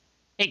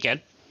Hey,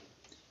 Ken.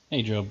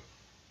 Hey, Job.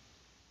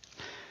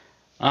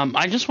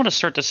 I just want to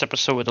start this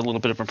episode with a little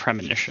bit of a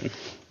premonition.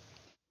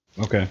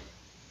 Okay.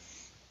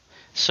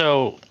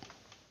 So,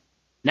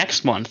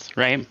 next month,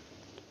 right?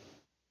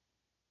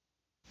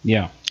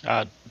 Yeah.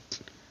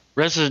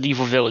 Resident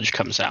Evil Village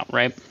comes out,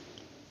 right?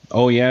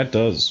 Oh, yeah, it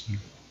does.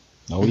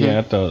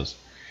 Yeah, it does.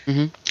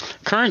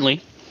 Currently,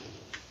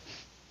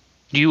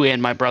 you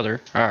and my brother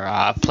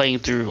are playing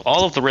through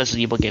all of the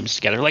Resident Evil games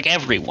together, like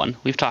everyone.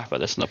 We've talked about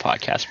this in the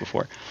podcast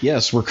before.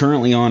 Yes, we're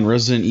currently on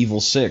Resident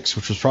Evil 6,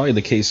 which was probably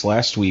the case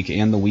last week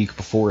and the week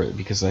before it,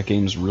 because that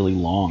game's really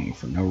long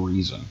for no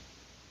reason.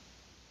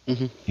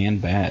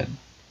 And bad.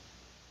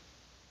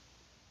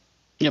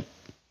 Yep.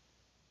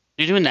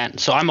 You're doing that.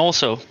 So I'm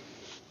also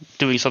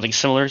doing something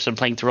similar. So I'm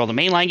playing through all the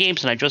mainline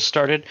games, and I just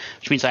started,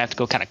 which means I have to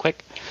go kind of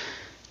quick.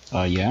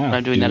 Yeah. But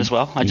I'm doing that as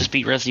well. I just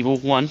beat Resident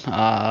Evil 1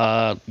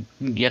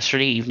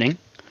 yesterday evening.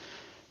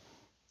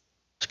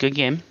 It's a good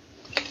game.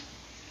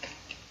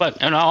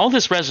 But all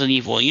this Resident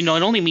Evil, it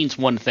only means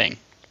one thing.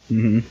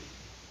 We're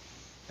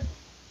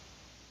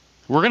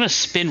going to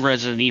spin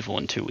Resident Evil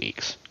in 2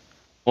 weeks.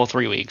 Well,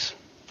 3 weeks.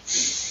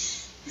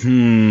 It's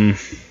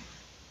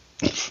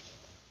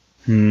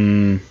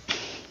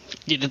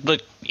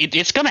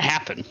going to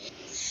happen.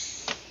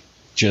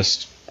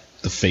 Just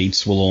the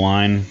fates will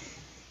align.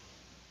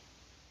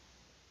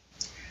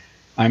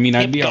 I mean,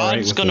 I'd be alright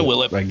with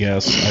it, I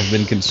guess. I've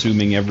been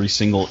consuming every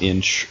single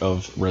inch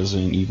of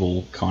Resident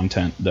Evil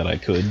content that I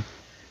could.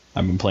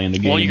 I've been playing the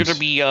games. Well, you're going to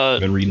be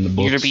been reading the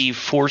books. You're going to be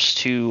forced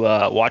to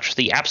watch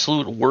the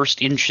absolute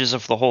worst inches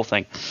of the whole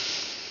thing.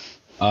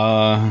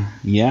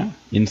 Yeah,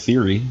 in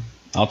theory.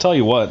 I'll tell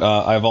you what,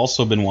 I've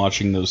also been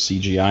watching those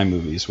CGI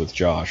movies with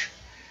Josh.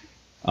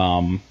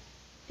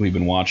 We've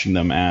been watching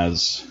them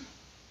as,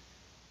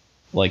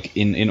 like,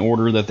 in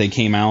order that they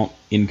came out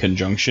in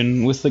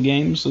conjunction with the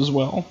games as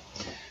well.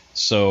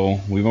 So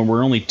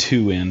we're only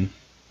 2 in.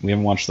 We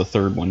haven't watched the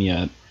third one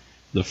yet.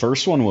 The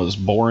first one was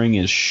boring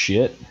as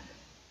shit.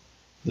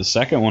 The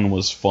second one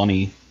was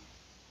funny.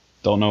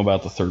 Don't know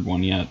about the third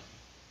one yet.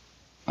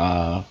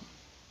 I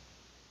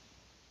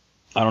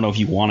don't know if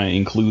you want to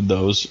include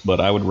those, but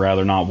I would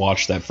rather not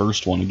watch that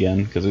first one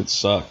again because it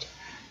sucked.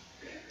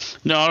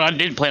 No, I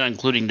didn't plan on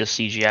including the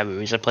CGI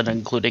movies. I planned on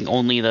including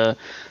only the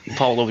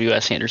Paul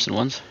W.S. Anderson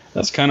ones.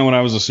 That's kind of what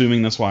I was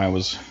assuming. That's why I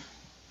was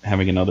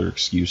having another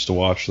excuse to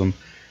watch them.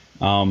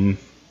 I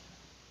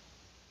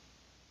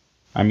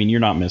mean, you're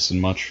not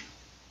missing much.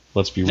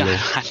 Let's be real.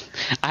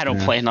 I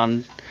don't plan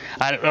on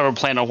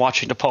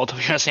watching the Paul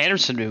W.S.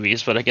 Anderson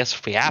movies, but I guess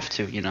if we have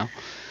to,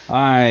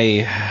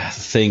 I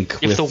think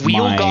if the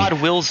wheel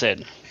god wills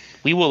it,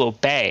 we will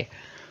obey.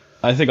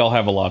 I think I'll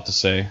have a lot to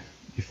say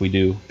if we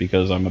do,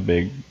 because I'm a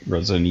big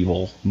Resident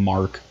Evil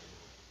Mark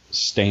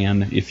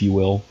stan, if you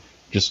will.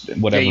 Just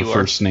whatever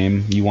first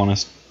name you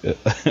want to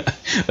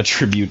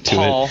attribute to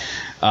Paul. It.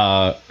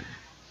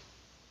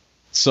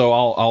 So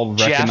I'll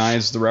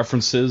recognize the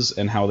references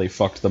and how they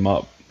fucked them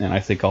up, and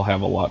I think I'll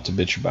have a lot to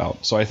bitch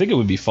about. So I think it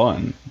would be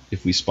fun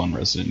if we spun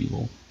Resident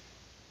Evil.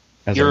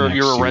 You're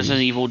a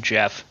Resident Evil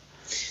Jeff.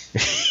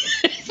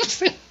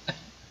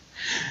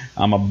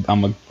 I'm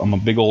a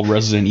big old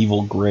Resident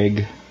Evil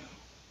Greg.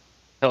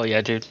 Hell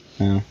yeah, dude.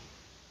 Yeah.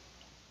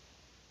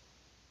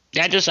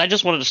 I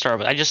just wanted to start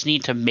with. I just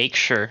need to make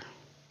sure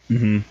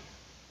that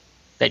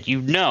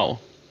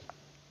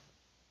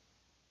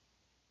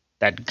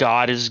that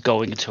God is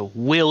going to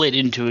will it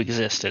into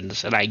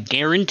existence, and I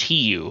guarantee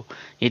you,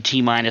 in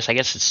T-minus, I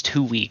guess it's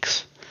 2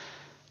 weeks.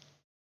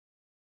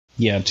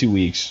 Yeah, 2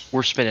 weeks.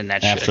 We're spinning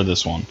that after shit.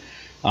 This one.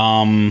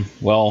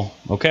 Well,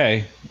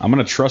 okay. I'm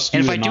gonna trust you.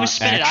 And if I do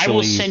spin it, I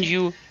will send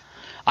you.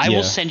 I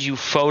will send you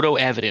photo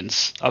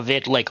evidence of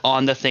it, like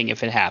on the thing,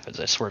 if it happens.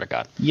 I swear to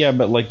God. Yeah,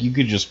 but like you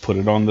could just put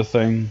it on the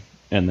thing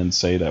and then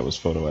say that was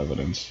photo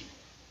evidence.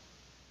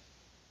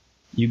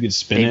 You could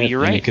spin it,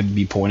 and it could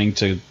be pointing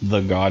to The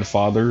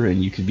Godfather,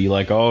 and you could be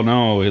like, "Oh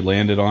no, it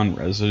landed on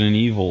Resident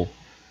Evil."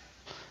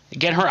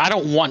 Get her. I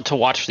don't want to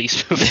watch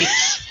these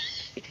movies.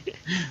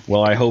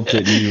 Well, I hope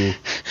that you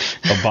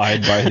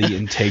abide by the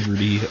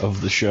integrity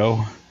of the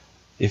show,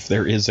 if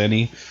there is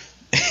any.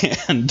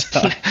 And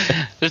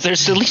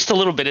there's at least a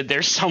little bit in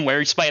there somewhere.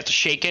 You just might have to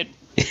shake it,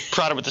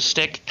 prod it with a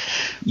stick.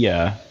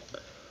 Yeah.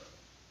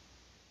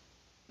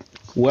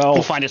 Well,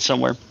 we'll find it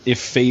somewhere. If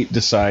fate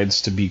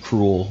decides to be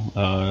cruel,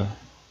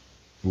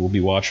 we'll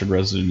be watching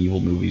Resident Evil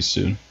movies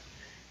soon.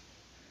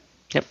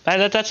 Yep,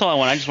 that's all I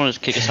want. I just wanted to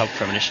kick us off with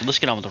premonition. Let's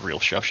get on with the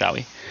real show, shall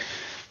we?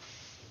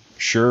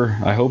 Sure.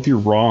 I hope you're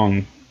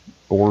wrong,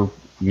 or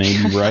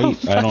maybe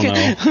right. I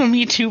don't know.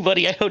 Me too,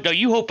 buddy. I hope. No,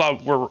 you hope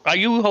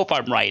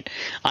I'm right.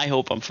 I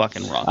hope I'm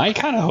fucking wrong. I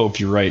kind of hope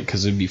you're right,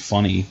 because it'd be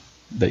funny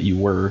that you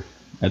were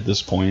at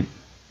this point.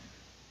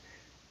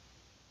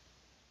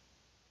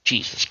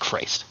 Jesus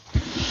Christ.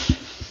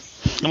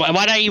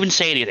 Why'd I even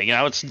say anything?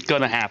 It's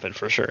gonna happen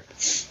for sure.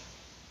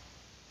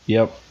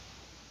 Yep.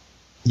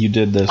 You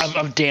did this.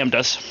 I've damned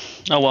us.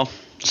 Oh well,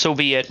 so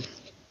be it.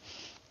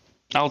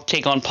 I'll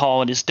take on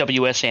Paul and his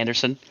W.S.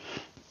 Anderson.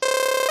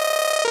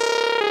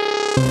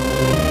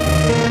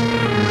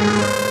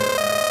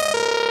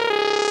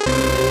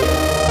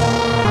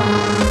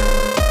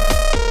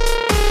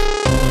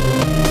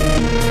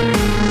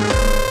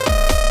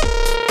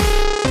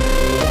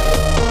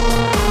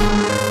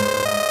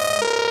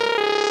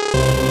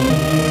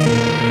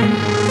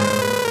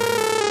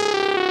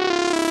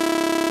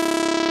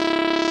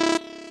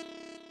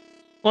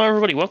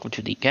 everybody, welcome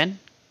to the Ken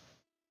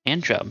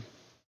and Jub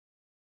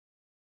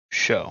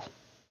show.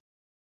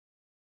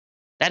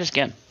 That is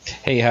Ken.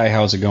 Hey, hi,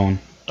 how's it going?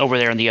 Over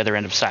there on the other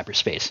end of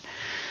cyberspace.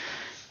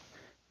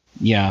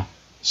 Yeah,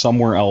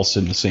 somewhere else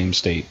in the same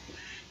state.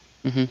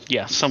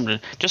 Yeah,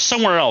 just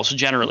somewhere else,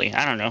 generally.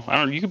 I don't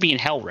know. You could be in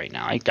hell right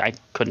now. I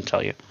couldn't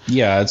tell you.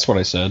 Yeah, that's what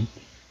I said.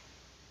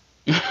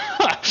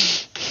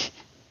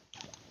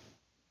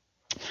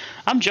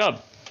 I'm Jub.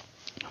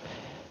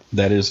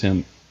 That is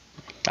him.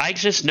 I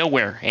exist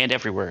nowhere and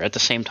everywhere at the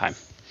same time.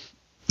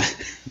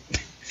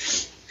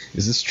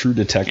 Is this True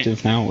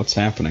Detective now? What's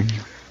happening?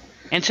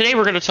 And today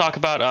we're going to talk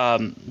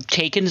about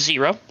Taken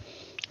 0.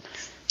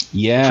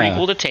 Yeah.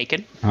 Prequel to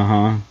Taken.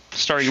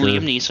 Starring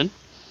Liam Neeson.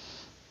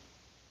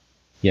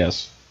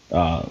 Yes.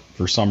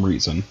 For some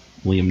reason,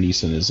 Liam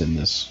Neeson is in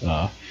this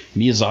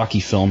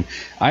Miyazaki film.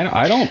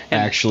 I don't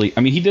actually...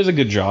 I mean, he did a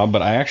good job,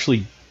 but I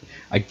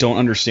don't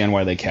understand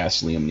why they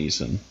cast Liam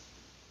Neeson.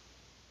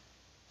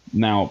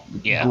 Now,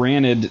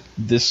 Granted,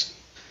 this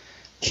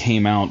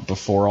came out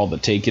before all the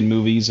Taken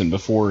movies and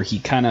before he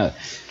kind of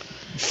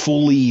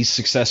fully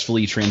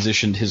successfully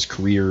transitioned his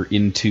career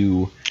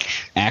into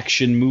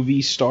action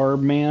movie star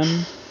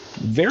man.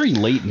 Very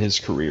late in his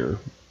career.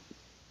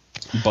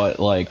 But,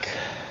 like...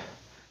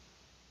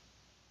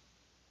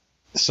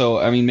 So,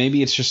 I mean,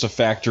 maybe it's just a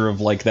factor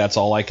of, like, that's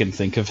all I can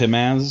think of him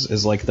as,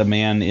 is, like, the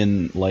man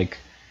in, like,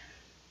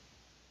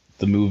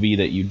 the movie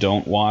that you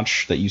don't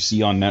watch, that you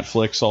see on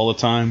Netflix all the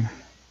time.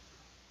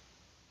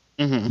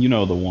 You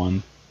know the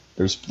one.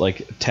 There's,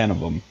 like, 10 of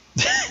them.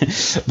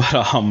 But,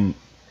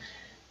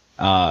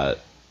 I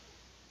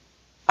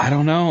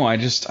don't know. I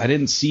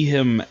didn't see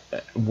him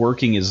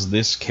working as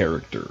this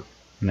character,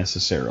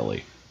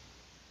 necessarily.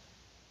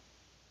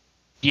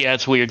 Yeah,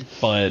 it's weird.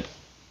 But...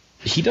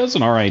 he does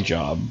an alright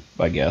job,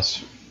 I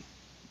guess.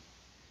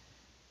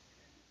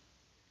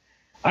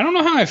 I don't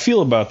know how I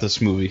feel about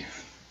this movie.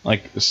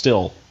 Like,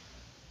 still.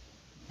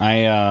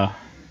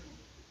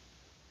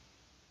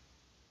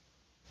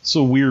 It's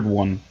a weird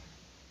one.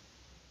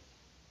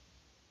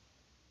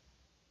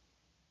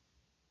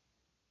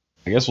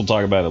 I guess we'll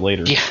talk about it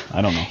later. Yeah.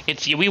 I don't know.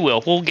 We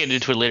will. We'll get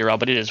into it later on,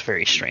 but it is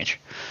very strange.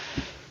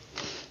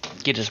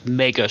 It is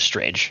mega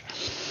strange.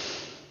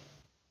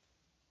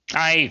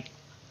 I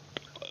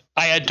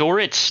adore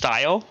its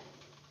style.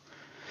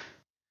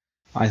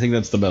 I think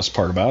that's the best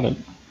part about it.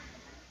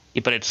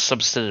 Yeah, but it's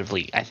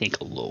substantively, I think,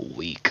 a little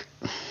weak.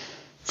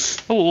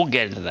 We'll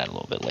get into that a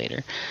little bit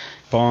later.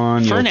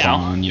 Ponyo, For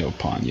now,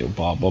 Ponyo,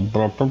 blah, blah,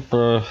 blah, blah,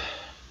 blah.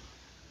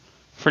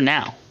 For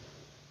now,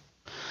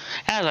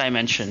 as I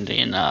mentioned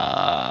in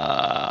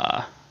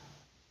our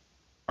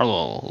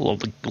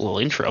little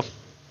intro,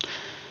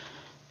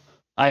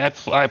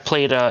 I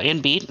played In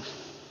Beat,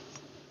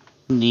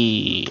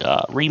 the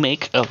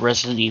remake of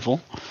Resident Evil.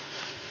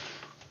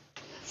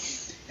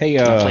 Hey,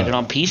 I played it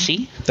on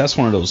PC. That's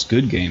one of those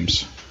good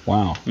games.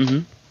 Wow.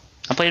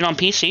 I played it on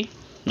PC.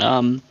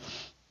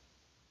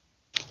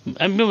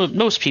 I mean,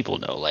 most people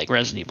know, like,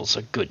 Resident Evil's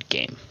a good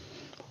game.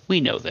 We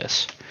know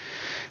this.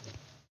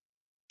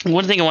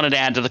 One thing I wanted to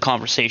add to the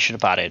conversation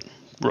about it,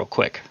 real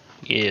quick,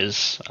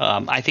 is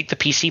I think the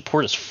PC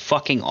port is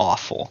fucking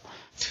awful.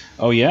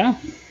 Oh, yeah?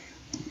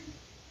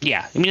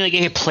 Yeah. I mean, like,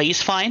 it plays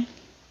fine,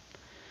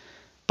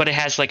 but it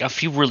has, like, a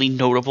few really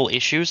notable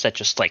issues that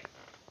just, like,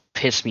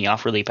 piss me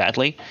off really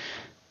badly.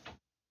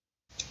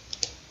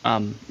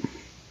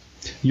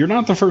 You're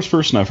not the first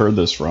person I've heard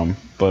this from,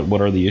 but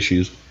what are the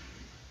issues?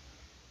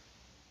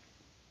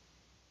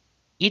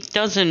 It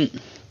doesn't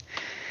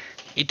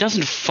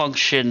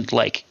function,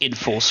 like, in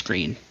full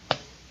screen.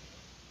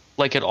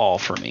 Like, at all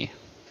for me.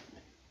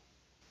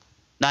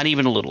 Not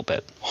even a little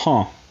bit.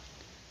 Huh.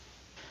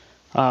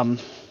 When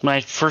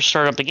I first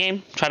started up the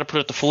game, tried to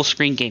put it to full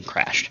screen, game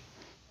crashed.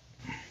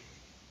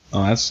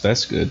 Oh,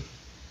 that's good.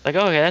 Like,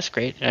 oh, okay, that's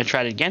great. And I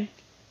tried it again.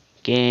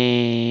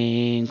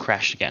 Game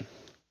crashed again.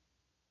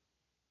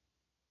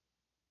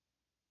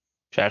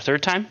 Tried a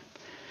third time.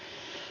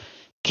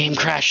 Game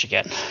crashed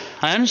again.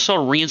 I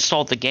uninstalled,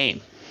 reinstalled the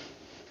game.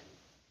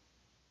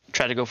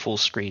 Tried to go full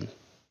screen.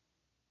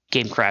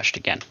 Game crashed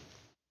again.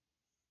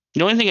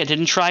 The only thing I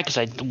didn't try, because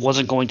I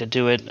wasn't going to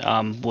do it,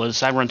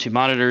 was I run 2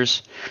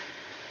 monitors.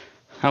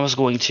 I was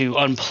going to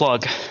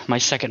unplug my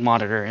second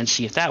monitor and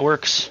see if that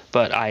works,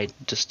 but I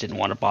just didn't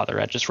want to bother.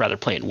 I'd just rather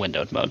play it in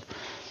windowed mode.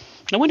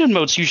 Now, windowed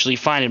mode's usually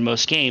fine in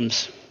most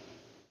games.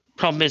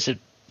 Problem is,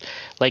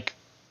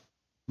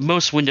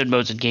 most windowed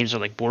modes in games are,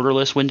 like,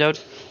 borderless windowed.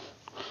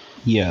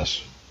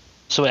 Yes.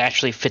 So it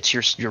actually fits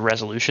your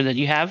resolution that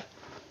you have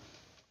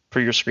for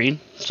your screen.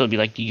 So it'd be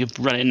like you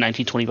run it in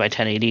 1920 by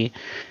 1080,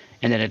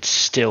 and then it's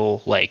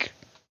still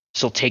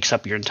takes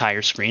up your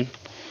entire screen.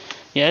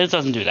 Yeah, it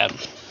doesn't do that.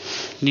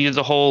 You do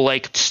the whole,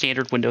 like,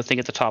 standard window thing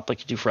at the top like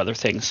you do for other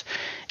things,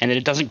 and then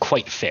it doesn't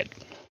quite fit.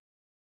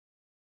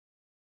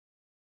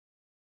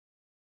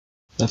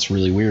 That's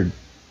really weird.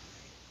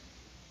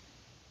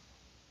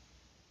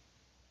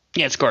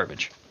 Yeah, it's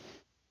garbage.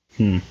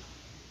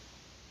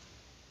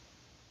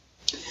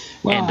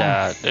 Well,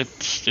 and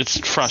it's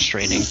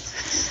frustrating.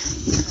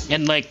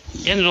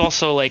 And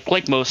also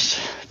like most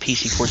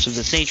PC ports of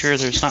this nature,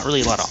 there's not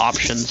really a lot of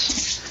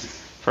options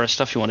for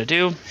stuff you want to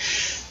do.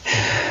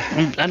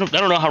 I don't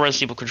know how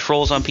Resident Evil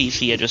controls on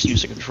PC. I just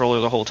use a controller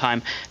the whole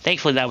time.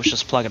 Thankfully, that was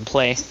just plug and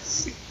play.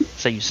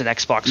 So I used an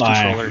Xbox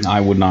controller. I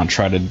would not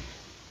try to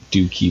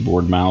do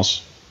keyboard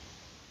mouse.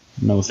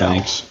 No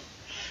thanks. No.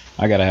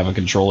 I gotta have a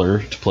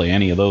controller to play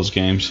any of those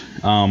games.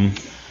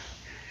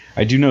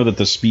 I do know that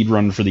the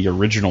speedrun for the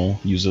original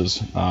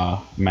uses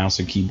mouse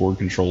and keyboard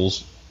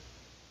controls.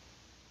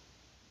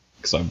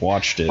 Because I've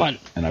watched it,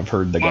 and I've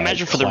heard the guy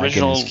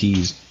clacking his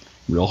keys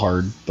real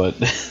hard, but...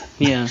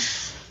 Yeah.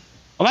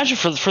 Imagine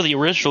for the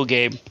original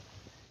game,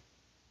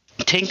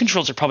 tank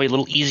controls are probably a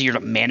little easier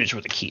to manage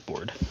with a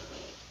keyboard.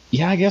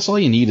 Yeah, I guess all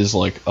you need is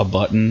like a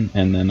button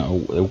and then a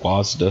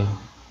WASD.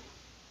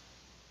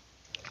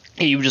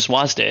 Yeah, you just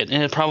WASD it,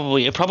 and it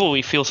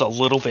probably feels a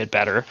little bit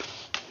better.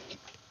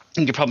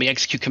 You could probably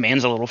execute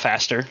commands a little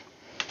faster.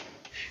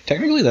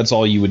 Technically, that's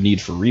all you would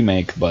need for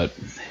Remake, but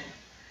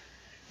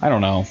I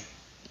don't know.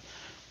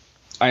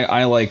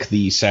 I like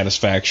the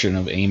satisfaction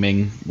of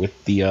aiming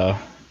with the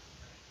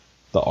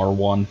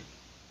R1.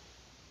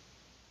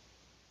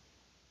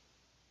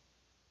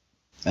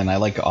 And I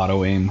like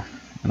auto aim,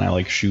 and I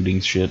like shooting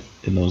shit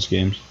in those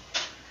games.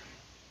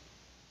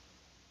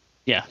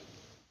 Yeah.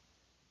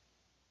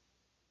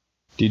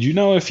 Did you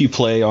know if you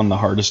play on the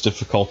hardest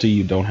difficulty,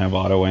 you don't have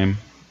auto aim?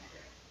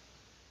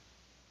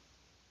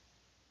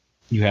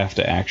 You have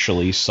to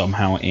actually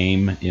somehow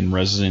aim in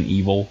Resident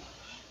Evil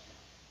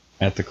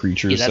at the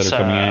creatures that are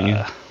coming at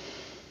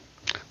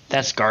you.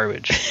 That's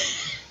garbage.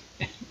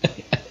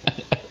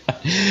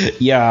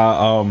 Yeah,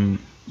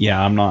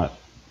 I'm not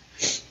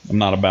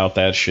about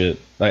that shit.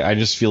 I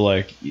just feel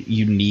like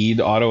you need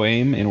auto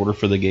aim in order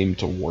for the game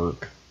to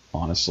work,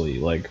 honestly.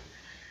 Like,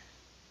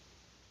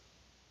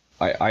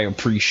 I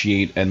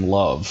appreciate and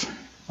love,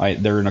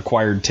 they're an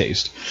acquired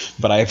taste,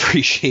 but I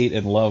appreciate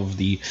and love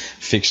the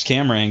fixed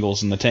camera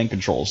angles and the tank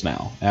controls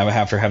now,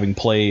 after having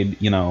played,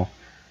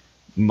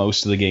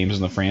 most of the games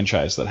in the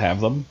franchise that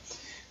have them.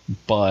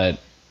 But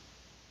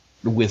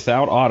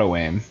without auto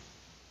aim,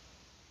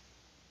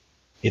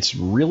 it's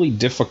really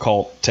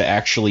difficult to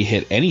actually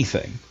hit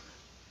anything,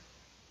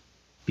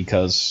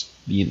 because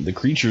the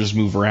creatures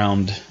move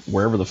around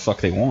wherever the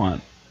fuck they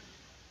want,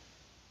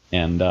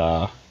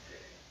 and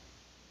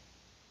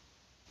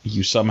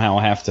you somehow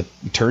have to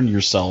turn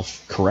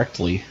yourself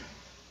correctly.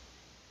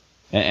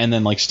 And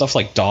then like stuff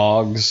like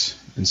dogs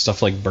and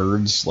stuff like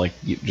birds, like,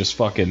 you just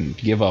fucking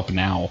give up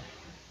now.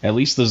 At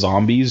least the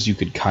zombies, you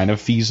could kind of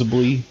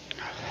feasibly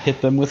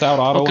hit them without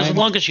auto aim. Because as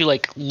long as you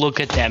like look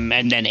at them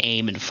and then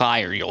aim and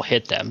fire, you'll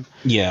hit them.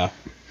 Yeah.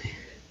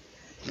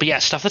 But yeah,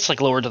 stuff that's like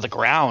lower to the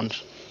ground.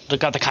 The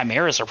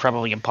chimeras are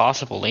probably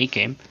impossible late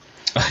game.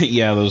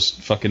 Yeah, those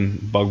fucking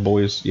bug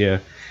boys. Yeah.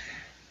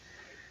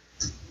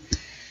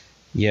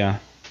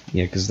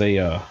 Yeah, because they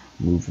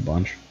move a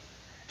bunch.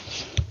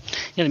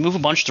 Yeah, they move a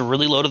bunch. They're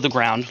really low to the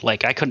ground.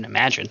 Like, I couldn't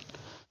imagine.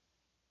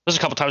 There's a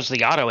couple times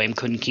the auto aim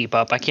couldn't keep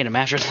up. I can't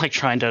imagine like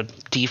trying to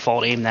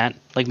default aim that,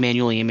 like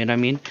manually aim it. I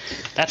mean,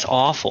 that's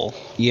awful.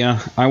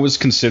 Yeah, I was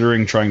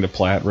considering trying to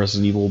plat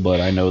Resident Evil, but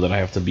I know that I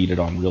have to beat it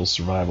on real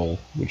survival,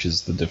 which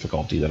is the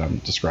difficulty that I'm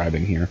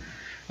describing here.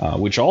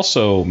 Which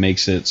also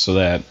makes it so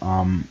that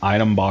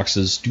item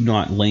boxes do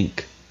not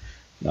link.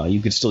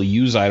 You could still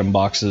use item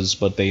boxes,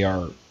 but they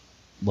are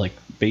like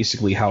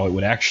basically how it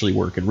would actually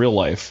work in real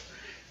life,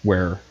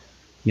 where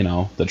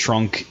the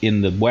trunk in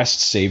the west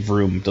save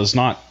room does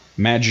not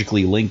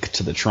magically link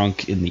to the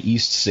trunk in the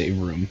east save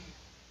room.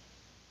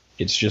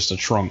 It's just a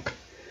trunk.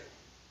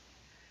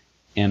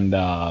 And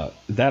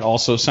that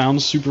also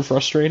sounds super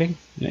frustrating.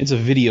 It's a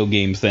video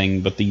game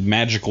thing, but the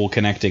magical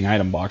connecting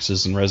item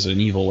boxes in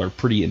Resident Evil are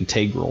pretty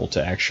integral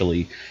to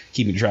actually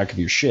keeping track of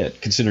your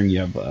shit, considering you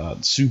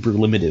have super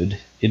limited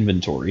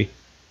inventory.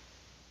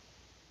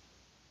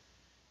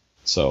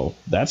 So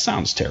that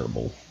sounds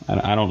terrible.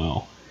 I don't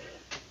know.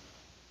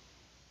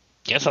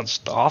 Yeah, that sounds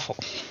awful.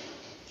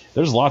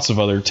 There's lots of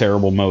other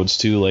terrible modes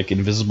too, like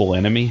Invisible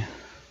Enemy.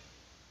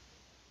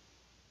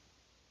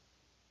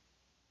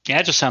 Yeah,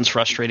 it just sounds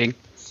frustrating.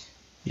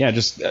 Yeah,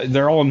 just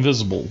they're all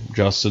invisible,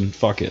 Justin.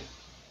 Fuck it.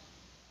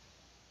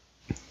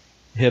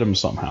 Hit them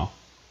somehow.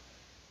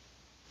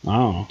 I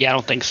don't know. Yeah, I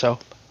don't think so.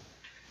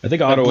 I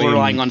think auto aim.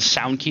 Relying on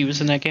sound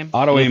cues in that game.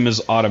 Auto aim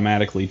is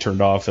automatically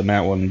turned off in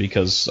that one,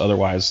 because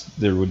otherwise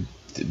there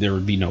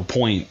would be no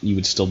point. You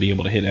would still be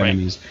able to hit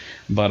enemies.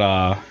 Right.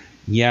 But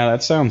yeah,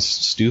 that sounds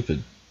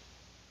stupid.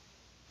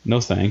 No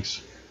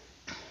thanks.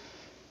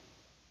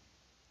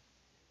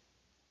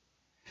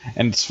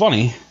 And it's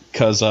funny,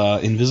 because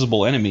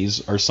invisible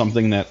enemies are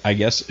something that I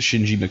guess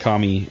Shinji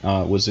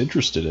Mikami was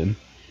interested in,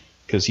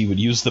 because he would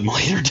use them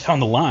later down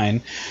the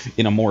line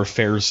in a more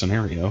fair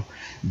scenario.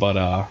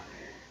 But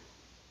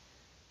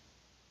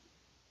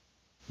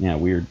yeah,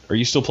 weird. Are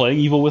you still playing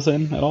Evil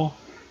Within at all?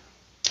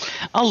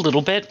 A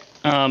little bit.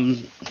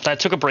 I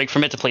took a break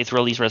from it to play through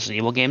all these Resident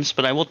Evil games,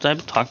 but I will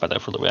talk about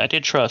that for a little bit. I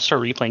did start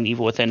replaying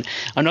Evil Within.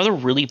 Another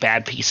really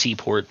bad PC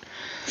port.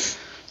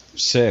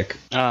 Sick.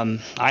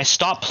 I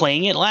stopped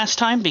playing it last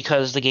time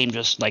because the game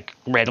just like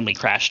randomly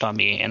crashed on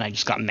me, and I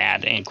just got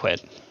mad and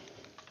quit.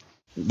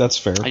 That's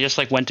fair. I just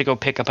like went to go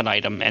pick up an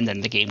item, and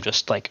then the game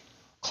just like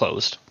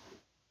closed.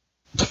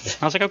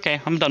 I was like, okay,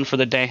 I'm done for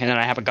the day, and then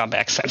I haven't gone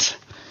back since.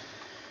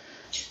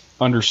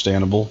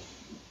 Understandable.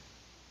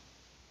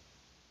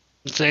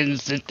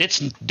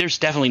 There's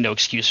definitely no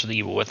excuse for the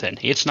Evil Within.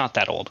 It's not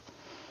that old.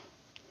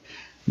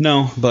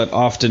 No, but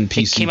often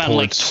PC it came out in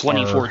like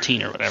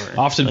 2014 or whatever.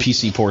 Often like,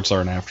 PC ports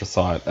are an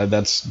afterthought.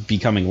 That's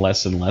becoming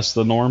less and less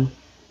the norm.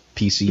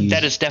 PC.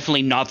 That is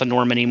definitely not the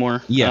norm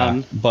anymore.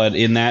 Yeah, but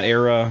in that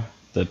era,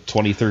 the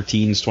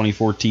 2013s,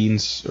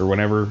 2014s, or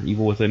whenever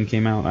Evil Within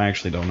came out, I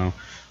actually don't know.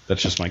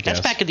 That's just my guess.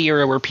 That's back in the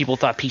era where people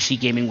thought PC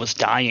gaming was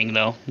dying,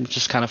 though, which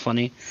is kind of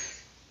funny.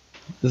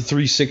 The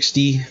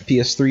 360,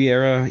 PS3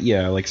 era,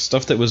 yeah, like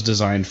stuff that was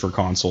designed for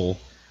console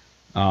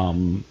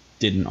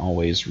didn't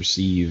always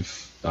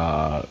receive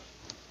a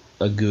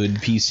good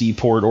PC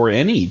port or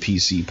any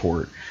PC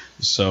port.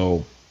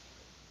 So,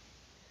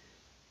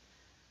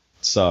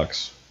 it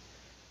sucks.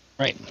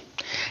 Right.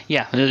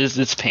 Yeah,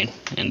 it's pain.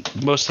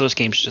 And most of those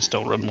games just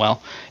don't run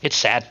well. It's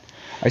sad.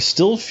 I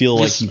still feel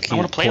like you can't I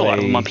want to play a lot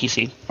of them on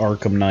PC.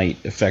 Arkham Knight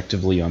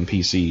effectively on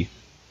PC.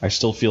 I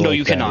still feel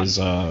like that is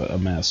a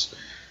mess.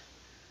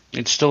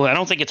 It's still. I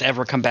don't think it's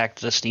ever come back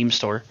to the Steam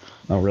store.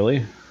 Oh,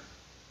 really?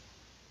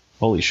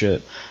 Holy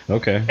shit.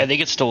 Okay. I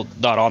think it's still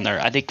not on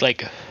there. I think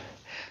like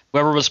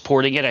whoever was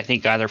porting it, I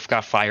think either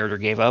got fired or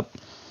gave up.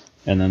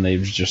 And then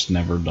they've just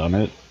never done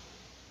it?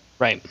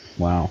 Right.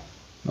 Wow.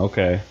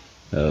 Okay.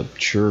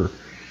 Sure.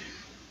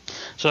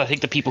 So I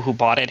think the people who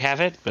bought it have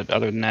it, but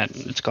other than that,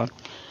 it's gone.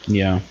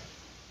 Yeah.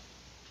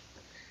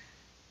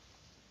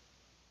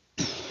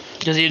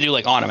 Because you do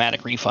like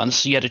automatic refunds,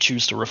 so you had to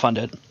choose to refund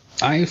it.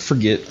 I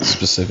forget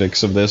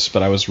specifics of this,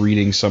 but I was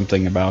reading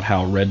something about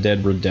how Red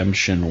Dead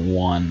Redemption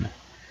 1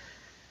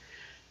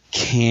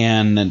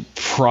 can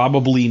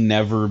probably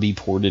never be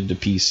ported to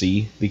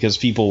PC because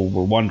people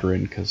were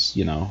wondering because,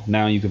 you know,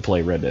 now you can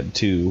play Red Dead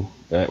 2.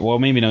 Well,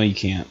 maybe no, you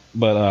can't.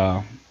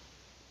 But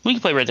we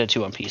can play Red Dead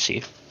 2 on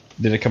PC.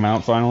 Did it come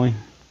out finally?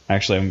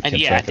 Actually, I haven't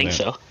kept track I of think it.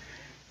 so.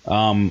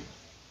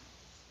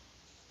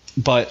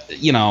 But,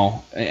 you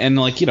know, and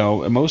like, you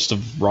know, most of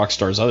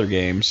Rockstar's other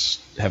games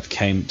have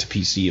came to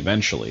PC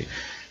eventually.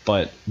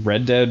 But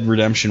Red Dead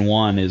Redemption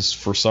 1 is,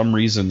 for some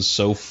reason,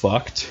 so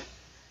fucked,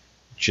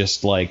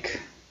 just like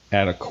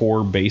at a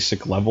core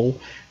basic level,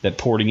 that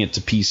porting it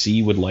to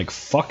PC would like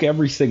fuck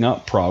everything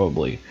up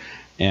probably.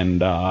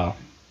 And, I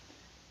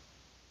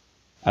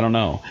don't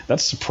know.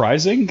 That's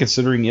surprising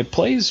considering it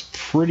plays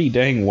pretty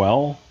dang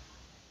well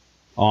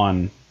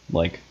on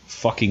like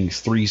fucking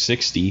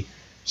 360.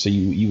 So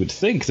you would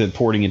think that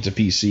porting it to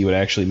PC would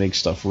actually make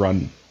stuff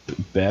run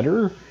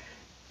better,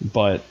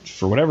 but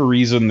for whatever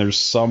reason, there's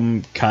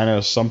some kind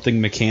of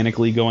something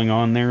mechanically going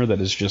on there that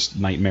is just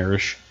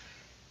nightmarish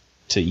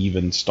to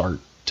even start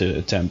to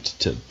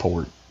attempt to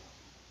port.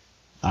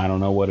 I don't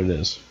know what it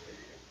is.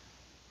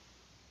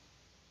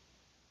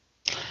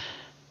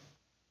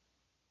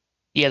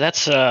 Yeah,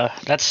 that's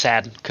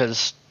sad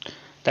because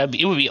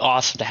it would be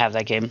awesome to have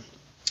that game.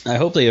 I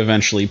hope they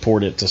eventually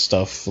port it to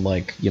stuff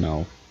like, you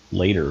know,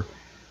 later.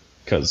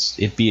 Because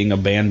it being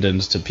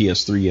abandoned to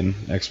PS3 and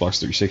Xbox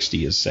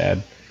 360 is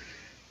sad.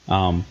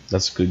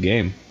 That's a good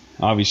game.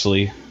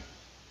 Obviously,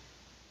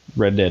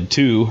 Red Dead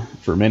 2,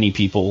 for many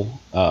people,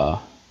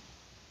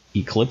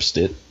 eclipsed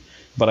it.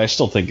 But I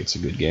still think it's a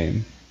good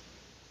game.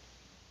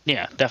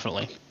 Yeah,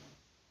 definitely.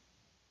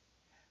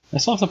 I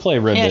still have to play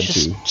Red Dead 2. It's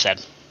just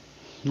sad.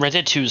 Red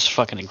Dead 2 is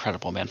fucking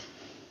incredible, man.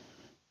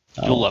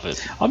 You'll love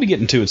it. I'll be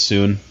getting to it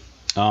soon.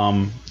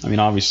 I mean,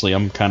 obviously,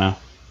 I'm kind of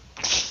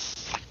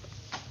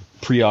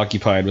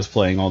preoccupied with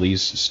playing all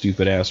these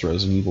stupid-ass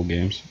Resident Evil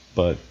games,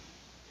 but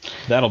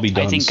that'll be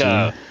done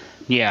soon.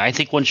 I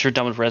think once you're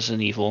done with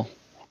Resident Evil,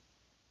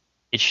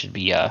 it should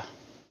be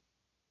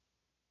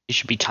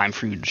time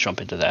for you to jump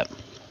into that.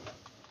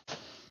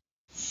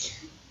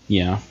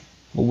 Yeah,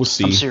 well, we'll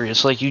see. I'm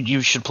serious. Like,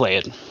 you should play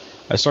it.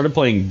 I started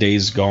playing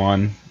Days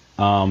Gone,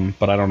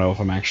 but I don't know if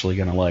I'm actually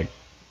gonna like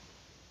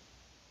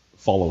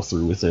follow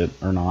through with it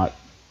or not.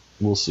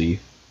 We'll see.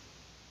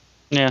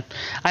 Yeah,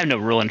 I have no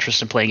real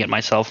interest in playing it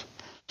myself.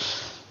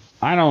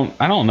 I don't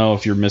know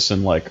if you're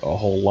missing like a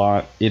whole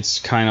lot. It's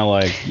kind of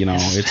like, you know,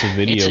 it's a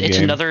video game.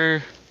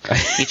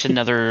 It's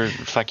another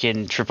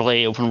fucking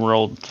AAA open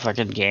world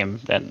fucking game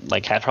that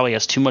like probably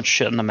has too much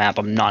shit on the map.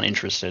 I'm not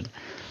interested.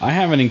 I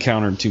haven't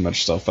encountered too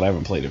much stuff, but I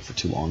haven't played it for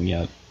too long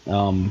yet.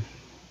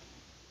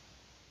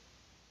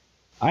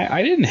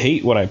 I didn't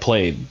hate what I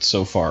played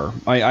so far.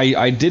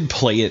 I did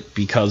play it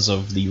because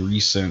of the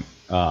recent.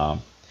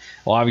 Well,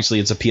 obviously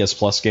it's a PS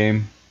Plus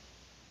game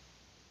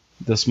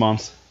this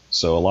month.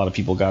 So a lot of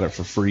people got it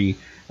for free,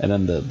 and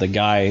then the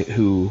guy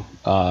who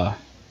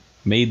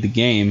made the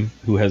game,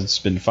 who has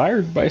been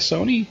fired by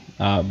Sony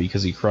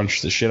because he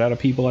crunched the shit out of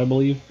people, I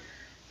believe,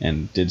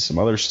 and did some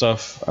other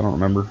stuff. I don't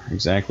remember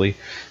exactly,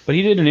 but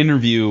he did an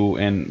interview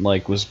and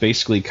like was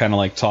basically kind of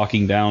like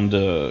talking down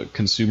to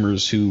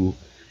consumers who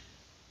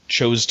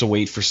chose to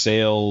wait for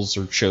sales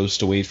or chose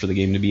to wait for the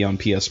game to be on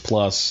PS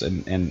Plus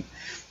and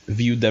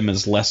viewed them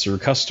as lesser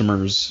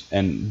customers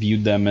and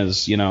viewed them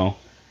as,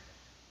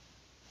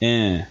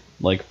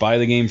 like buy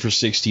the game for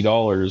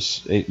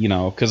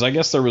 $60, because I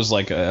guess there was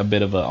like a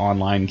bit of an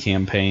online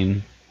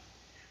campaign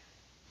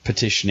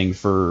petitioning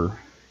for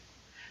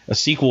a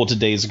sequel to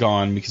Days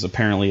Gone, because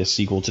apparently a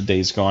sequel to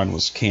Days Gone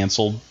was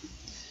canceled.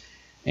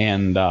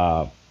 And,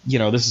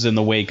 this is in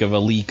the wake of a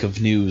leak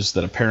of news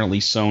that apparently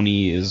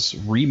Sony is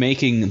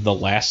remaking The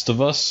Last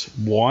of Us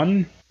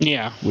 1.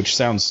 Yeah. Which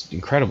sounds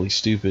incredibly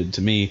stupid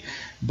to me.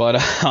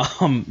 But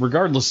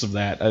regardless of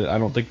that, I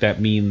don't think that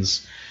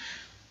means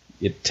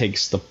it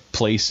takes the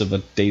place of a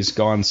Days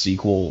Gone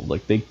sequel.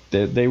 Like,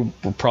 they were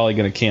probably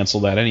going to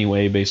cancel that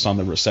anyway based on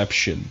the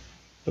reception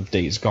of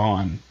Days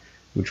Gone,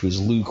 which was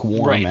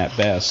lukewarm at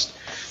best.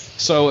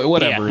 So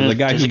whatever, the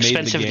guy who made the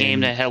expensive game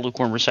that had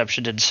lukewarm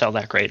reception didn't sell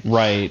that great.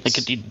 Right.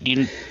 Like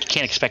you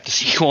can't expect a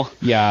sequel.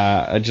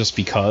 Yeah, just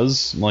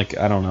because. Like,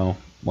 I don't know.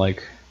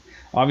 Like,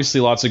 obviously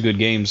lots of good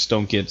games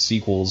don't get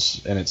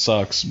sequels and it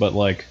sucks, but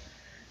like,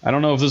 I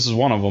don't know if this is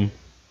one of them.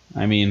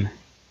 I mean,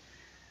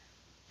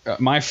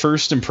 my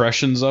first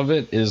impressions of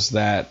it is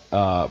that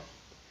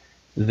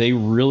they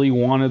really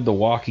wanted the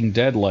Walking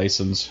Dead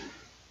license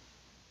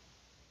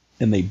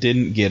and they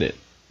didn't get it.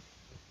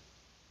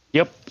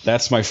 Yep.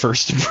 That's my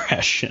first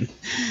impression.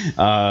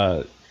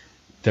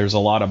 There's a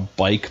lot of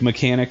bike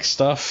mechanic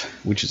stuff,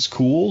 which is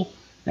cool,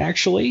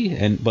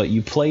 actually. But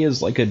you play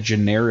as like a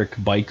generic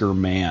biker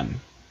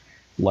man.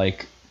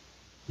 Like,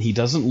 he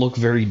doesn't look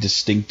very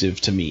distinctive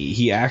to me.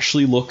 He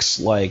actually looks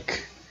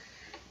like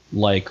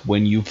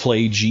when you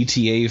play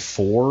GTA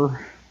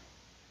 4,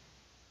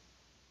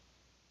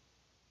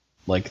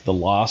 like the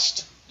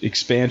Lost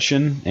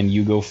expansion, and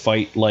you go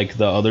fight like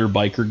the other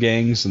biker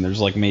gangs, and there's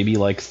like maybe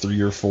like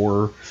 3 or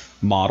 4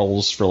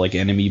 models for like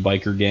enemy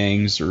biker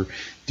gangs, or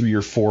 3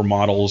 or 4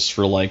 models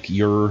for like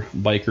your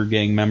biker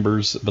gang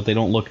members, but they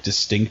don't look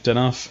distinct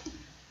enough.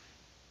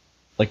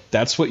 Like,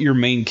 that's what your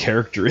main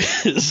character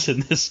is in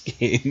this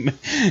game.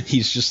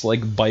 He's just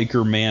like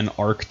biker man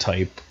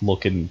archetype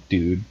looking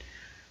dude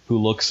who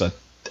looks a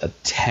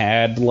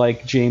tad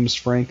like James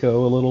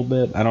Franco a little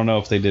bit. I don't know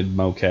if they did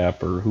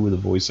mocap or who the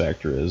voice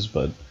actor is,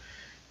 but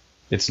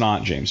it's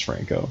not James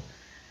Franco.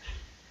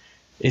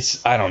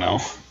 I don't know.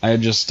 I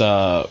just,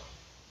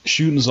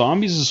 shooting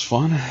zombies is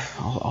fun.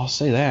 I'll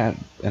say that.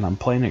 And I'm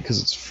playing it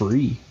because it's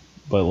free.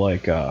 But,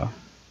 like, I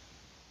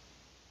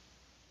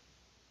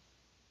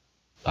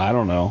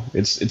don't know.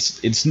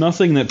 It's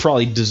nothing that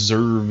probably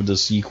deserved a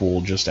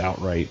sequel just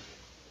outright,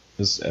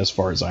 as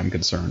far as I'm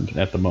concerned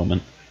at the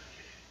moment.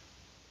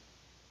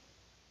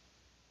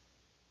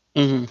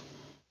 Mm-hmm.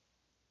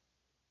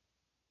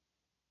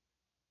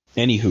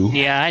 Anywho.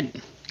 Yeah,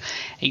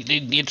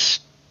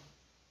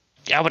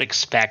 I would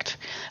expect.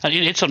 I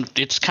mean,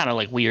 it's kind of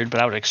like weird, but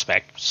I would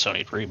expect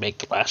Sony to remake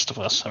The Last of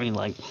Us. I mean,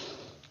 like,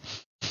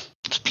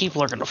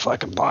 people are gonna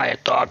fucking buy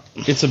it, dog.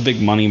 It's a big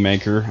money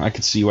maker. I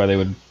could see why they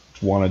would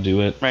want to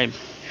do it. Right.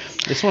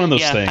 It's one of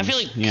those things. I feel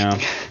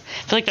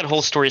like that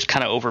whole story is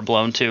kind of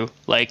overblown too.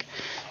 Like,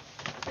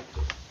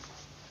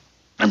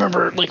 I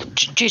remember like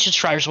Jason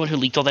Schreier's the one who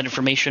leaked all that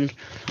information.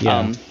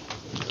 Yeah.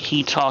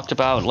 He talked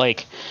about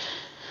like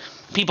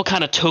people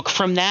kind of took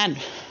from that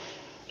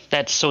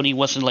Sony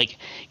wasn't like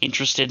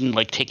interested in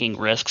like taking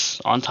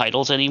risks on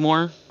titles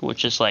anymore,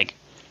 which is like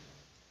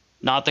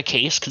not the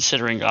case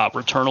considering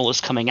Returnal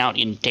is coming out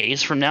in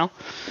days from now,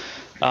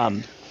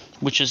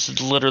 which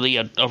is literally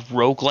a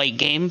roguelike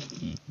game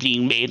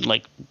being made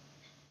like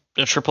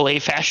a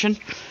AAA fashion.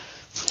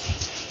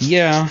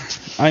 Yeah,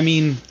 I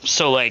mean,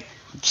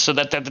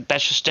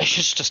 that's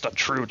just not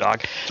true,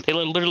 dog. They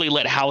literally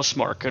let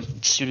Housemarque,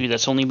 a studio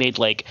that's only made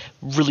like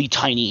really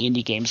tiny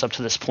indie games up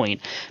to this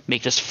point,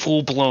 make this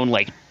full blown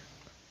like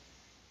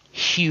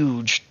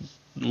huge,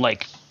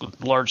 like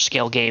large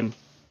scale game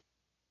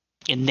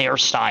in their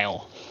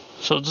style.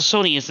 So the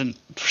Sony isn't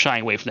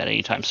shying away from that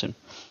anytime soon.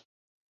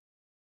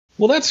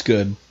 Well, that's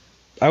good.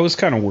 I was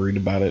kind of worried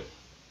about it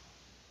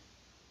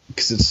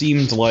because it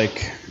seemed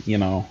like,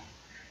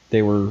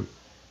 they were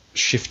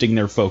shifting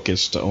their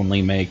focus to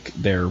only make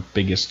their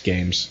biggest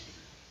games.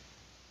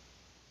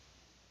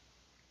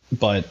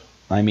 But,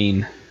 I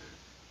mean,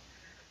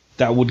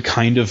 that would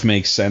kind of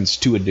make sense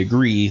to a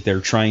degree. They're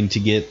trying to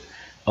get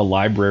a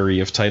library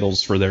of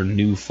titles for their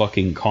new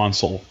fucking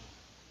console.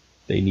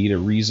 They need a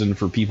reason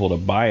for people to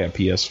buy a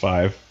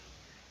PS5.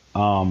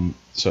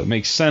 So it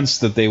makes sense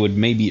that they would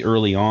maybe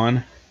early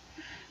on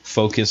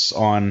focus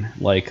on,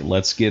 like,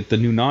 let's get the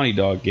new Naughty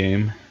Dog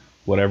game,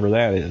 whatever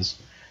that is.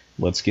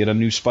 Let's get a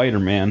new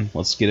Spider-Man.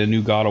 Let's get a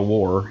new God of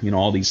War.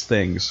 All these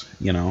things,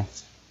 Kind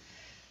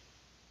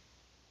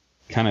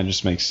of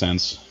just makes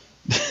sense.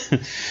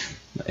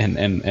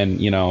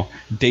 and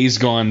Days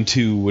Gone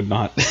 2 would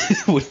not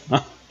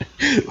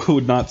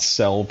would not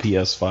sell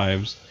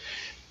PS5s.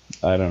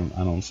 I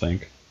don't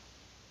think.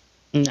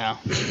 No.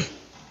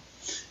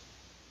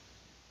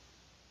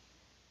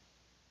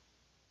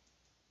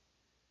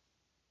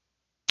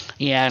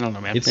 Yeah, I don't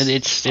know, man.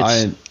 It's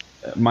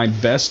my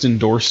best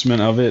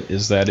endorsement of it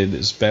is that it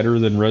is better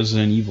than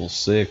Resident Evil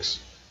 6.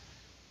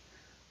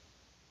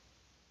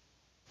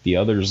 The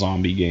other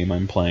zombie game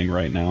I'm playing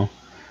right now.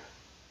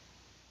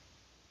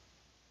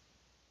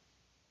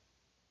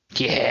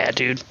 Yeah,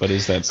 dude. But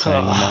is that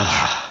saying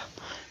much?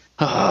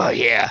 Oh,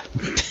 yeah.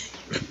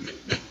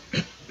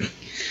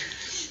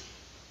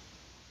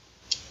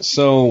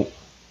 So,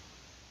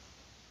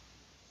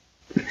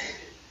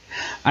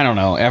 I don't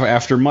know.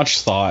 After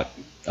much thought,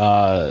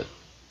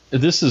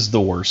 this is the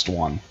worst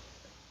one.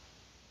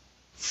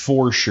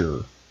 For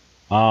sure.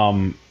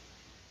 Of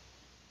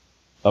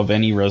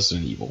any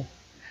Resident Evil.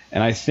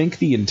 And I think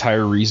the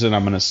entire reason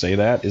I'm going to say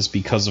that is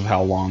because of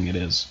how long it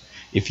is.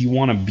 If you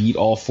want to beat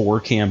all 4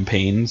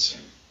 campaigns,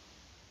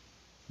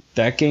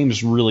 that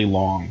game's really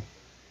long.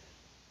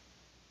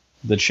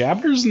 The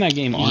chapters in that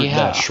game aren't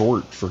that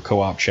short for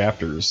co-op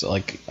chapters.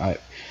 Like,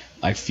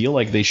 I feel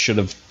like they should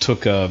have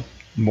took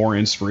more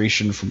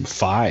inspiration from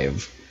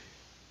 5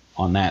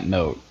 on that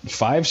note.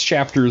 5's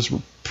chapters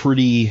were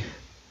pretty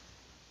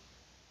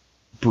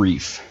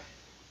brief.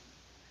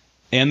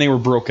 And they were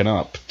broken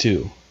up,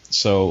 too.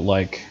 So,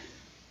 like,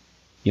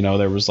 you know,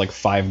 there was like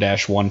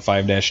 5-1,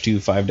 5-2,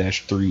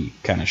 5-3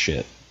 kind of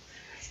shit.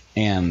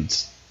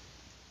 And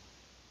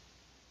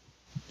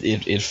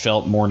it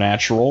felt more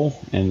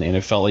natural, and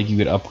it felt like you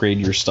could upgrade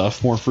your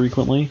stuff more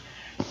frequently.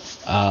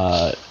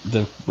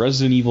 The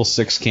Resident Evil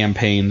 6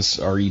 campaigns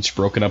are each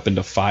broken up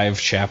into 5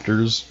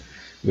 chapters,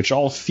 which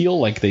all feel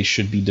like they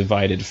should be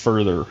divided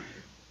further,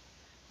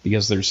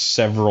 because there's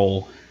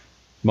several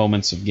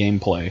moments of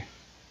gameplay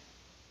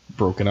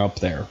broken up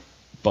there.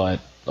 But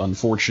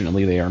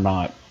unfortunately, they are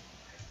not.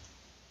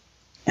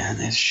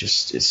 And it's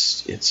just,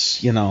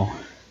 it's you know,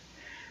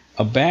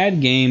 a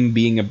bad game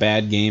being a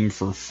bad game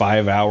for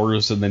 5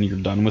 hours and then you're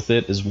done with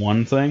it is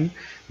one thing,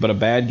 but a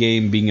bad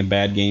game being a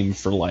bad game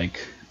for like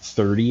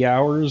 30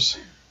 hours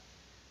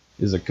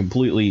is a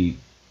completely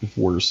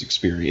worse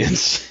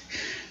experience.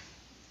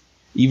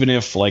 Even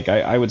if, like,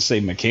 I would say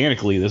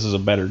mechanically this is a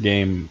better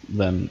game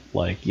than,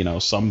 like, you know,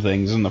 some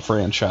things in the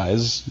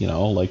franchise, you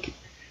know, like,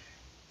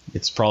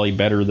 it's probably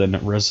better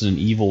than Resident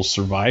Evil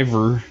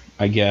Survivor,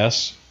 I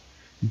guess.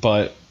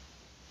 But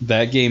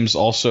that game's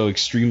also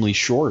extremely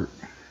short.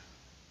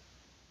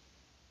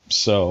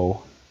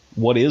 So,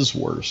 what is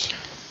worse?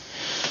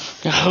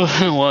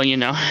 Well, you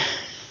know.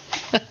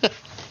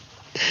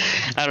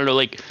 I don't know,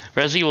 like,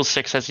 Resident Evil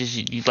 6 has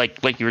this,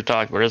 like you were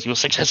talking about, Resident Evil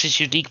 6 has this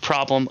unique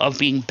problem of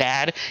being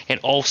bad and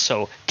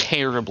also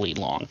terribly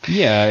long.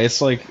 Yeah,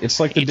 it's like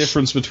the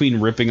difference between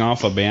ripping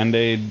off a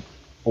Band-Aid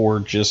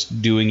or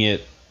just doing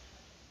it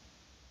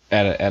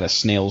at a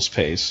snail's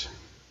pace.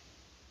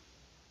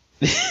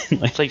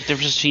 It's like the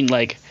difference between,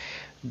 like,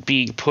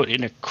 being put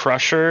in a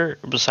crusher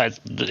besides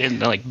and,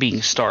 like,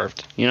 being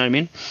starved. You know what I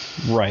mean?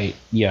 Right.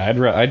 Yeah,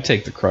 I'd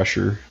take the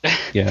crusher.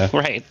 Yeah.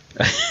 Right.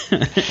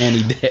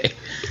 Any day.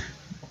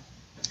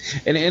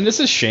 And this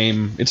is a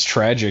shame. It's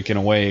tragic in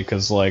a way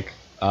because, like,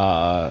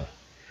 I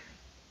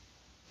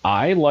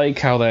like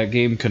how that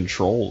game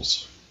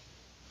controls.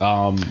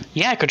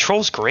 Yeah, it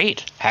controls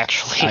great,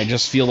 actually. I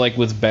just feel like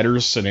with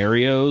better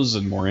scenarios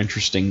and more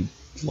interesting,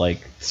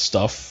 like,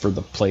 stuff for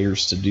the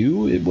players to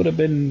do, it would have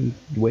been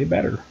way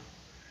better.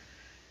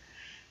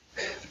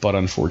 But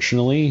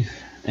unfortunately,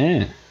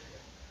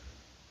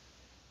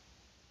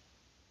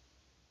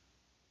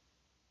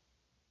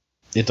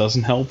 It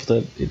doesn't help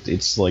that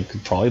it's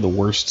like probably the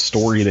worst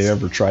story they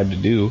ever tried to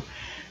do.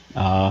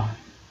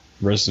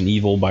 Resident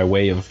Evil by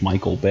way of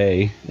Michael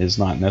Bay is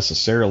not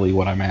necessarily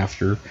what I'm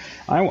after.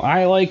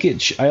 I like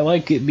it. I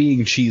like it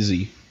being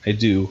cheesy. I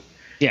do.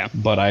 Yeah.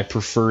 But I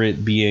prefer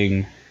it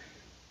being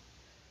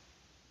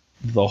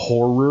the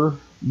horror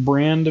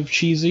brand of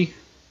cheesy.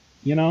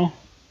 You know,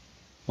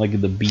 like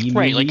the B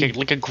movie. Right,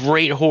 like a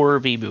great horror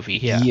B movie.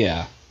 Yeah.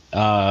 Yeah.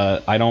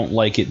 I don't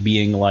like it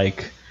being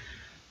like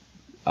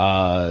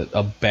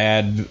a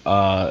bad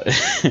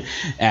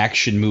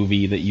action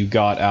movie that you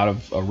got out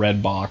of a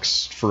red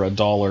box for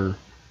 $1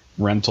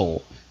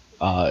 rental,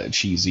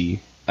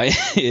 cheesy.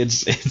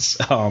 It's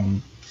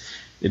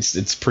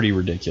pretty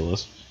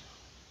ridiculous.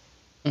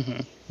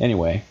 Mm-hmm.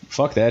 Anyway,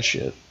 fuck that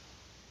shit.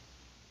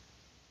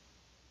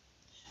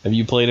 Have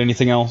you played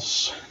anything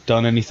else?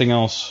 Done anything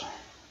else?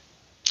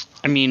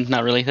 I mean,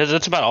 not really.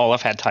 That's about all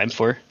I've had time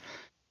for.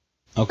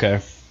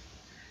 Okay.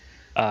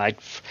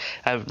 I've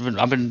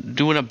been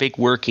doing a big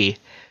worky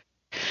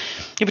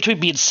in between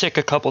being sick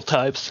a couple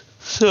times.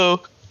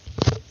 So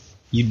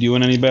you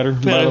doing any better,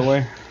 by the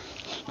way?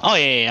 Oh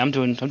yeah, I'm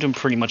doing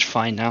pretty much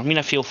fine now. I mean,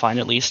 I feel fine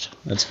at least.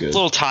 That's good. A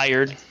little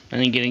tired,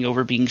 and then getting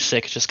over being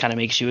sick just kind of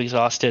makes you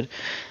exhausted.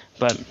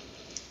 But other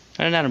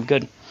than that, I'm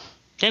good.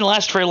 Didn't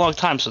last very long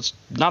time, so it's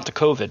not the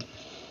COVID.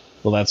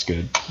 Well, that's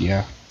good.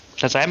 Yeah.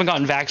 Because I haven't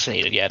gotten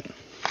vaccinated yet.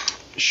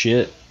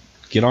 Shit.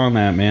 Get on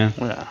that, man.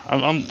 Yeah,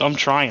 I'm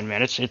trying,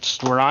 man.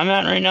 It's where I'm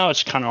at right now.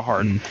 It's kind of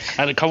hard. I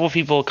had a couple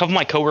of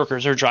my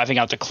coworkers are driving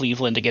out to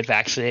Cleveland to get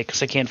vaccinated because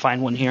they can't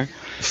find one here.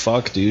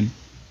 Fuck, dude.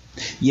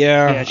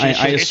 Yeah,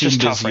 I assume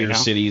just tough busier right now.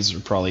 cities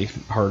are probably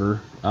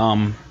harder.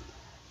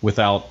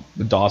 without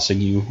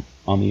doxing you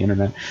on the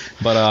internet.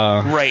 But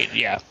Right,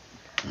 yeah.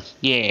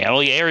 Yeah, well,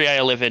 the area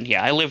I live in,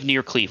 yeah, I live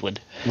near Cleveland.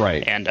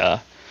 right. And,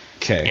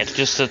 Okay. yeah,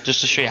 just to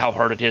show you how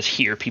hard it is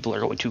here, people are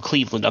going to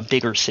Cleveland, a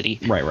bigger city.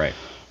 Right.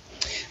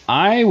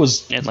 I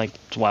was. And, like,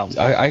 wow.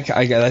 I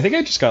think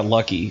I just got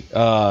lucky.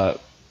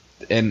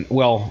 And,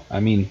 well,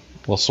 I mean,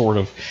 well, sort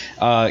of.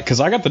 Because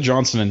I got the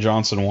Johnson &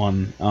 Johnson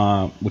one,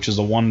 which is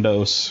a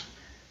one-dose,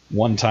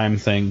 one-time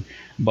thing.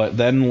 But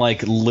then,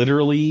 like,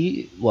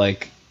 literally,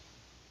 like,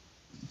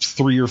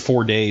 3 or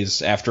 4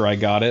 days after I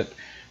got it,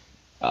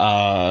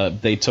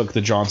 they took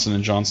the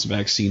Johnson & Johnson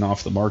vaccine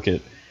off the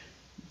market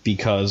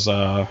because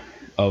of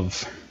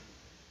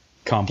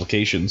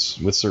complications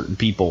with certain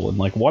people, and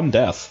like one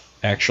death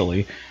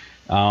actually.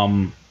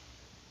 Those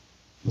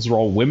are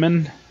all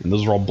women, and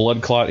those are all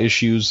blood clot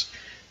issues.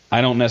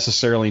 I don't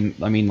necessarily,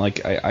 I mean,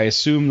 like I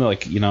assume,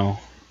 like, you know,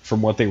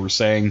 from what they were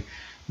saying,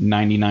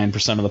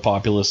 99% of the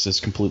populace is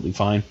completely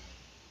fine.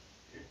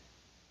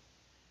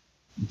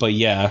 But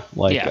yeah,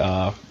 like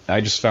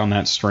I just found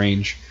that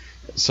strange.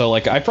 So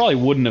like I probably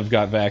wouldn't have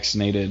got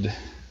vaccinated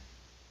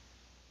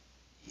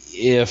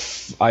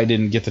if I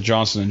didn't get the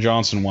Johnson &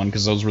 Johnson one,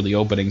 because those were the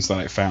openings that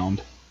I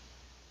found.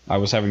 I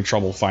was having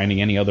trouble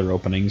finding any other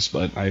openings,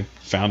 but I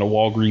found a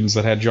Walgreens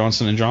that had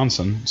Johnson &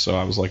 Johnson, so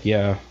I was like,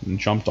 yeah, and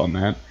jumped on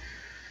that.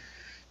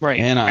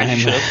 Right. And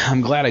I'm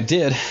glad I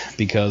did,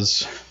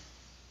 because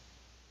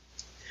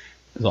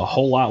there's a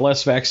whole lot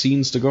less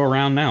vaccines to go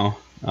around now.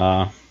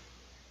 A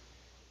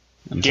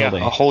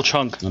whole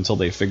chunk. Until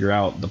they figure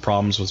out the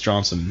problems with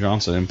Johnson &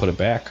 Johnson and put it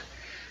back,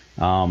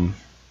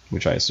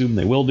 which I assume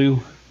they will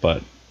do,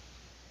 but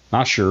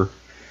not sure.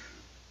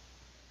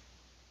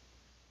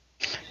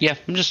 Yeah,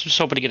 I'm just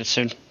hoping to get it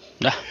soon.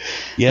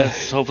 Yeah.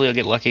 Hopefully I'll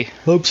get lucky.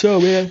 Hope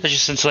so, man. Especially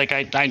since like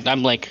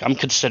I'm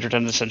considered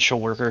an essential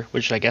worker,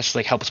 which I guess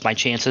like helps my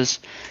chances.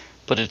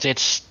 But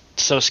it's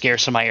so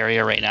scarce in my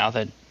area right now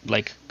that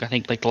like I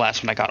think like the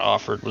last one I got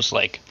offered was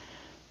like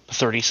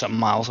 30-something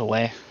miles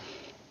away.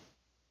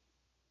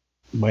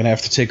 Might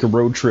have to take a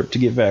road trip to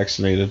get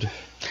vaccinated.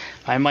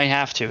 I might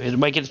have to. It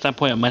might get to that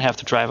point I might have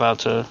to drive out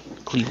to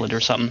Cleveland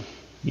or something.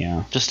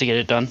 Yeah. Just to get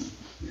it done.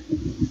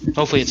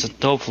 Hopefully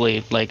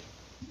like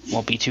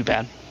won't be too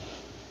bad.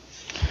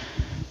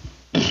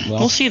 Well,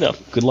 we'll see though.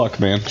 Good luck,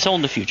 man. It's all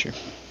in the future.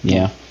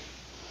 Yeah.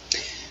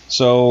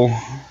 So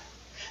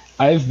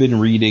I've been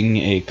reading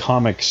a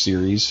comic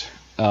series,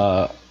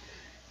 and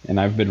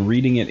I've been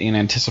reading it in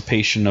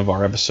anticipation of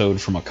our episode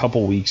from a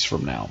couple weeks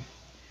from now,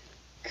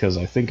 because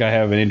I think I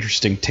have an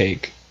interesting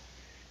take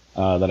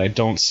that I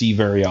don't see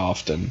very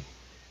often.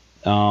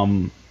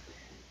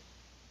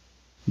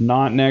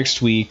 Not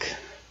next week,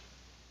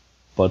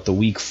 but the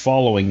week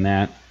following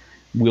that,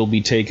 we'll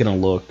be taking a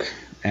look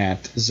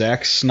at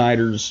Zack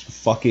Snyder's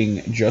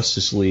fucking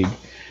Justice League.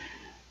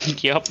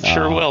 Yep,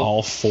 sure will.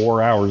 All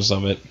 4 hours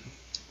of it,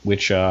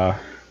 which, yeah,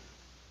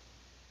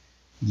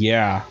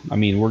 I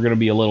mean, we're going to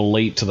be a little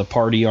late to the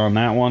party on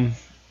that one,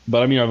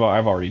 but I mean, I've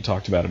already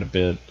talked about it a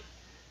bit.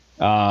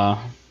 We're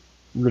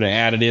going to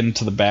add it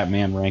into the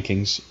Batman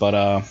rankings,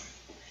 but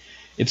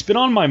it's been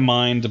on my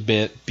mind a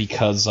bit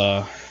because,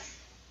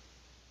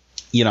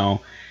 you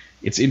know,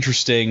 it's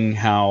interesting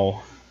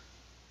how,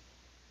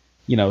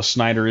 you know,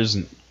 Snyder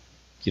isn't,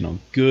 you know,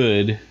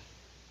 good,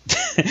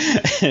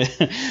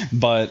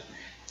 but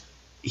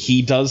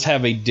he does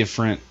have a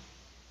different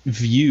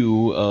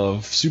view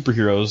of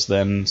superheroes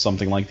than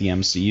something like the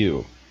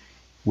MCU,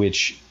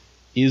 which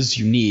is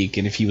unique,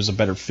 and if he was a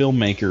better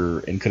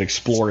filmmaker and could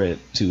explore it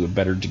to a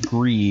better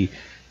degree,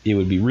 it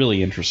would be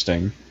really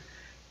interesting.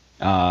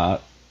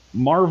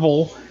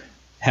 Marvel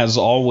has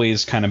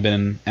always kind of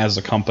been, as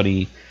a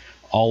company,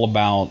 all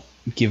about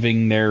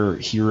giving their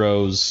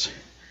heroes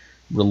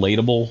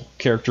relatable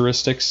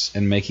characteristics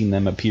and making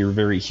them appear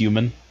very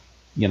human.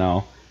 You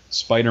know,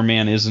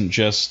 Spider-Man isn't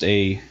just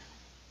a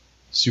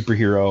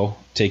superhero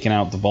taking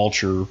out the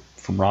Vulture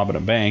from robbing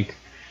a bank.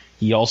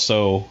 He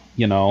also,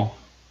 you know,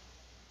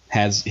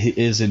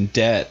 is in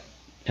debt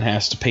and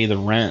has to pay the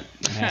rent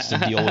and has to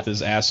deal with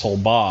his asshole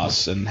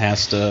boss and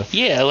has to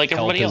like help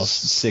everybody his else.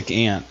 sick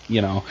aunt.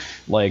 You know,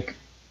 like,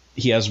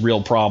 he has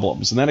real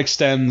problems, and that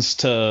extends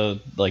to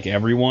like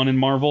everyone in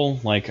Marvel.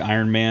 Like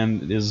Iron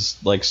Man is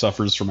like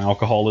suffers from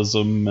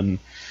alcoholism, and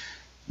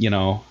you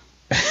know,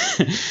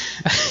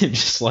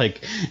 just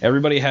like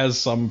everybody has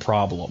some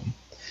problem.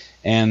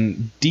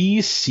 And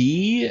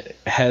DC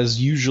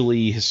has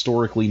usually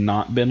historically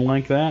not been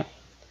like that,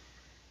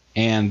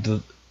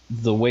 and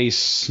the way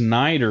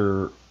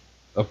Snyder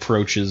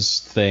approaches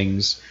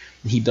things,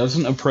 he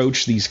doesn't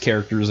approach these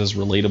characters as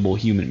relatable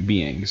human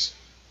beings,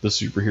 the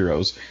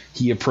superheroes.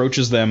 He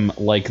approaches them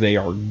like they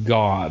are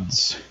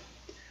gods.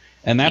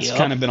 And that's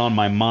kind of been on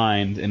my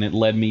mind, and it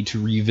led me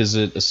to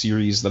revisit a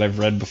series that I've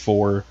read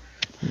before,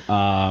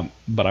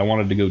 but I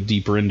wanted to go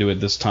deeper into it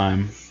this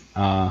time,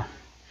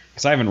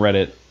 because I haven't read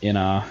it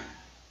in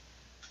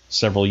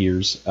several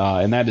years,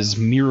 and that is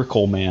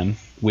Miracle Man,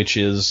 which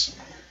is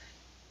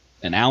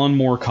an Alan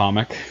Moore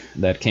comic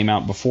that came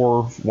out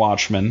before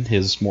Watchmen,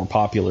 his more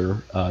popular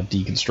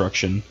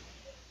deconstruction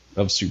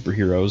of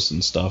superheroes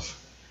and stuff.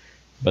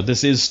 But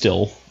this is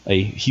still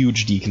a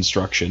huge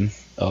deconstruction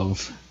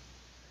of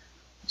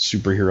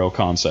superhero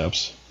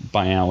concepts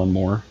by Alan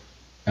Moore.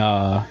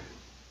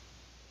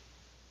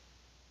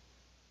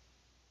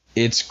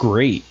 It's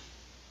great.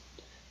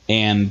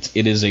 And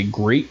it is a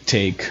great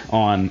take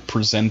on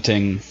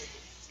presenting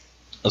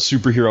a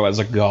superhero as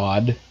a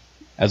god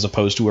as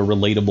opposed to a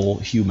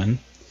relatable human,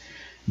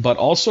 but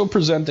also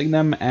presenting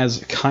them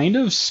as kind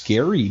of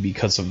scary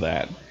because of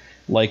that.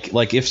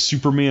 Like if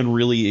Superman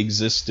really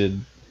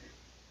existed,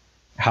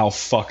 how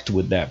fucked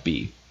would that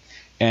be?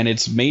 And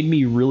it's made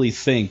me really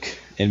think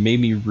and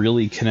made me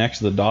really connect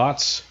the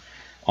dots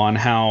on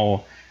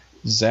how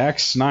Zack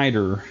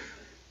Snyder,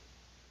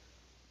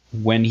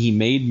 when he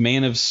made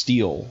Man of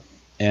Steel,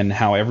 and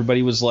how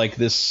everybody was like,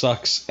 this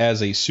sucks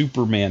as a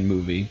Superman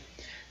movie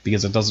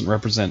because it doesn't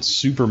represent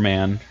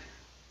Superman,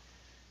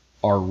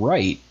 are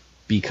right,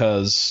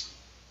 because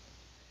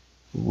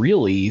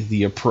really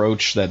the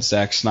approach that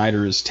Zack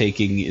Snyder is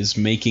taking is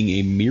making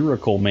a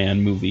Miracle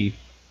Man movie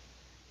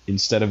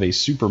instead of a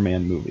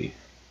Superman movie.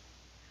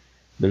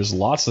 There's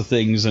lots of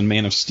things in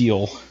Man of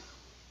Steel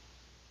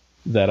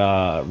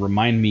that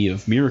remind me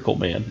of Miracle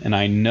Man, and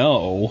I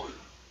know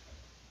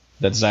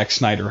that Zack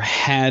Snyder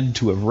had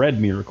to have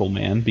read Miracle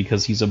Man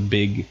because he's a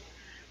big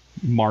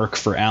mark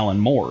for Alan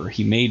Moore.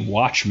 He made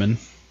Watchmen,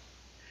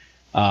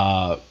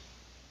 and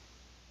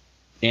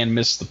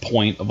missed the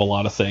point of a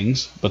lot of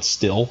things, but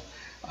still,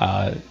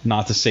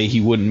 not to say he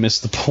wouldn't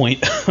miss the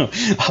point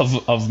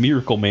of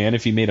Miracle Man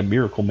if he made a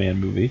Miracle Man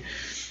movie.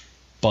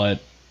 But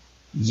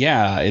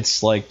yeah,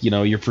 it's like,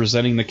 you're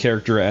presenting the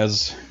character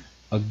as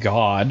a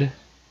god.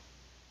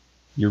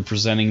 You're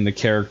presenting the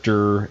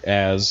character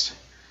as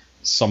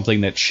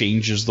something that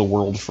changes the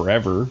world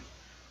forever.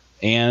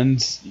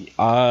 And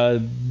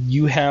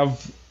you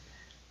have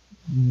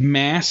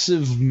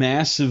massive,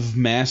 massive,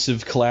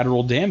 massive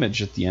collateral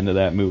damage at the end of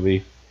that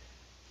movie,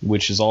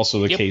 which is also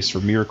the case for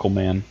Miracle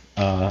Man.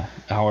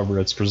 However,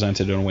 it's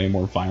presented in a way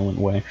more violent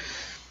way.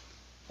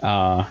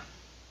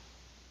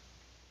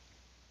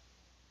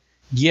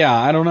 Yeah,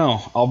 I don't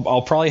know.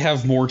 I'll probably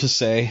have more to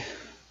say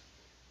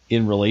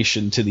in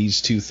relation to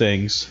these two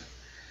things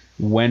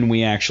when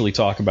we actually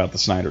talk about the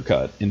Snyder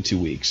Cut in 2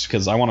 weeks,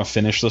 because I want to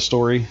finish the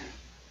story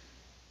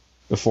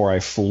before I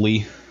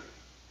fully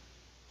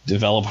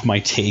develop my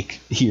take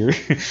here.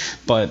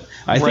 But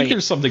I think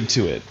there's something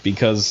to it,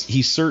 because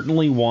he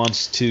certainly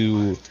wants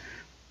to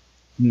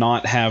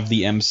not have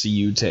the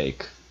MCU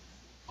take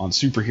on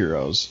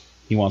superheroes.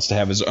 He wants to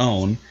have his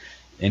own,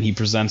 and he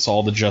presents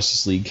all the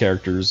Justice League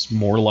characters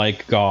more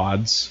like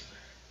gods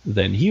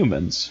than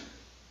humans.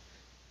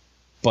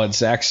 But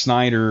Zack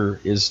Snyder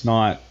is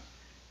not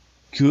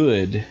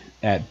good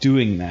at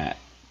doing that.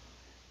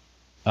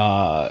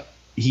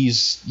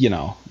 He's,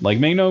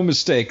 make no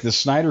mistake, the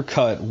Snyder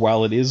Cut,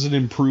 while it is an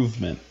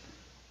improvement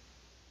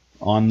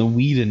on the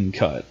Whedon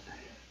cut,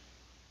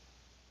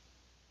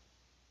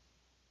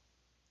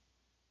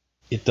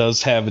 it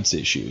does have its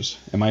issues.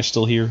 Am I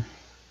still here?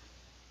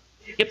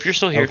 Yep, you're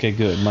still here. Okay,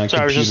 good. My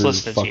computer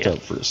fucked up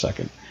for a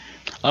second.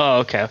 Oh,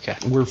 okay.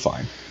 We're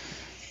fine.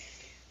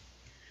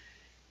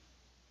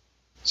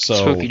 So,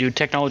 Spooky, dude.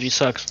 Technology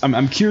sucks.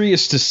 I'm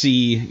curious to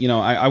see,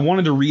 I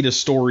wanted to read a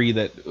story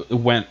that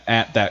went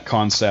at that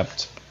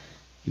concept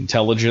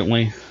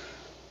intelligently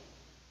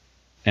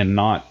and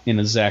not in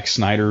a Zack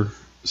Snyder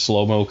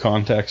slow-mo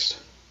context.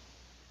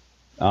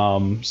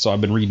 So I've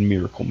been reading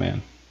Miracle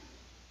Man.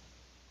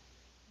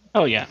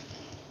 Oh, yeah.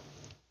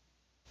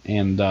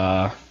 And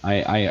I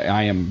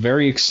am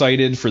very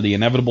excited for the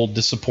inevitable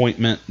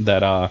disappointment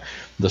that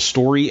the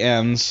story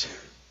ends,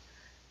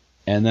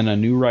 and then a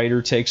new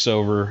writer takes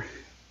over,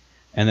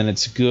 and then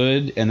it's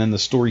good, and then the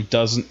story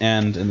doesn't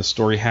end, and the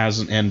story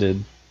hasn't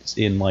ended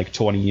in like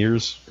 20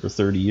 years or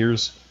 30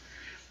 years.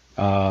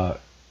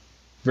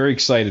 Very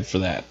excited for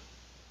that.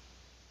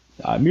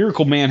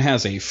 Miracle Man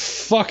has a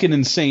fucking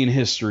insane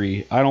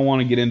history. I don't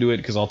want to get into it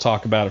because I'll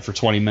talk about it for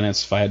 20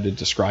 minutes if I had to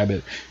describe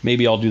it.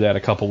 Maybe I'll do that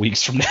a couple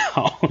weeks from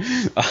now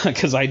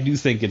because I do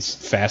think it's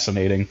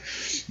fascinating.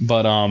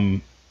 But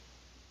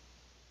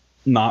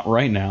not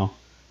right now.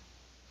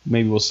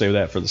 Maybe we'll save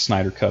that for the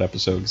Snyder Cut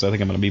episode because I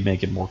think I'm going to be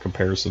making more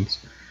comparisons.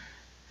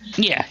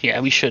 Yeah,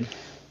 we should.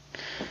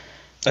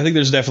 I think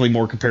there's definitely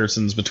more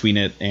comparisons between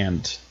it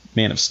and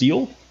Man of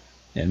Steel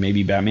and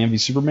maybe Batman v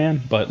Superman,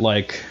 but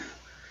like,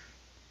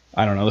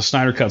 I don't know, the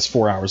Snyder Cut's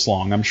 4 hours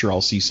long. I'm sure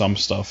I'll see some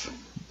stuff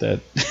that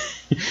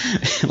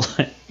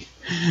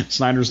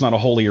Snyder's not a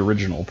wholly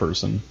original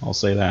person, I'll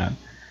say that.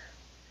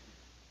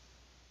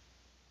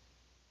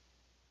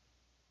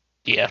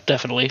 Yeah,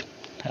 definitely.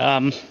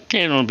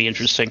 It'll be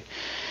interesting.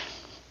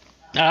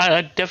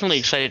 I'm definitely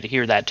excited to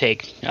hear that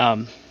take.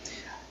 I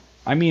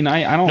mean,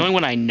 I don't... Knowing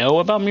what I know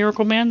about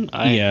Miracle Man,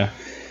 I'm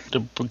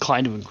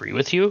inclined to agree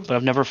with you, but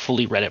I've never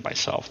fully read it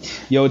myself.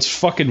 Yo, it's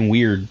fucking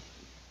weird.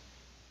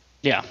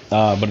 Yeah.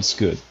 But it's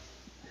good.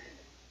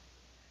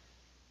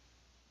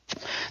 I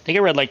think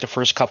I read like the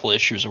first couple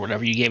issues or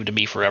whatever. You gave it to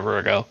me forever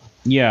ago.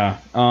 Yeah.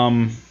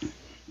 I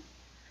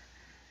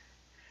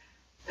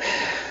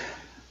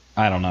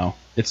don't know.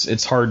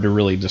 it's hard to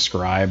really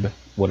describe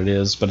what it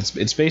is, but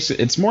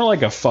it's more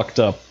like a fucked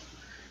up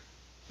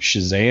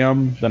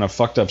Shazam than a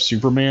fucked up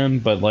Superman,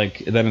 but like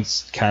then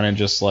it's kind of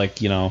just like,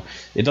 you know,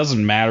 it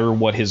doesn't matter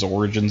what his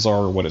origins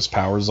are or what his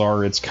powers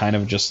are. It's kind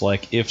of just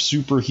like if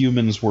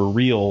superhumans were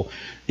real,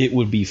 it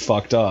would be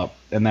fucked up,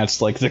 and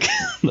that's like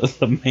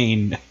the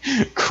main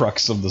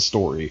crux of the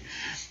story.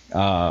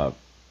 So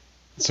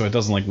it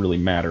doesn't like really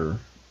matter.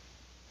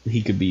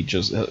 He could be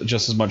just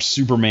as much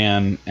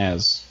Superman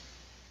as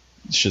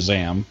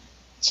Shazam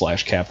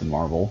 / Captain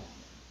Marvel.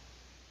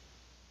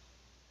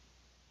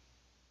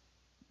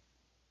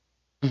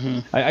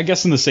 Mm-hmm. I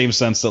guess in the same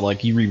sense that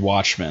like you read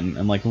Watchmen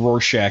and like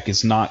Rorschach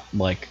is not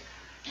like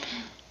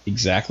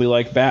exactly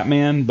like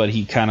Batman, but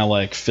he kind of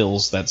like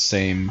fills that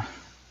same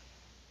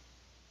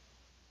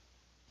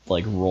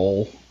like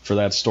role for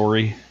that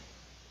story.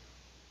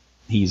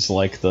 He's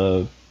like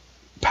the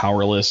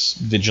powerless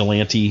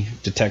vigilante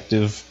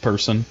detective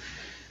person,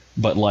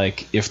 but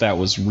like if that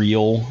was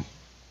real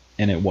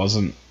and it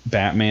wasn't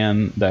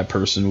Batman, that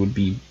person would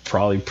be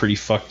probably pretty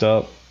fucked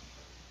up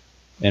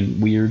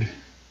and weird.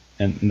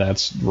 And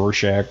that's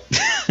Rorschach.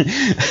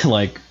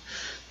 Like,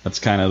 that's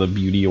kind of the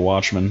beauty of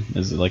Watchmen,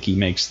 is like he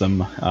makes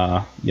them,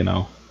 you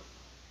know,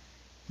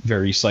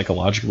 very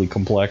psychologically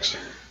complex.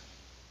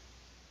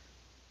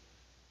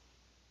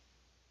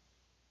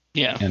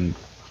 Yeah. And,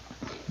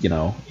 you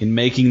know, in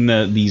making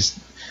these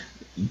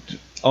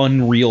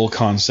unreal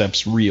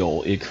concepts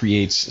real, it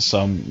creates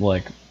some,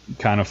 like,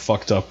 kind of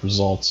fucked up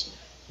results,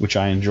 which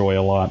I enjoy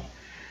a lot.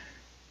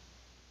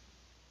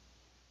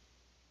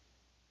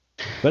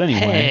 But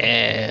anyway,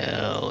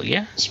 hell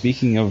yeah.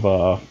 Speaking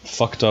of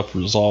fucked up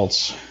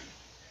results,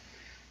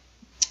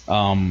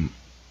 you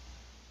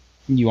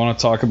want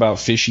to talk about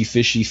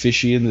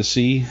fishy in the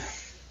sea?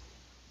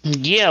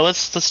 Yeah,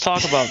 let's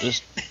talk about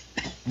this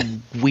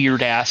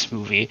weird ass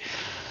movie.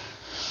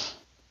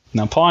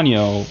 Now,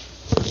 Ponyo,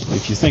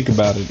 if you think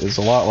about it, is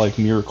a lot like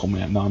Miracle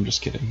Man. No, I'm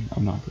just kidding.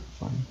 I'm not good at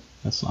fun.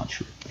 That's not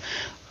true.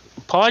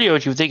 Ponyo,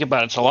 if you think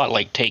about it, it's a lot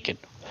like Taken.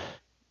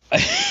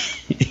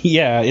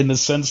 Yeah, in the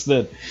sense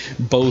that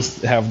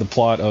both have the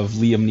plot of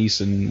Liam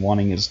Neeson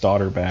wanting his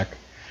daughter back,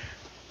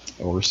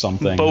 or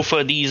something. Both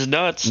of these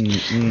nuts.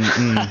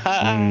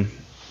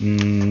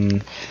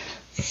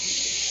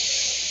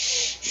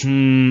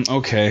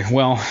 Okay,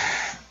 well,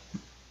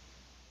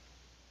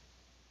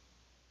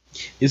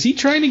 is he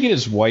trying to get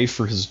his wife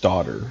or his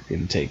daughter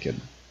in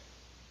Taken?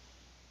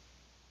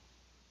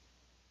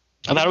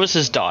 I thought it was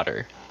his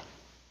daughter.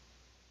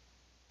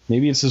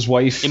 Maybe it's his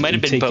wife. It might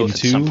have in been Taken both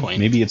 2. at some point.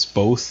 Maybe it's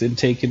both in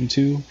Taken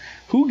 2.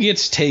 Who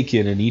gets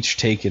taken in each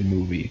Taken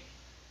movie?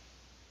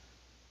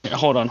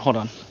 Hold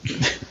on.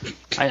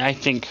 I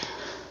think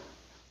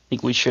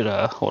we should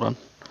hold on.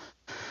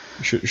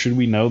 Should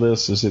we know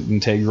this? Is it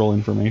integral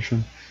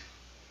information?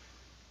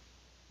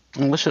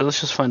 Let's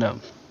just find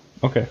out.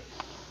 Okay.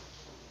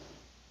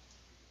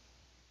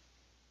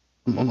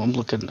 I'm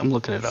looking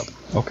it up.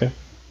 Okay.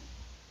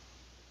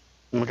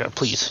 Oh my god,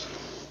 please.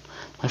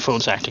 My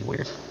phone's acting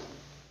weird.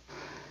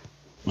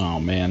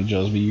 Oh man,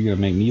 Jusby, you're gonna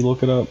make me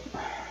look it up?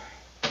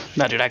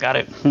 No, dude, I got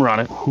it. We're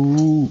on it.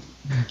 Who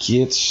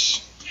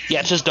gets Yeah,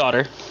 it's his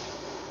daughter.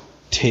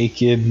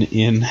 taken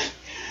in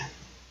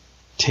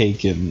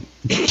Taken?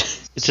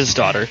 It's his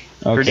daughter.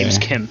 Her Okay. name's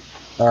Kim.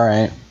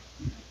 Alright.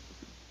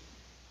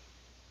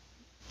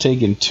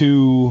 Taken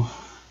 2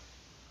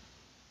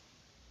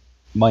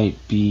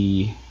 might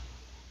be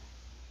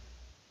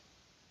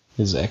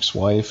his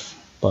ex-wife,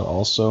 but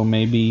also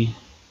maybe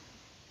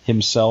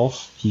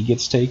himself. He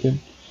gets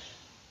taken.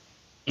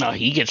 No,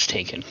 he gets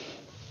taken.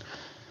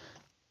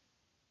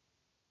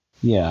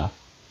 Yeah,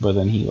 but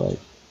then he, like,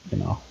 you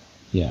know,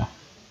 yeah.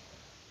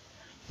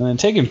 And then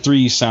Taken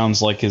 3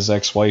 sounds like his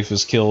ex-wife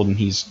is killed and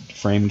he's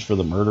framed for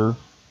the murder.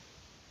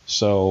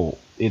 So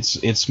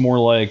it's more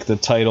like the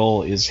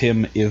title is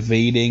him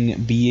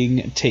evading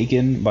being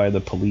taken by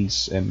the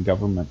police and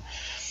government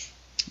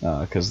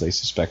because they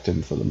suspect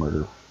him for the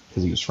murder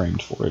because he was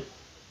framed for it.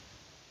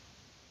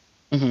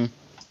 Mm-hmm.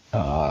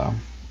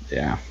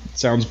 Yeah, it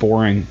sounds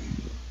boring.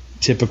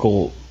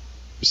 Typical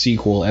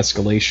sequel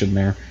escalation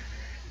there.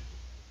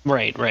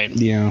 Right.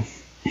 Yeah.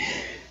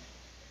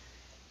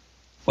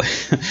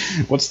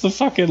 What's the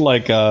fucking,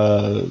 like,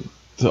 the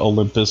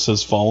Olympus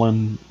Has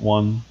Fallen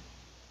one?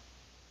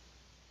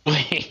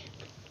 Wait,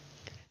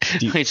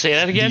 say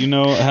that again? Do you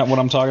know what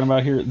I'm talking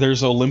about here?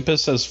 There's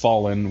Olympus Has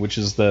Fallen, which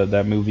is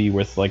that movie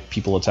with, like,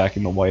 people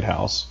attacking the White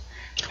House.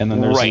 And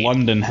then there's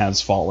London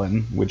Has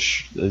Fallen,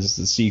 which is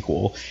the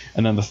sequel.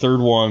 And then the third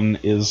one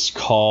is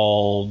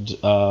called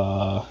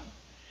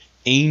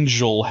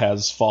Angel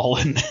Has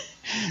Fallen,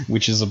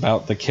 which is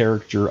about the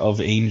character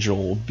of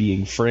Angel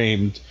being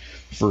framed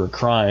for a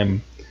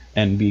crime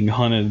and being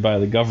hunted by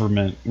the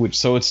government.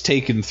 So it's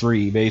Taken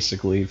 3,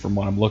 basically, from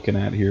what I'm looking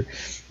at here.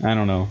 I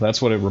don't know. That's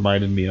what it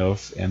reminded me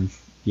of. And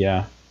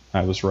yeah,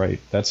 I was right.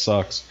 That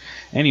sucks.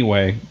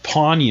 Anyway,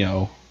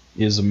 Ponyo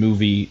is a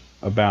movie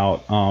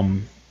about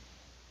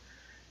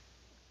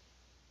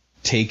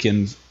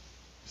Taken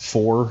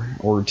 4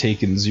 or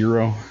Taken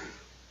 0.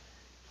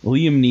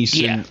 Liam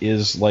Neeson Yeah.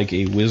 is like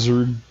a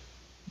wizard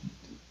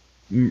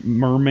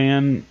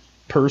merman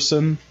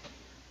person.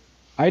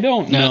 I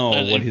don't know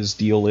what his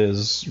deal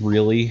is,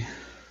 really.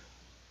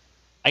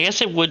 I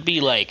guess it would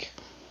be like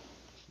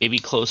maybe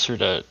closer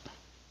to.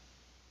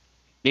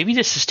 Maybe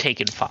this is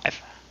Taken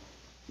 5.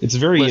 It's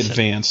very Listen.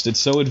 advanced. It's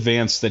so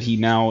advanced that he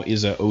now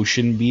is an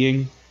ocean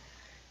being.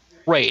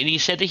 Right, and he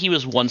said that he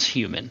was once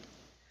human.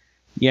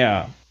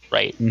 Yeah.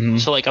 Right? Mm-hmm.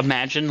 So, like,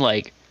 imagine,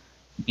 like,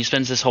 he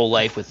spends his whole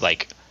life with,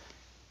 like,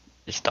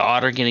 his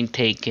daughter getting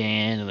taken,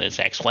 and his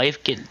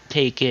ex-wife getting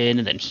taken,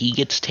 and then he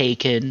gets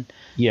taken.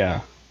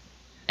 Yeah.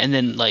 And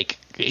then, like,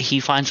 he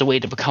finds a way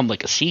to become,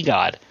 like, a sea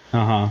god.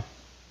 Uh-huh.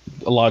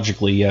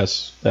 Logically,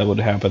 yes. That would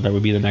happen. That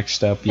would be the next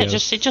step,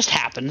 yes. It just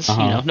happens,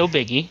 Uh-huh. no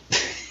biggie.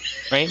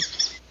 Right?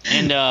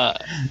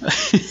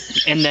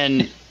 And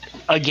then,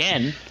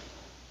 again,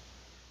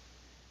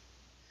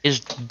 his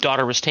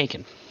daughter was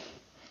taken.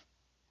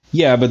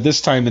 Yeah, but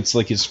this time it's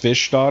like his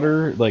fish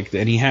daughter, like,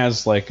 and he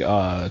has like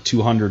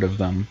 200 of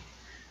them.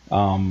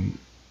 Well,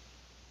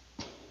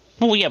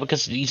 yeah,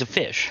 because he's a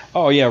fish.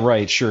 Oh yeah,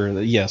 right,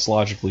 sure, yes,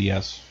 logically,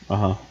 yes.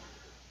 Right.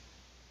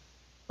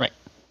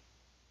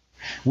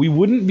 We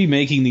wouldn't be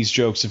making these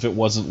jokes if it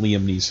wasn't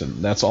Liam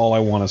Neeson. That's all I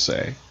want to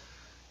say.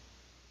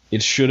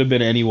 It should have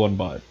been anyone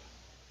but.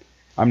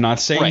 I'm not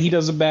saying he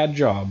does a bad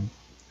job.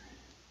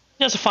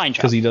 He does a fine job.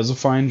 Because he does a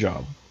fine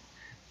job.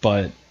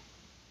 But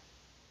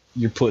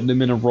you're putting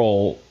him in a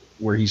role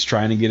where he's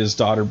trying to get his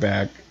daughter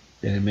back,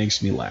 and it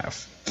makes me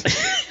laugh.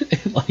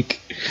 Like,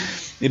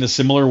 in a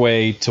similar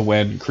way to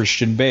when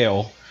Christian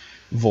Bale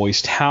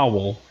voiced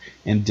Howl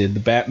and did the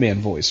Batman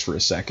voice for a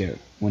second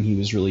when he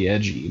was really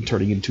edgy and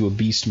turning into a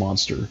beast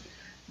monster.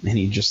 And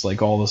he just,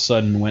 like, all of a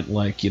sudden went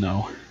like,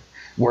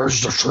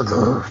 where's the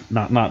trigger?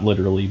 Not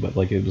literally, but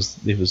like it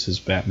was his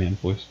Batman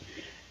voice.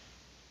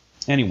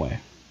 Anyway.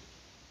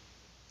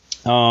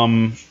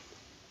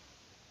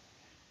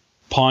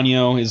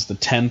 Ponyo is the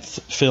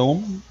 10th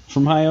film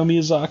from Hayao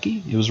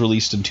Miyazaki. It was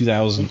released in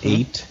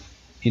 2008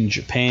 in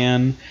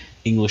Japan.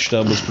 English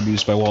dub was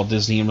produced by Walt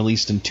Disney and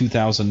released in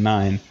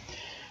 2009.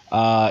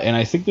 And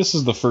I think this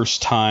is the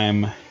first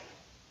time...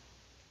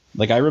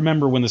 Like, I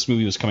remember when this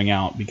movie was coming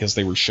out because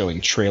they were showing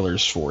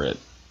trailers for it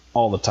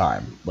all the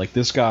time. Like,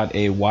 this got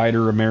a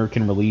wider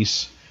American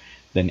release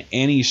than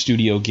any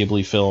Studio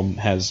Ghibli film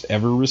has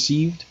ever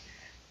received.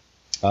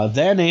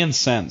 Then and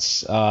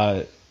since.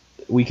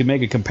 We can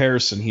make a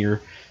comparison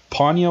here.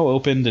 Ponyo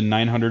opened in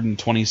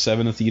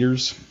 927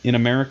 theaters in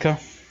America.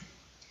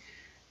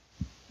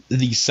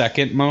 The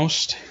second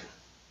most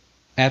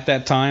at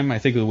that time. I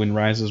think The Wind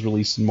Rises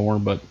released more,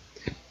 but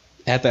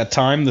at that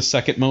time, the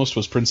second most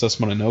was Princess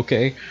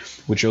Mononoke,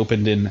 which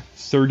opened in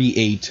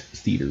 38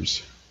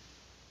 theaters.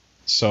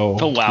 So,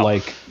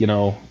 like,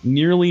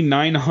 nearly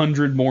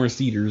 900 more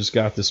theaters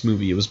got this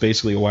movie. It was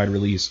basically a wide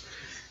release.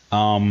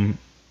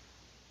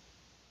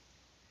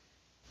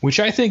 Which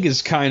I think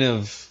is kind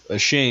of a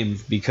shame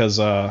because,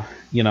 I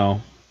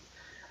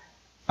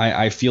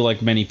feel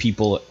like many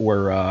people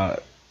were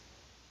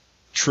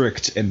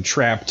tricked and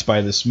trapped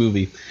by this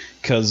movie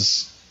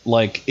because,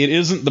 like, it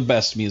isn't the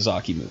best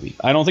Miyazaki movie.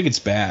 I don't think it's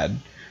bad,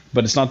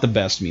 but it's not the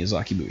best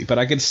Miyazaki movie. But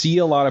I could see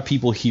a lot of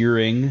people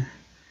hearing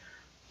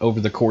over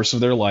the course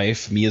of their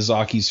life,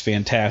 Miyazaki's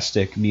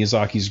fantastic,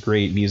 Miyazaki's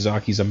great,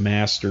 Miyazaki's a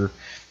master,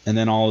 and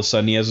then all of a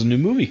sudden he has a new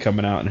movie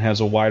coming out and has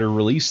a wider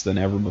release than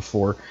ever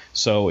before,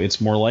 so it's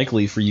more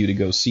likely for you to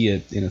go see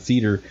it in a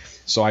theater.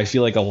 So I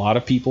feel like a lot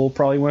of people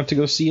probably went to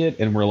go see it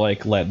and were,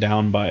 like, let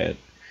down by it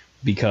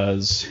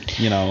because,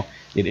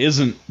 it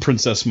isn't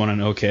Princess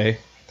Mononoke,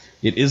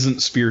 it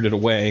isn't Spirited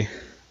Away,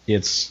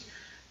 it's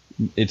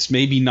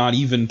maybe not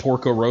even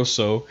Porco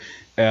Rosso.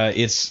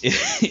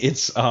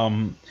 It's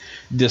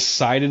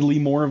decidedly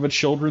more of a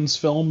children's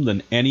film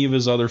than any of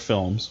his other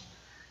films.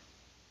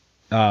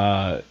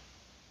 And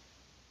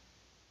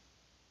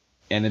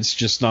it's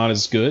just not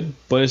as good,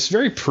 but it's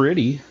very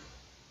pretty.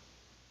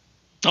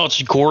 Oh,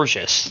 it's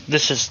gorgeous.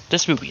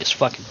 This movie is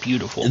fucking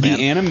beautiful, man.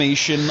 The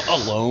animation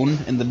alone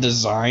and the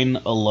design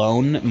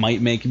alone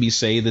might make me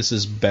say this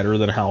is better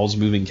than Howl's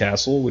Moving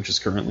Castle, which is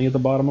currently at the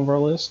bottom of our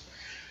list.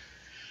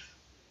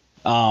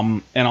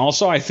 And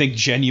also, I think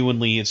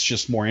genuinely it's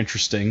just more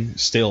interesting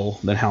still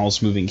than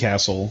Howl's Moving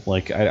Castle.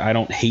 Like, I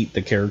don't hate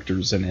the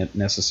characters in it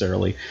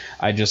necessarily.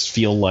 I just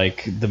feel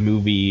like the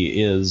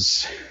movie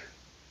is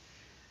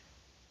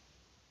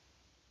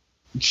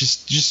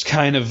just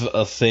kind of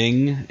a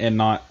thing and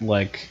not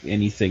like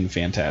anything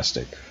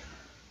fantastic.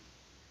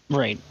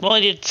 Right.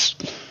 Well,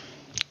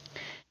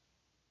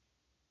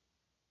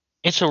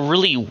 it's a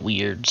really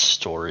weird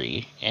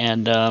story,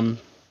 and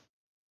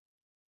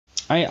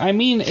I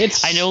mean,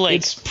 I know, like,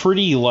 it's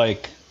pretty,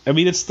 like, I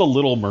mean, it's The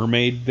Little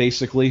Mermaid,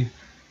 basically,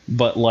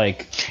 but,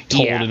 like,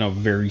 told in a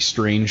very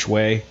strange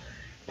way,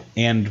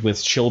 and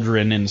with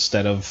children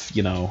instead of,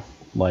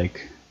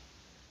 like,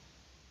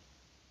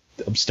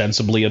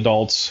 ostensibly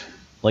adults,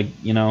 like,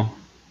 in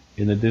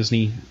the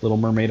Disney Little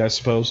Mermaid, I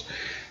suppose.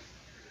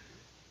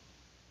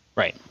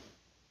 Right.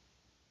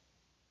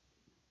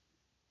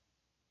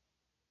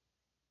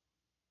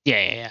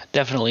 Yeah,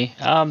 definitely.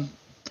 Yeah,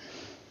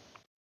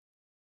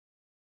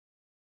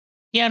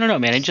 I don't know,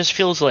 man. It just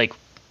feels like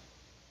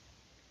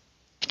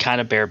kind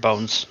of bare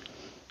bones,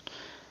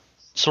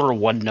 sort of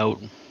one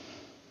note.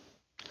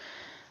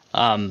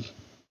 Um,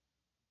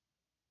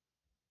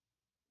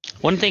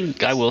 One thing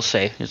I will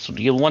say is,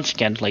 once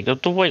again, like the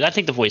voice. I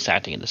think the voice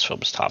acting in this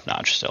film is top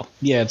notch. Still,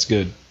 Yeah, it's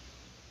good.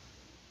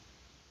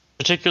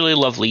 particularly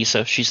love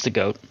Lisa. She's the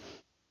goat.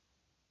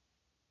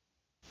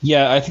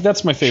 Yeah, I think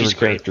that's my She's favorite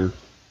great. character.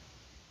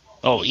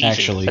 Oh, easy.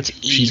 Actually, That's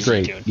she's easy,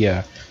 great. dude.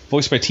 Yeah,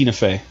 voiced by Tina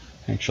Fey.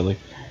 Actually,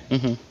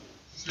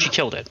 She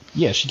killed it.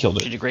 yeah, she killed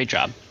She it. did a great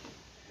job.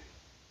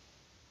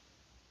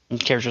 The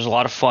character's a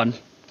lot of fun.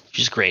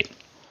 She's great.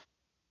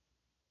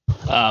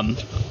 Um,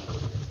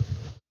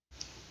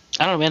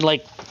 I don't know, man.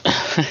 Like,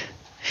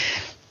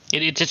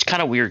 it's just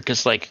kind of weird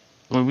because, like,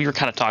 when we were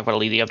kind of talking about it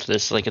leading up to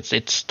this, like,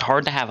 it's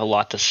hard to have a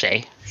lot to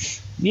say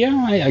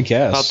Yeah, I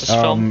guess. about this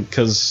film.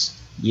 Because,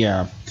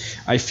 yeah,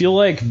 I feel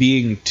like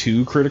being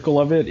too critical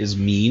of it is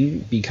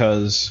mean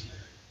because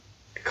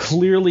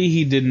clearly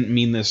he didn't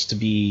mean this to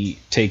be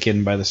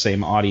taken by the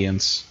same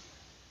audience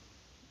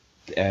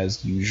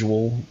as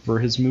usual for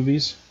his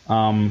movies.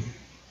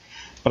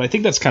 But I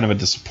think that's kind of a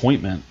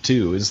disappointment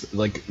too. Is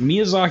like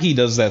Miyazaki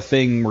does that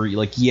thing where,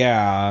 like,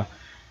 yeah,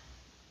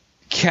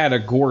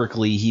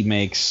 categorically he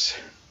makes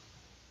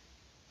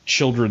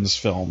children's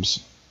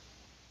films.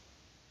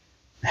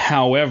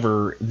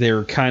 However,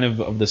 they're kind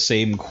of the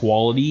same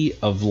quality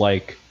of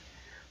like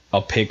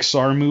a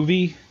Pixar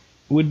movie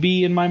would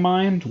be in my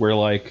mind, where,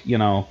 like,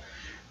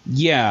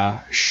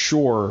 yeah,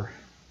 sure,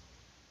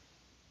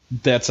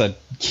 that's a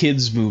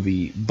kids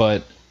movie,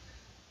 but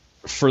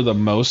for the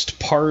most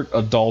part,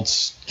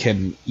 adults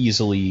can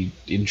easily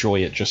enjoy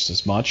it just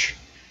as much.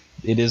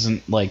 It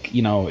isn't like,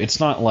 it's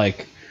not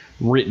like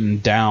written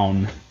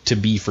down to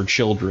be for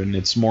children.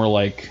 It's more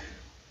like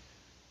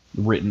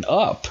written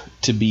up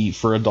to be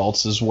for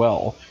adults as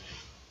well.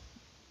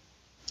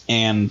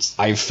 And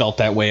I've felt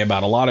that way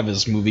about a lot of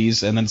his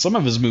movies, and then some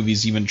of his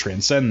movies even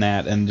transcend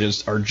that and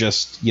are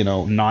just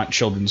not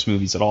children's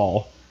movies at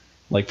all,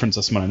 like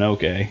Princess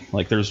Mononoke.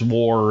 Like, there's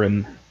war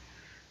and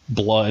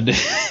blood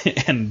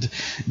and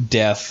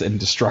death and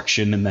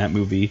destruction in that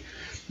movie,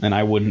 and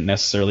I wouldn't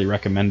necessarily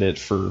recommend it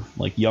for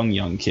like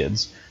young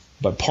kids.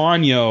 But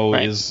Ponyo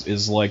Right.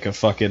 is like a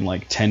fucking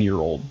like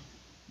 10-year-old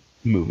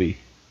movie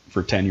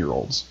for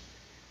 10-year-olds.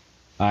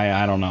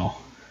 I don't know.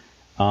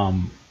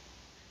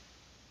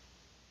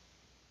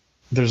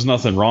 There's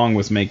nothing wrong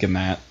with making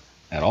that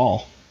at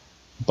all,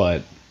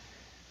 but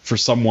for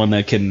someone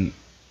that can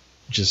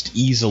just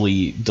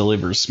easily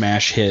deliver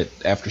smash hit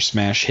after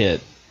smash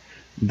hit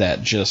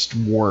that just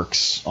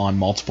works on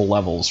multiple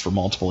levels for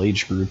multiple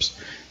age groups,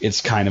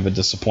 it's kind of a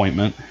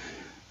disappointment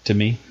to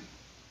me.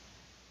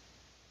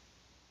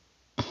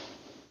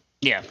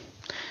 Yeah,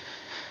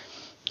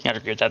 I'd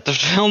agree with that. The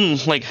film,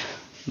 like,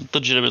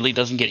 legitimately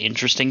doesn't get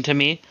interesting to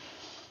me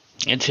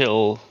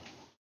until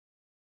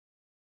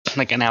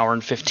like an hour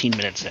and 15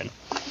 minutes in.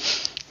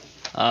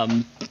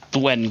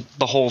 When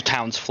the whole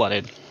town's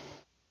flooded.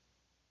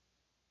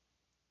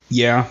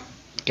 Yeah.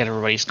 Get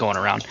everybody's going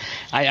around.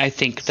 I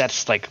think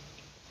that's like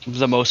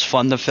the most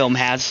fun the film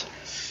has.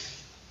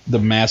 The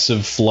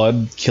massive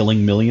flood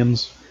killing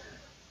millions.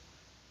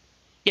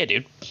 Yeah,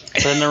 dude.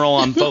 But then they're all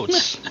on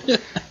boats.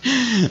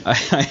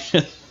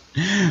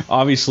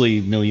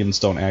 Obviously, millions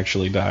don't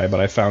actually die, but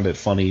I found it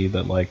funny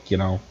that, like,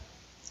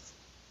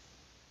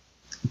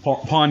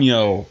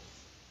 Ponyo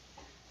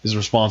is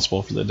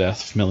responsible for the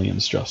death of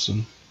millions,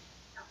 Justin.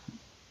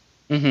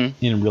 In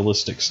a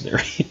realistic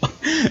scenario.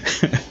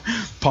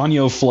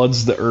 Ponyo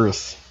floods the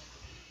earth.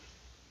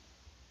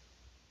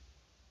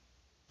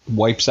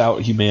 Wipes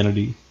out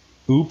humanity.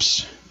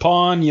 Oops.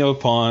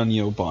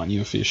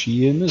 Ponyo,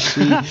 fishy in the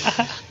sea.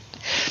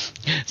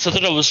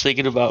 Something I was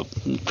thinking about,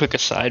 quick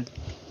aside,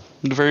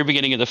 the very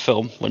beginning of the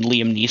film, when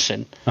Liam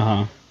Neeson,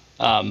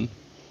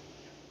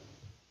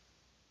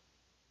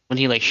 when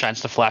he like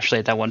shines the flashlight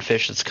at that one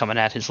fish that's coming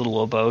at his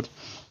little abode,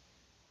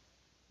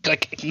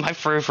 like, my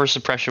very first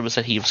impression was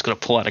that he was going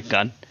to pull out a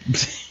gun.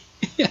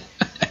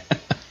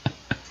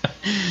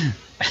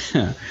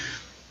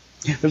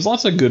 There's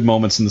lots of good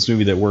moments in this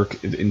movie that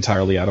work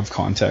entirely out of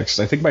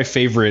context. I think my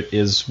favorite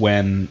is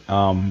when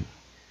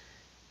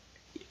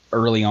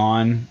early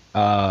on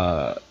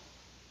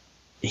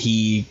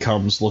he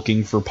comes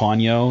looking for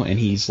Ponyo, and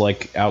he's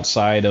like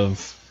outside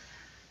of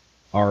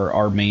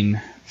our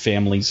main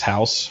family's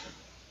house,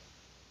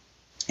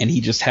 and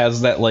he just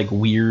has that like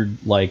weird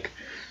like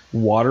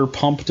water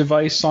pump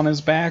device on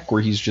his back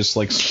where he's just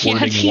like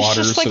squirting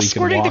water just, like, so he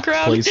can walk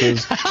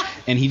places.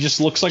 And he just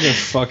looks like a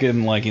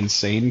fucking like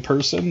insane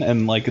person.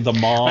 And like the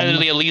mom,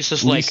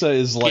 Lisa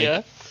is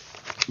like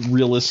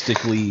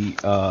realistically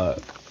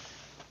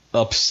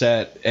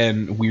upset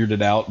and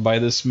weirded out by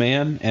this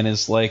man, and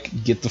is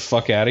like, get the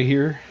fuck out of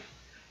here.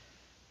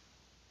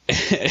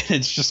 And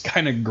it's just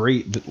kind of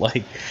great that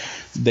like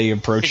they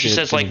approach She it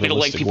says, in a like, we don't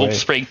like realistic people way.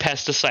 spraying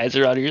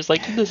pesticides around here. It's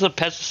like, this is a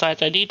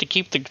pesticide I need to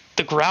keep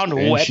the ground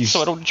And wet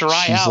so I don't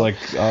dry she's out. like,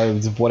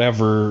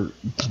 whatever,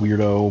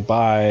 weirdo,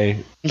 bye.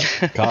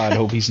 God,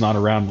 hope he's not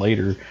around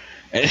later.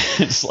 And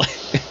it's like,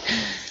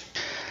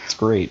 it's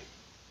great.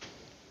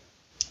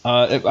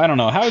 I don't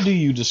know. How do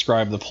you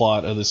describe the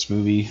plot of this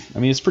movie? I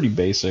mean, it's pretty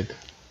basic.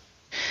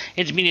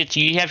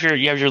 You have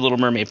your Little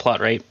Mermaid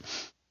plot, right?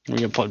 Where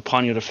you put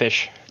Ponyo the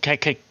fish.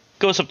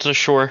 Goes up to the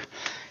shore,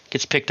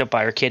 gets picked up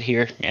by her kid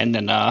here, and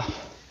then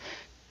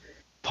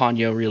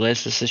Ponyo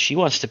realizes that she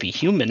wants to be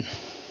human.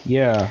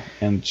 Yeah,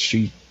 and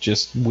she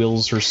just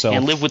wills herself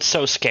and live with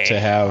Sosuke, to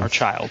have our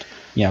child.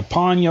 Yeah,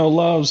 Ponyo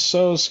loves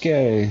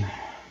Sosuke.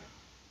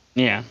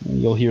 Yeah.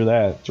 You'll hear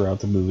that throughout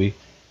the movie.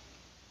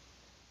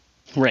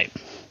 Right.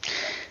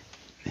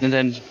 And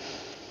then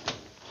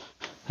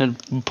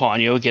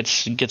Ponyo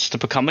gets to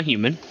become a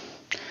human.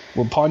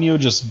 Well, Ponyo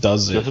just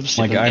does it.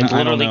 Like, I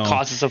don't know.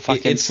 Causes a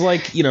fucking... It's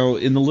like,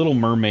 in The Little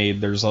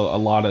Mermaid, there's a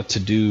lot of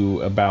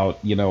to-do about,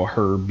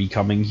 her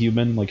becoming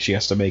human. Like, she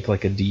has to make,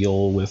 like, a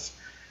deal with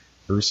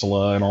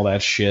Ursula and all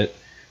that shit.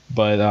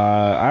 But,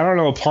 I don't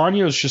know.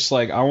 Ponyo's just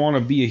like, I want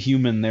to be a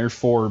human,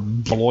 therefore,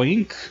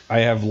 bloink, I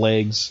have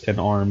legs and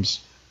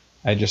arms.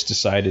 I just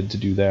decided to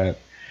do that.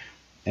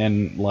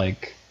 And,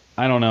 like,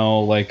 I don't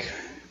know, like,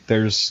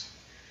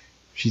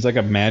 she's like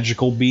a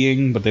magical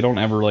being, but they don't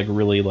ever like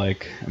really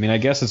like. I mean, I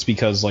guess it's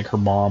because like her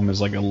mom is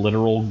like a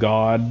literal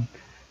god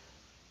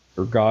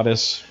or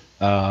goddess.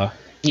 Yeah,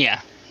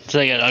 it's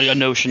like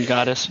an ocean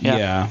goddess.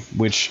 Yeah,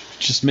 which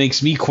just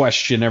makes me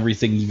question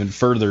everything even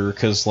further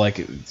because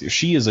like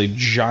she is a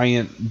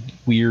giant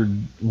weird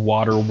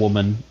water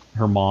woman.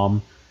 Her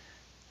mom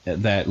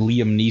that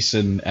Liam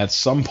Neeson at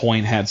some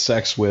point had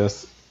sex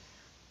with,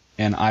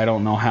 and I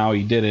don't know how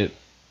he did it.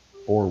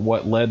 Or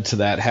what led to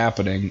that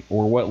happening,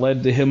 or what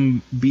led to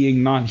him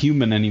being not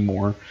human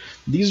anymore.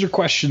 These are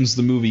questions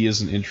the movie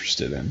isn't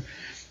interested in.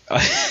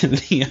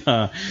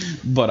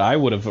 But I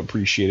would have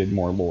appreciated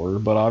more lore,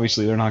 but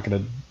obviously they're not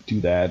going to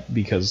do that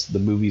because the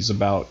movie's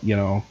about,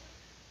 Ponyo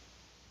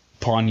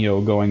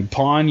going,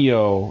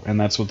 Ponyo, and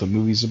that's what the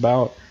movie's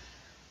about.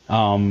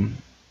 Like,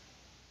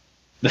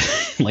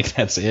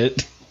 that's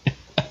it.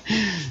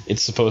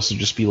 It's supposed to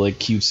just be, like,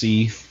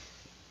 cutesy.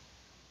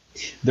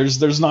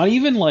 There's not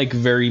even like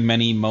very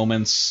many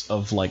moments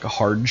of like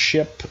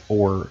hardship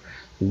or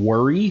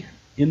worry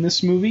in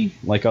this movie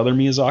like other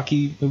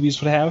Miyazaki movies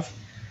would have.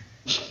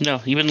 No,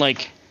 even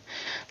like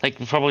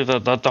probably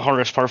the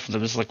hardest part for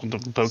them is like when the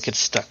boat gets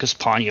stuck because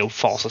Ponyo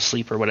falls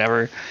asleep or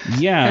whatever.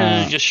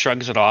 Yeah, and just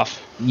shrugs it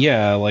off.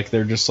 Yeah, like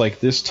they're just like,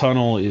 this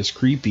tunnel is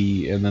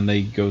creepy, and then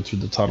they go through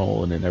the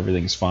tunnel and then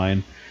everything's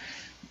fine.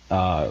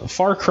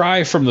 Far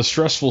cry from the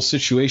stressful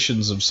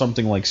situations of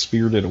something like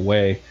Spirited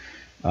Away.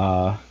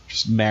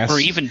 Just or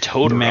even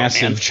Totoro,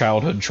 massive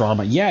childhood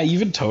trauma. Yeah,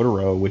 even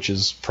Totoro, which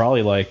is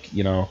probably like,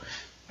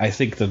 I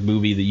think the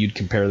movie that you'd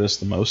compare this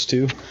the most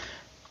to.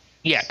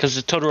 Yeah,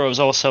 because Totoro is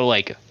also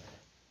like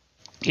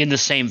in the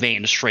same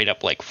vein, straight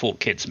up like full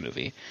kids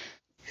movie.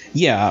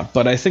 Yeah,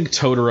 but I think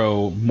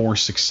Totoro more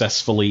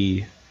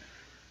successfully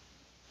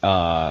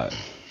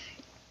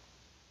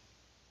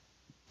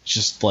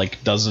just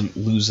like doesn't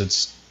lose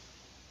its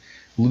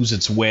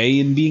way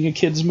in being a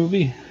kids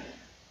movie.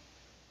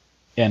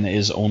 And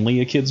is only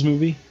a kids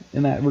movie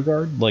in that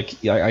regard.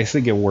 Like, I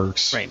think it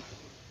works. Right.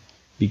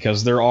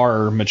 Because there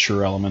are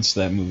mature elements to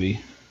that movie.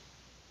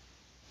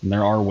 And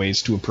there are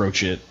ways to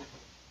approach it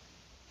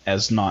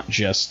as not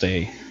just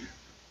a,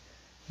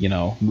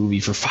 movie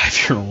for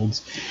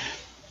 5-year-olds.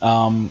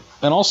 And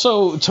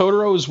also,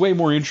 Totoro is way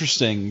more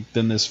interesting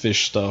than this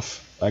fish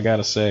stuff, I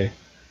gotta say.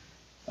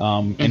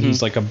 And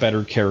he's like a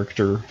better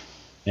character.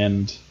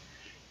 And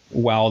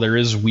while there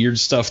is weird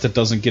stuff that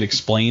doesn't get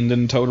explained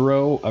in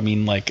Totoro, I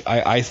mean, like,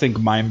 I think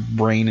my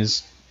brain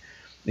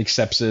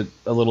accepts it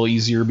a little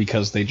easier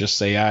because they just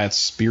say, it's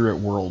spirit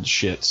world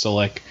shit. So,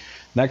 like,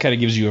 that kind of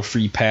gives you a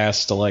free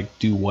pass to, like,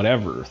 do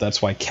whatever.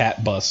 That's why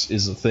Cat Bus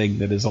is a thing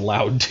that is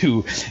allowed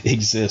to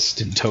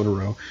exist in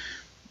Totoro.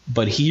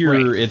 But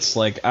here, It's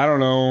like, I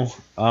don't know,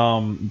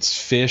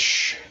 it's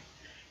fish,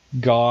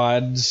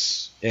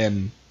 gods,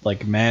 and,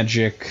 like,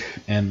 magic,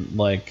 and,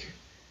 like,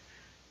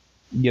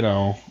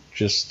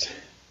 just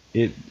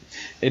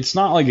it's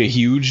not like a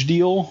huge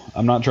deal.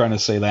 I'm not trying to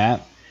say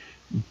that,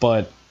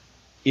 but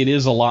it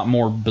is a lot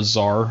more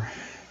bizarre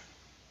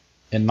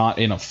and not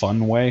in a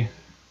fun way,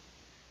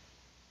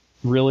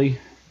 really,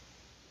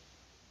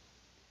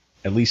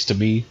 at least to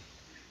me.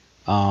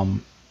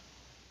 Ponyo's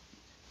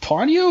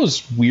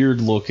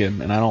weird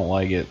looking and I don't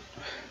like it.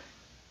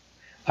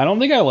 I don't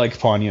think I like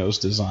Ponyo's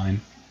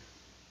design.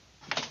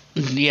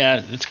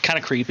 Yeah, it's kind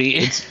of creepy.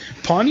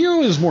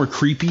 Ponyo is more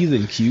creepy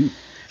than cute.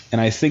 And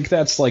I think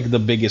that's like the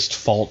biggest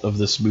fault of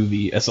this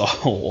movie as a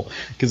whole.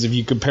 Because if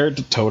you compare it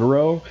to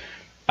Totoro,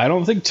 I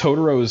don't think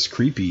Totoro is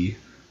creepy.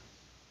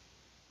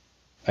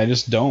 I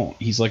just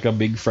don't. He's like a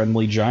big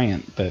friendly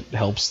giant that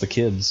helps the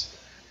kids.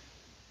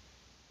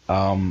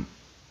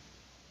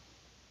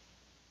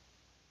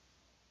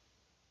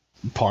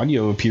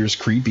 Ponyo appears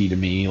creepy to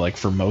me, like,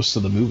 for most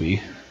of the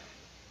movie.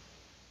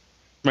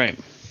 Right.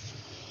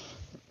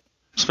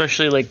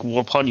 Especially, like,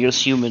 well,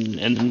 Ponyo's human,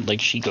 and then,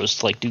 like, she goes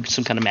to, like, do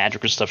some kind of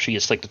magic or stuff. She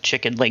gets, like, the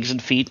chicken legs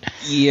and feet.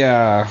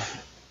 Yeah.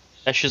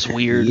 That's just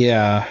weird.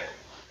 Yeah.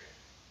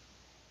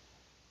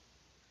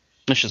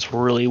 That's just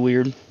really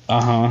weird.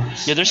 Uh-huh.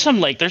 Yeah, there's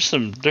some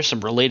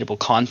relatable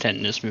content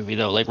in this movie,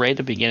 though. Like, right at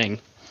the beginning.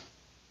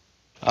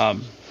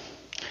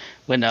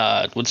 When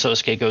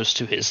Sosuke goes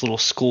to his little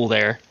school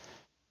there.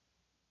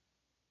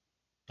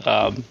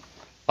 I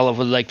love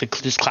when, like,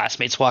 his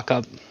classmates walk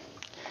up.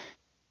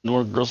 And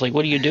the girl's like,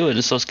 "What are you doing?" And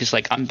Sosuke's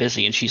like, "I'm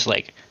busy." And she's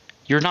like,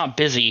 "You're not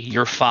busy.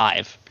 You're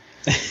 5."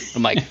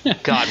 I'm like,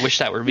 God, wish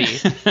that were me.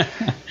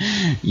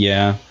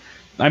 Yeah.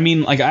 I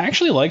mean, like, I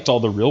actually liked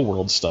all the real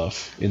world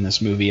stuff in this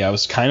movie. I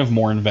was kind of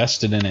more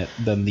invested in it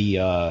than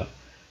the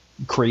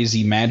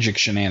crazy magic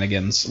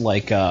shenanigans.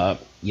 Like,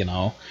 you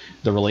know,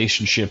 the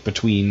relationship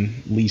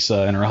between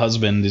Lisa and her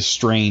husband is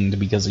strained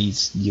because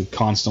he's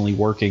constantly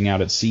working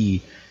out at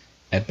sea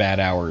at bad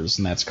hours,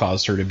 and that's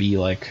caused her to be,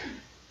 like,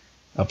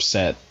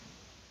 upset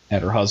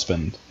at her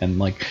husband. And,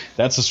 like,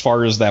 that's as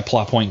far as that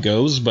plot point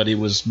goes, but it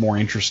was more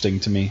interesting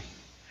to me.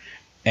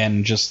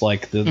 And just,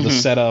 like, the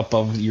setup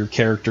of your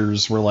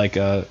characters were, like,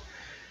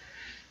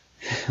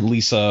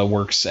 Lisa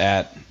works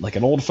at, like,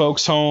 an old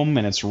folks home,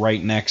 and it's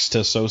right next to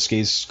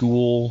Sosuke's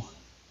school.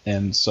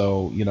 And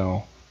so, you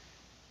know,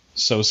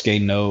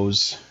 Sosuke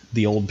knows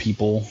the old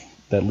people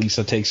that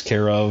Lisa takes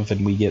care of,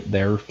 and we get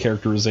their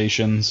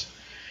characterizations.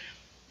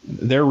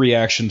 Their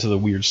reaction to the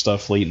weird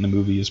stuff late in the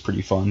movie is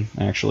pretty fun,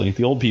 actually.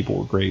 The old people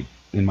were great,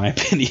 in my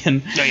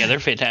opinion. Oh, yeah, they're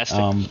fantastic.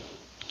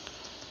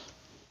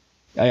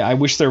 I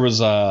wish there was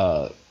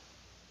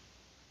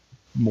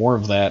more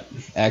of that,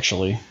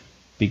 actually,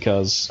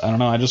 because, I don't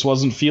know, I just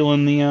wasn't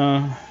feeling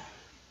the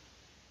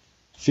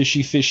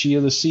fishy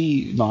of the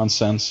sea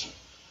nonsense.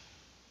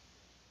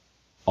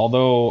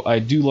 Although, I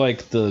do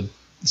like the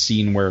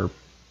scene where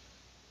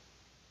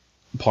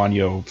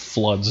Ponyo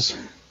floods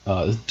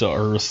to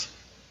Earth,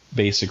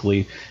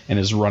 basically, and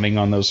is running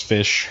on those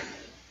fish.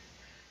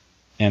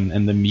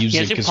 And the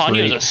music is Ponyo's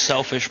great. a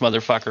selfish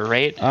motherfucker,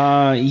 right?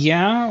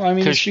 Yeah, I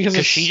mean, because she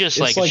just,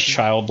 it's like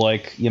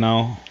childlike, you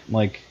know,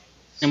 like.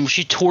 And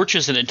she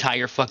torches an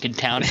entire fucking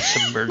town and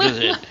submerges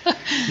it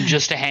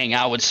just to hang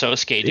out with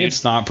Sosuke, dude.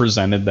 It's not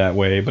presented that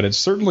way, but it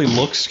certainly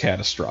looks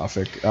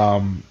catastrophic.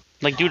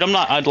 Like, dude,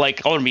 I want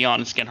to be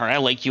honest, Genhart, I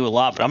like you a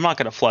lot, but I'm not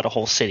going to flood a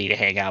whole city to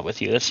hang out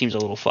with you. That seems a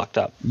little fucked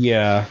up.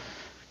 Yeah.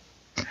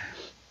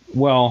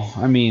 Well,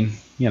 I mean,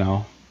 you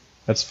know,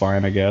 that's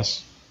fine, I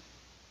guess.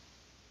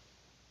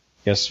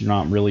 Guess you're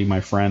not really my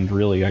friend,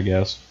 really, I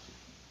guess.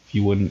 If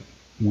you wouldn't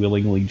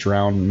willingly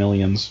drown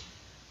millions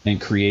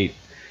and create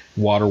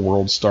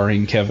Waterworld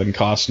starring Kevin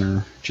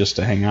Costner just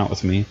to hang out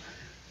with me.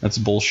 That's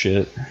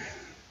bullshit.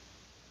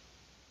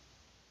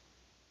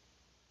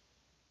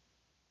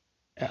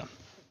 Yeah.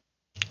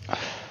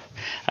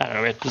 I don't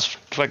know, this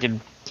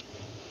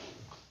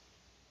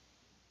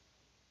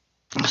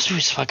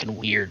movie's fucking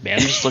weird, man.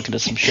 I'm just looking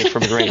at some shit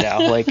from it right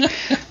now. Like,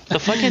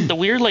 the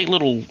weird, like,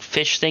 little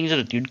fish things that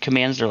a dude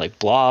commands, they're like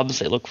blobs.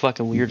 They look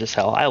fucking weird as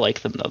hell. I like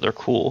them, though. They're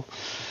cool.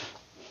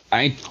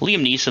 Liam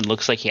Neeson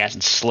looks like he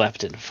hasn't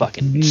slept in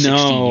fucking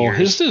 16 years.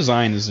 His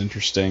design is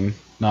interesting.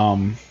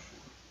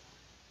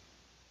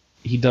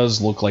 He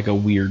does look like a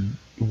weird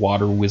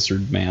water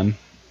wizard man,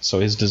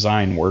 so his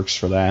design works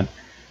for that.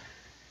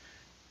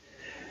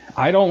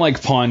 I don't like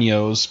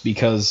Ponyo's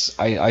because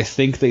I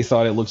think they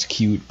thought it looks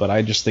cute, but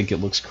I just think it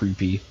looks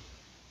creepy.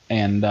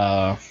 And,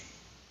 I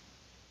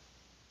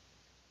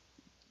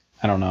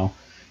don't know.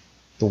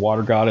 The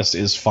water goddess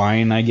is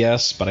fine, I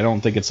guess, but I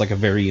don't think it's like a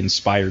very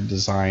inspired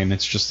design.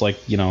 It's just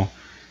like, you know,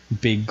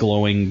 big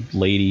glowing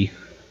lady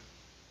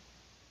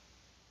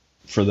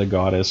for the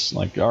goddess.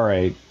 Like,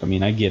 alright, I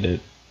mean, I get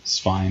it. It's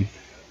fine.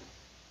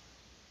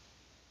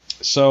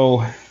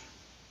 So,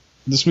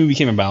 this movie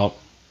came about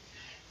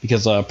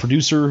because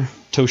producer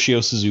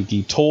Toshio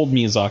Suzuki told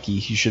Miyazaki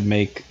he should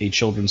make a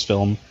children's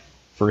film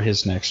for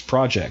his next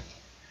project.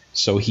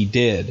 So he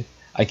did.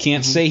 I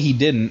can't say he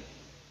didn't.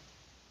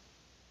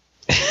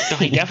 No,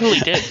 he definitely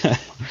did.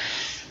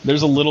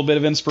 There's a little bit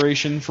of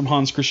inspiration from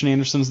Hans Christian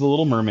Andersen's The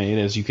Little Mermaid,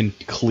 as you can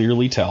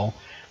clearly tell.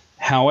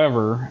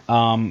 However,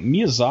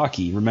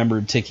 Miyazaki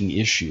remembered taking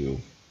issue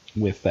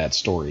with that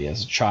story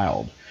as a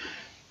child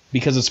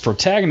because its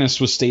protagonist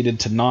was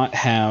stated to not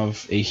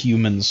have a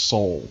human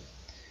soul.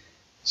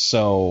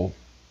 So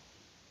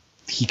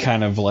he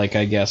kind of, like,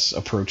 I guess,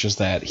 approaches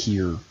that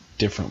here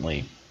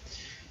differently.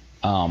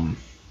 And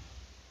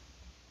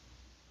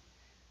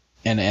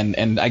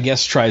I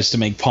guess tries to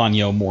make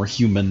Ponyo more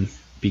human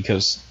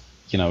because,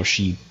 you know,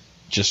 she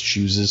just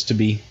chooses to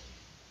be.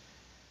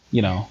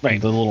 You know, right.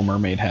 The Little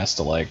Mermaid has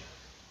to, like...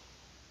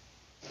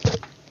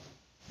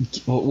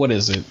 What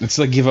is it? It's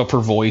like give up her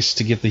voice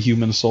to get the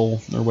human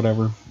soul or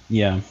whatever.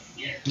 Yeah.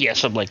 Yeah,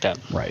 something like that.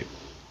 Right.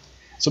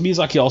 So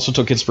Miyazaki also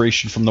took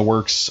inspiration from the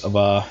works of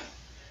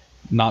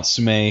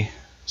Natsume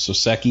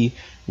Soseki,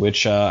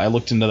 which I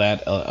looked into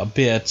that a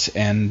bit,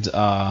 and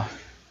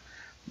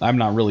I'm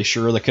not really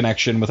sure of the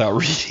connection without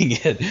reading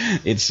it.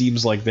 It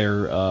seems like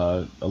they're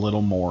a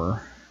little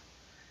more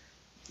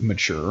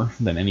mature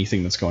than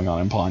anything that's going on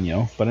in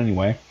Ponyo. But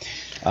anyway,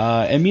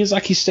 and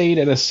Miyazaki stayed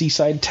at a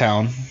seaside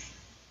town,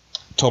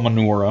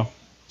 Tomonura,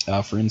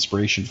 for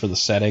inspiration for the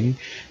setting.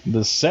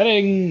 The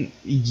setting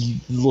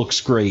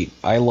looks great.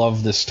 I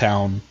love this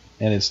town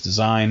and its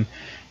design.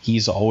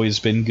 He's always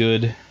been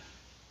good.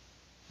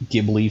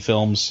 Ghibli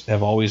films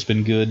have always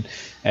been good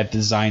at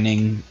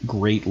designing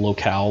great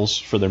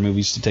locales for their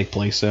movies to take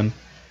place in.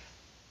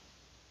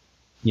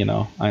 You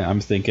know,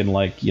 I'm thinking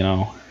like, you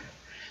know,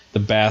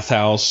 the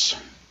bathhouse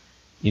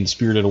in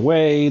Spirited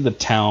Away, the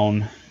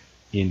town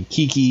in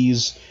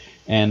Kiki's,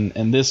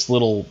 and this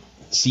little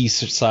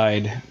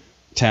seaside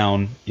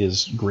town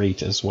is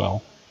great as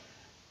well.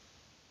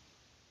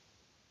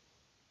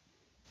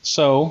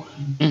 So,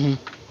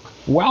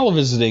 while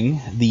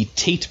visiting the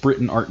Tate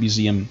Britain Art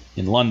Museum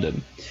in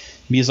London,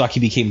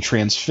 Miyazaki became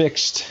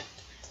transfixed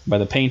by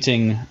the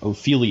painting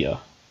Ophelia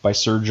by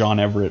Sir John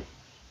Everett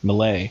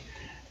Millais,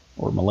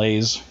 or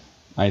Malays.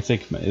 I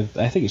think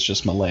it's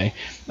just Millais.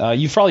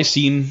 You've probably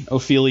seen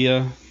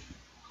Ophelia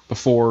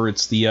before.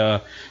 It's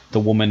the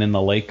woman in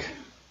the lake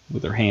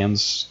with her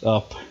hands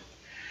up,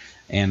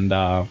 and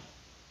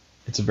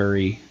it's a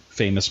very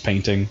famous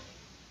painting.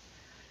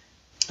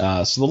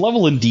 So the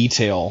level in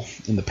detail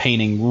in the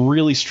painting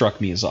really struck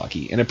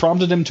Miyazaki, and it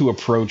prompted him to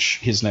approach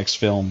his next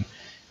film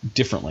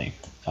differently.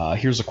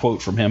 Here's a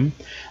quote from him.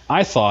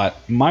 "I thought,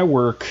 my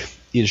work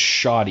is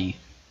shoddy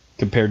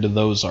compared to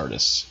those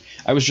artists.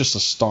 I was just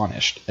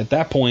astonished. At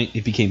that point,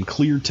 it became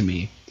clear to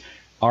me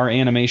our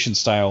animation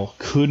style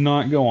could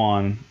not go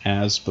on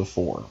as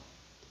before."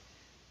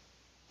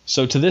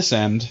 So to this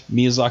end,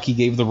 Miyazaki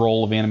gave the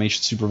role of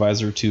animation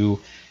supervisor to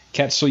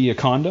Katsuya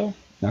Kondo.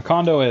 Now,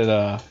 Kondo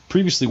had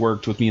previously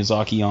worked with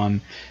Miyazaki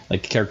on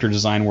like character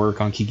design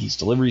work on Kiki's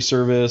Delivery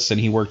Service, and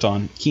he worked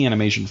on key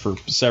animation for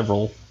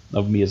several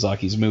of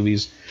Miyazaki's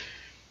movies.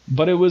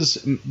 But it was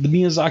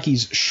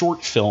Miyazaki's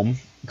short film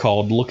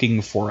called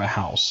Looking for a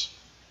House,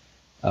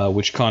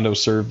 which Kondo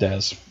served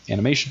as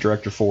animation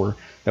director for.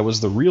 That was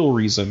the real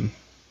reason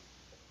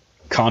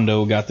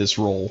Kondo got this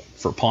role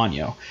for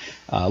Ponyo.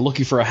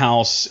 Looking for a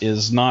House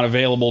is not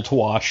available to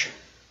watch.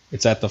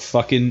 It's at the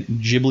fucking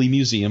Ghibli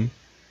Museum.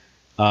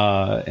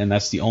 And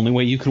that's the only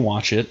way you can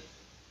watch it,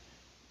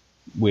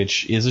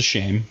 which is a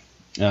shame.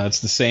 It's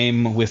the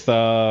same with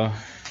the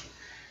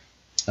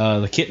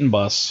Kitten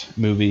Bus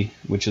movie,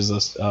 which is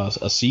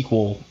a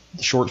sequel,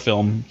 short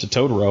film to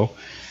Totoro.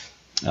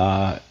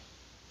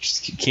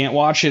 Just can't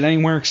watch it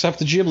anywhere except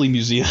the Ghibli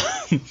Museum.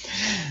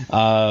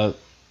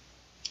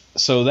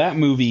 So that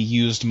movie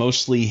used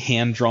mostly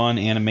hand-drawn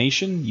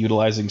animation,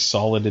 utilizing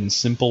solid and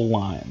simple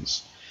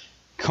lines.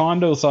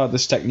 Kondo thought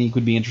this technique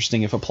would be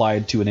interesting if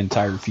applied to an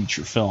entire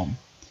feature film,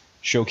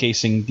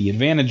 showcasing the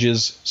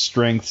advantages,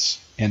 strengths,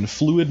 and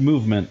fluid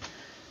movement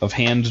of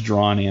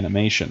hand-drawn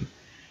animation.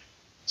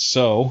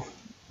 So,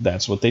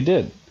 that's what they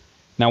did.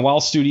 Now, while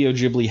Studio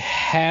Ghibli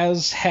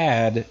has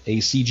had a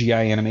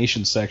CGI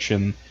animation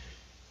section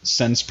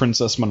since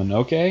Princess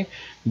Mononoke,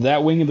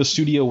 that wing of the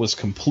studio was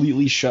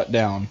completely shut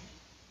down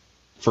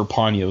for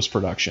Ponyo's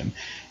production.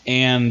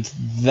 And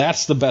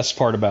that's the best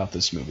part about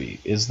this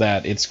movie, is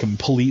that it's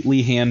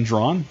completely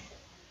hand-drawn,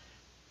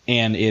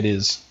 and it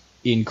is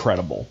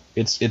incredible.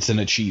 It's an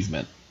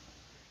achievement.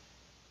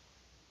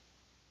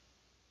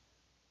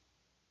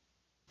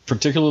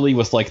 Particularly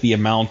with like the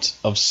amount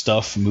of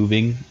stuff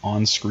moving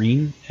on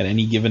screen at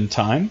any given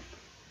time.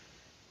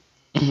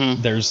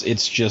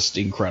 It's just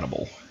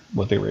incredible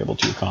what they were able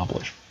to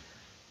accomplish.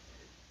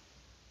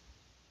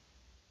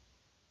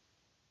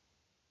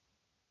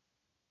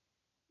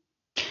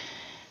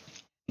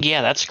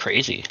 Yeah, that's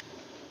crazy.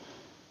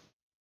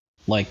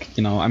 Like,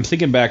 you know, I'm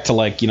thinking back to,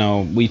 like, you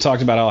know, we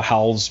talked about how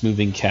Howl's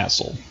Moving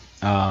Castle.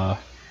 The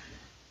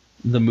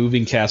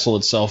moving castle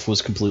itself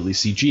was completely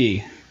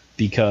CG,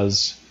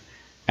 because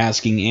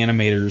asking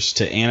animators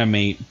to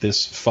animate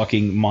this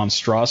fucking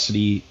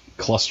monstrosity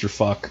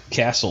clusterfuck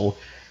castle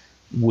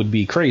would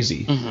be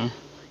crazy.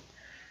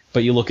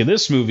 But you look at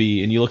this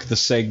movie, and you look at the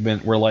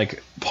segment where,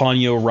 like,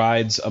 Ponyo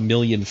rides a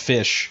million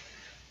fish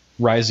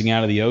rising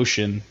out of the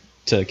ocean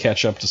to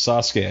catch up to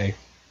Sasuke,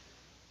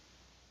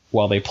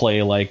 while they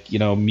play, like, you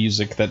know,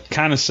 music that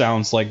kind of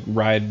sounds like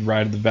Ride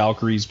of the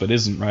Valkyries, but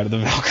isn't Ride of the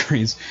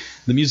Valkyries.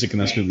 The music in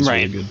this movie is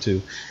really good,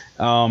 too.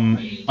 Oh,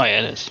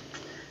 yeah, it is.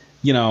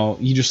 You know,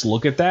 you just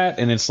look at that,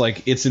 and it's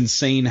like, it's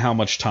insane how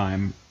much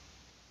time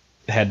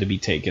had to be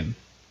taken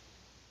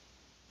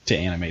to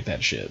animate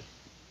that shit.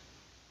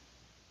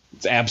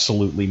 It's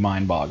absolutely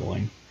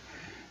mind-boggling.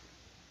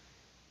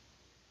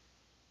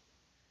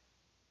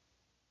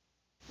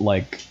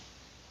 Like...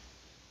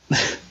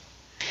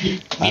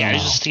 Yeah,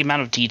 it's just the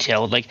amount of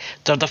detail, like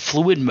the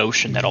fluid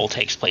motion that all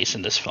takes place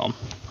in this film.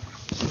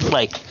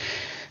 Like,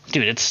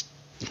 dude, it's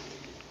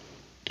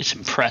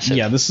impressive.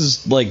 Yeah, this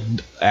is like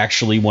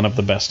actually one of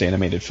the best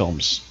animated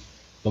films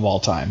of all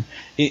time.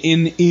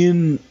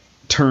 In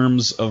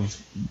terms of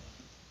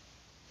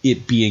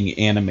it being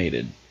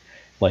animated,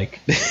 like,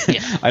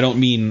 yeah. I don't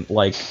mean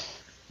like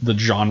the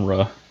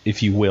genre,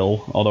 if you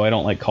will, although I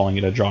don't like calling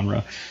it a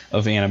genre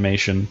of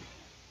animation.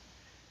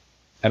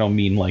 I don't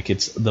mean like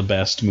it's the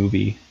best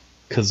movie,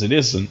 because it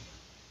isn't.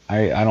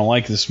 I don't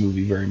like this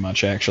movie very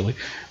much, actually.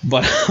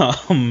 But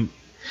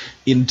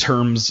in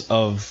terms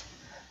of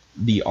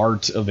the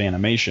art of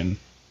animation,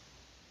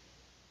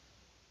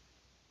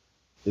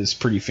 is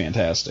pretty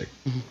fantastic.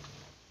 Mm-hmm.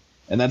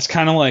 And that's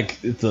kind of like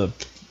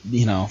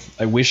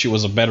I wish it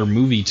was a better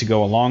movie to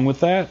go along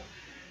with that.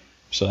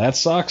 So that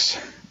sucks,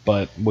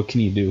 but what can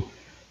you do?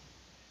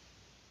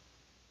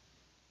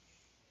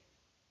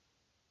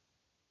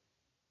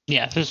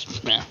 Yeah,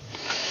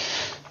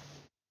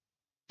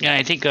 Yeah,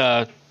 I think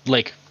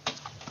like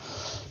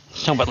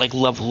talking about like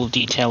level of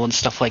detail and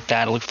stuff like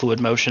that, like fluid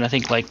motion. I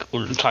think like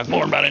we're gonna talk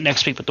more about it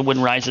next week, but The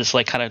Wind Rises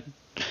like kind of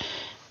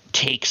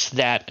takes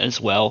that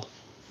as well.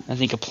 I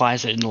think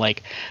applies it in like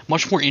a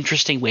much more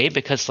interesting way,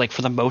 because like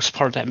for the most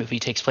part that movie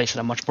takes place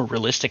in a much more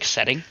realistic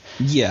setting.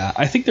 Yeah,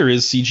 I think there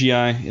is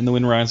CGI in The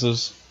Wind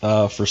Rises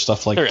for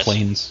stuff like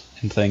planes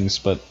and things,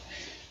 but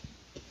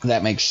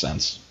that makes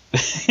sense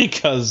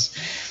because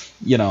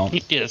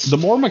the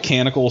more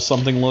mechanical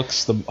something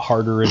looks, the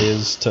harder it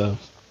is to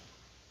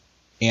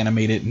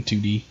animate it in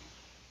 2D,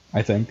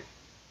 I think.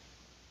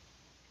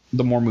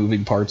 The more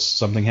moving parts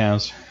something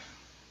has.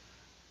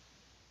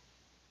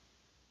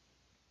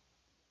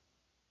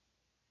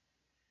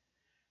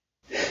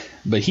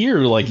 But here,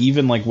 like,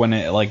 even like when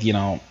it, like,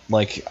 in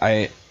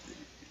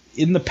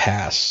the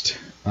past,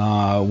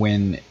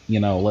 when,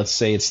 let's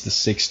say it's the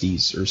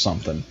 60s or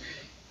something,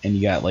 and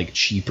you got like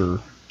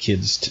cheaper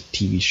kids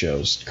TV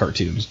shows,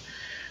 cartoons,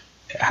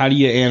 how do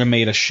you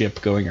animate a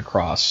ship going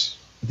across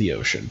the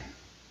ocean?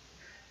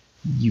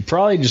 You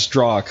probably just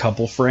draw a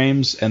couple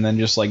frames and then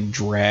just like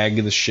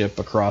drag the ship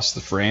across the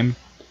frame,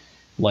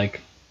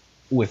 like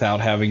without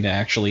having to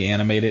actually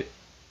animate it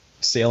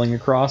sailing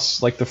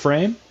across like the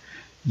frame.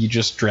 You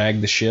just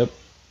drag the ship.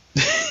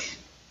 This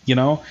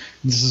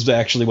is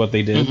actually what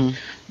they did.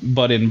 Mm-hmm.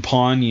 But in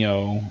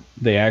Ponyo,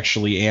 they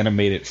actually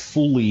animate it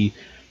fully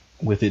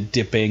with it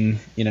dipping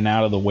in and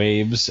out of the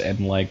waves,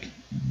 and like,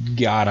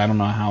 God, I don't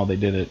know how they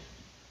did it.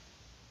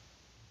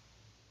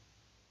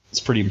 It's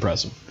pretty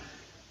impressive.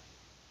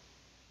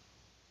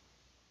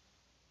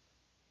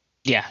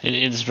 Yeah, it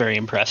is very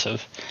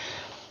impressive.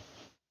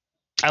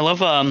 I love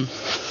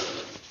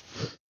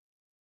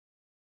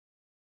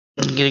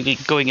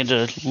going into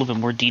a little bit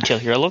more detail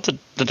here. I love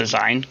the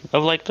design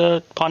of like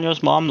the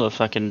Ponyo's mom,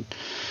 the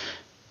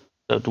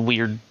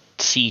weird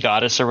sea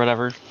goddess or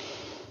whatever.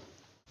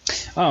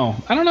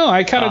 Oh, I don't know.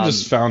 I kind of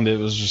just found it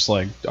was just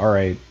like, all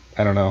right.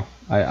 I don't know.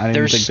 I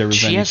didn't think there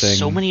was anything. She has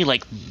so many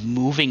like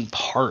moving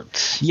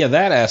parts. Yeah,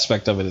 that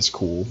aspect of it is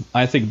cool.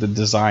 I think the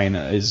design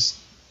is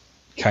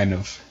kind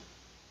of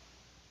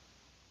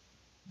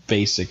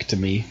basic to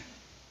me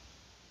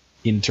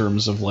in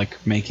terms of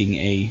like making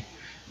a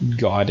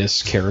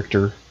goddess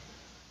character.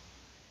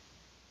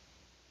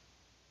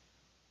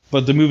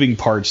 But the moving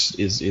parts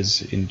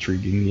is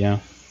intriguing, yeah.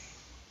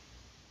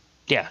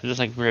 Yeah, it's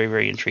like very,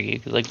 very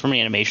intriguing. Like from an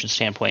animation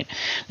standpoint,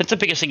 that's the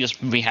biggest thing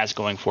this movie has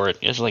going for it.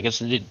 Is like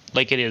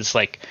it is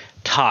like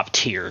top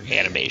tier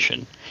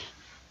animation,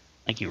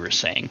 like you were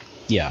saying.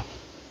 Yeah.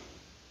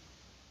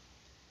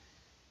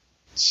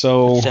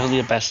 So it's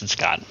definitely the best it's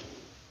got.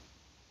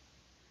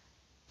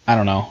 I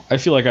don't know. I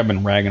feel like I've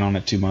been ragging on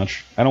it too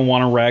much. I don't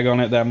want to rag on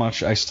it that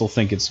much. I still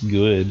think it's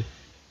good.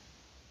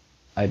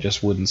 I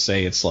just wouldn't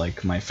say it's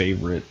like my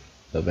favorite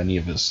of any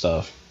of his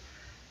stuff.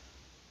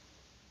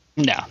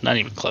 No, not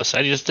even close.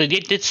 I just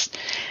it's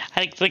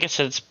like I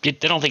said, I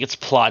don't think its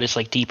plot is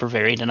like deep or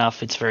varied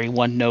enough. It's very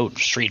one note,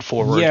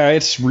 straightforward. Yeah,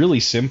 it's really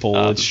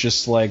simple. It's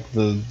just like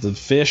the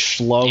fish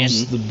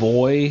loves the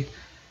boy.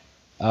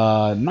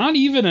 Not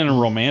even in a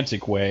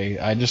romantic way.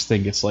 I just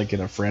think it's like in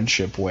a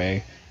friendship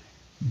way,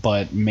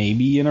 but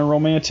maybe in a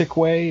romantic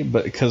way.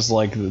 But because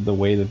like the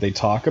way that they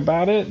talk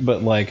about it,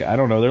 but like I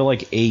don't know, they're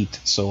like 8,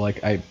 so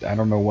like I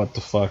don't know what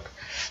the fuck.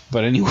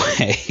 But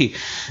anyway,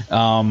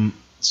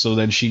 so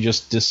then she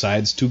just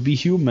decides to be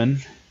human,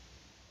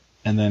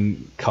 and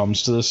then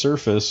comes to the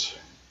surface,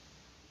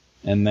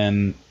 and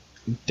then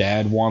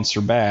dad wants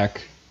her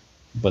back,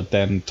 but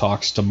then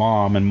talks to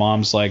mom, and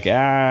mom's like,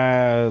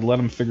 let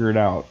him figure it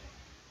out.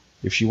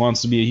 If she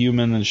wants to be a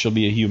human, then she'll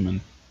be a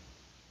human.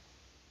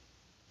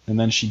 And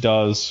then she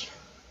does.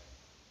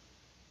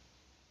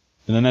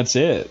 And then that's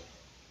it.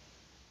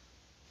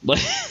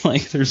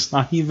 Like there's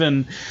not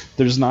even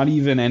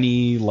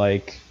any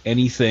like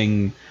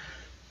anything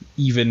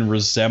even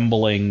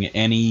resembling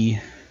any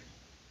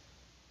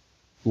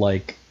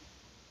like,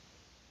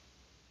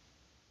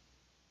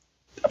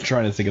 I'm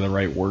trying to think of the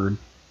right word.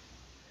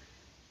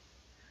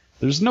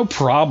 There's no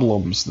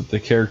problems that the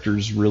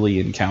characters really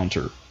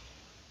encounter.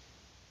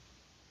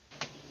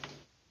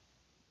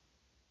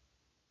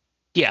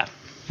 Yeah.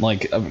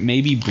 Like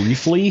maybe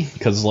briefly,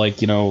 because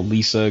like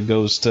Lisa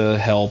goes to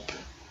help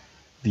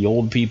the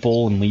old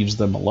people and leaves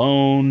them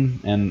alone,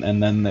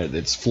 and then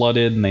it's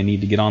flooded and they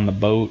need to get on the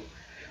boat.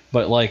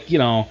 But like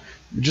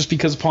just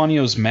because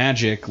Ponyo's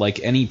magic,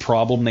 like any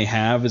problem they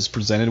have is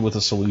presented with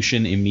a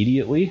solution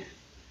immediately.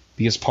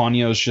 Because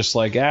Ponyo's just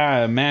like,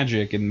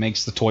 magic, and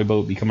makes the toy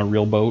boat become a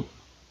real boat.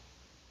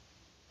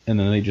 And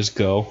then they just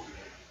go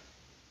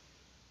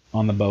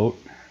on the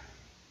boat.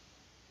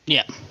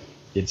 Yeah.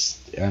 I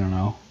don't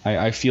know.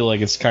 I feel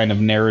like it's kind of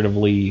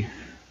narratively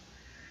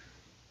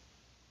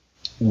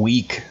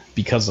weak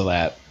because of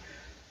that.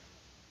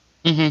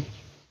 Mm-hmm.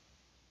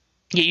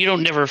 Yeah, you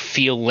don't never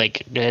feel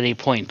like at any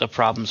point the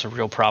problems are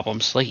real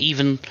problems. Like,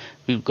 even,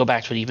 we go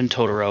back to it, even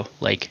Totoro,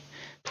 like,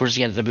 towards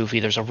the end of the movie,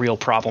 there's a real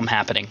problem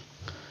happening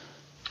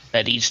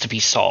that needs to be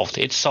solved.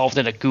 It's solved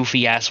in a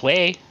goofy-ass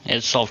way, and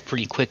it's solved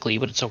pretty quickly,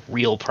 but it's a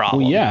real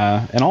problem. Well,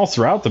 yeah, and all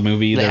throughout the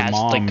movie, That their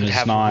mom could is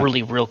have not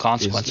really real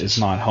consequences. is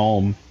not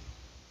home,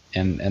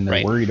 and they're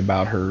Right. worried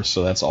about her,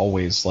 so that's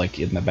always like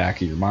in the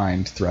back of your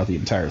mind throughout the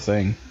entire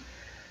thing.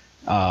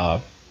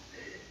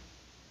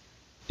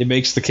 It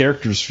makes the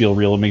characters feel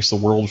real. It makes the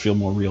world feel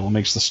more real. It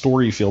makes the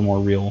story feel more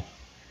real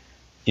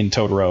in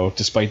Totoro,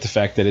 despite the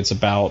fact that it's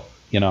about,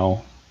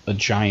 a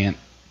giant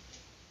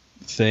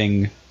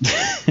thing.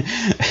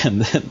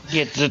 And then,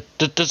 Yeah,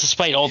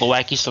 despite all the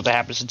wacky stuff that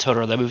happens in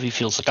Totoro, that movie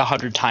feels like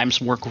 100 times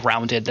more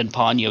grounded than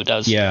Ponyo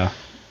does. yeah.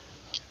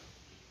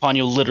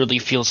 Ponyo literally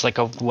feels like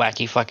a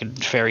wacky fucking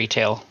fairy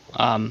tale.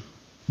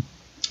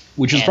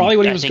 Which is and probably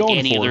what he I was think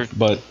going for,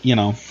 but,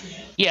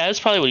 Yeah, that's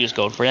probably what he was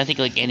going for. I think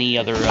like any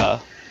other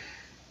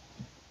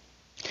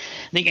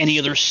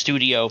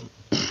studio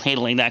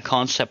handling that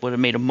concept would have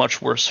made a much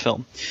worse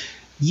film.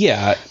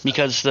 Yeah.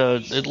 Because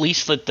at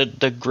least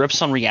the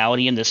grips on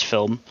reality in this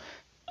film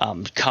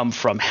come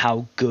from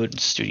how good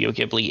Studio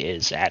Ghibli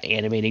is at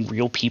animating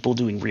real people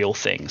doing real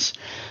things.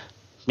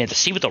 Man, to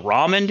see with the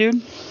ramen,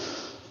 dude.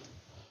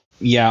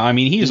 Yeah, I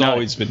mean, he's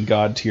always been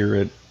god tier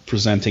at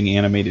presenting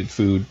animated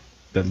food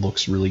that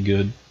looks really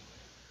good.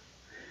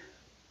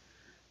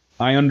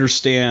 I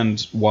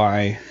understand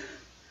why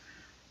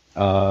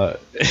the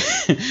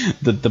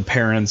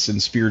parents in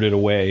Spirited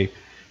Away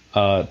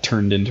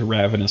turned into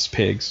ravenous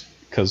pigs.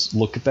 Because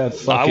look at that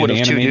fucking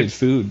animated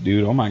food,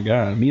 dude. Oh my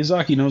god.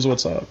 Miyazaki knows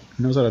what's up.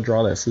 He knows how to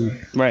draw that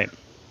food. Right.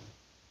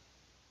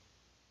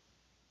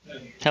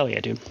 Hell yeah,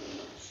 dude.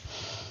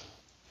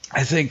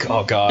 I think,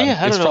 oh god,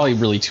 it's probably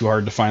really too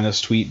hard to find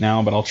this tweet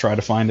now, but I'll try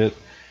to find it.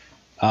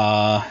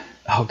 Oh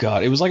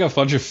god, it was like a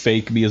bunch of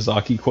fake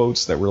Miyazaki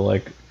quotes that were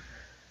like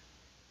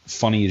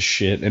funny as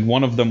shit, and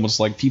one of them was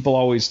like, people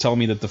always tell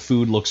me that the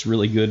food looks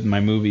really good in my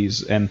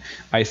movies, and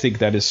I think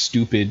that is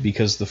stupid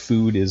because the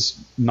food is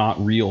not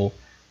real.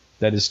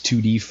 That is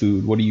 2D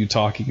food. What are you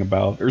talking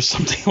about? Or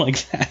something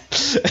like that.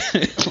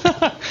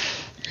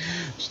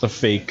 Just a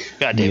fake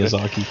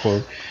Miyazaki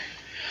quote.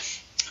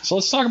 So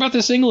let's talk about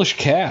this English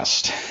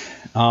cast.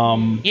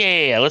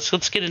 Yeah.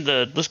 Let's get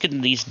into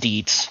these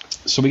deets.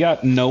 So we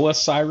got Noah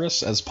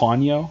Cyrus as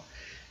Ponyo.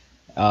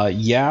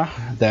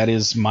 That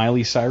is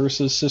Miley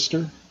Cyrus's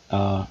sister,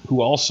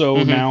 who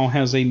also now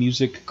has a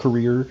music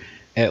career.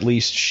 At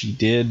least she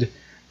did.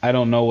 I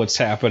don't know what's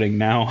happening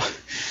now.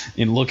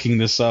 In looking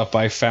this up,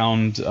 I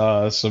found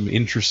some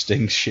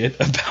interesting shit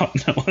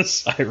about Noah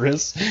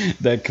Cyrus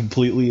that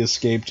completely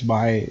escaped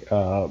my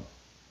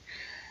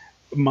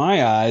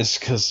eyes,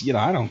 because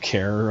I don't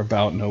care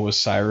about Noah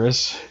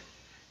Cyrus.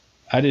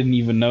 I didn't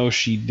even know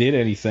she did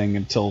anything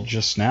until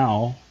just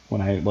now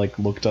when I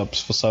looked up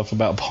stuff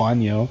about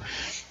Ponyo.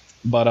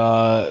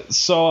 But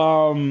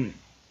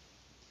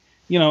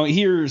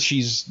here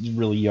she's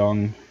really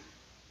young.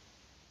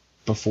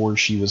 Before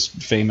she was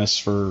famous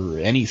for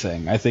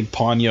anything. I think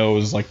Ponyo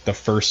is like the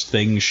first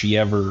thing she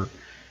ever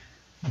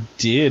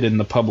did in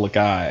the public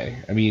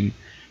eye. I mean,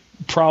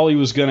 probably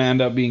was going to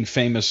end up being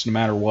famous no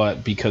matter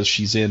what, because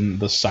she's in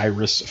the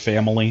Cyrus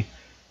family.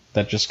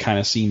 That just kind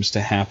of seems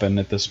to happen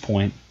at this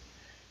point.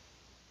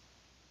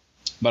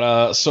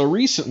 But so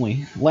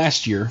recently,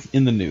 last year,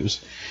 in the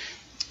news,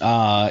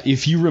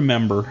 if you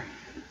remember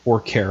or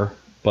care,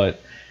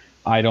 but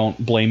I don't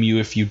blame you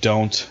if you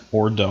don't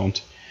or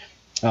don't,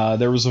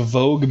 there was a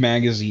Vogue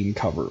magazine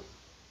cover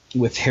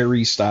with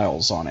Harry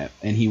Styles on it,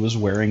 and he was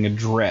wearing a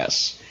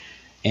dress.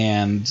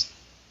 And,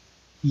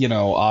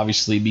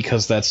 obviously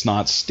because that's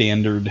not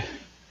standard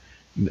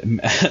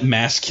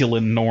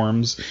masculine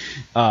norms,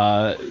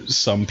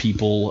 some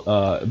people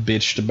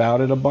bitched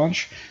about it a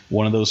bunch.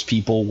 One of those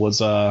people was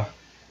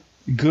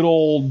good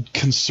old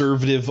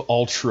conservative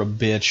ultra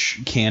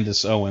bitch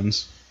Candace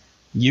Owens.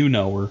 You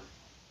know her.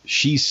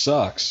 She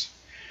sucks.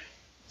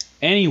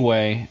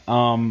 Anyway,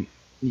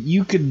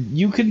 you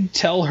could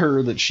tell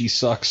her that she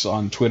sucks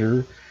on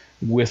Twitter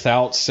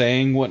without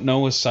saying what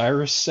Noah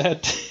Cyrus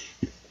said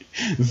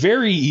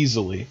very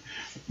easily.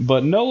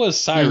 But Noah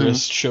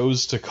Cyrus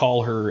chose to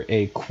call her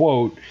a,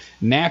 quote,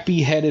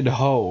 nappy-headed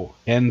hoe,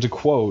 end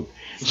quote,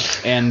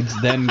 and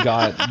then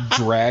got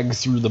dragged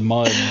through the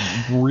mud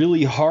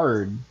really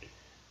hard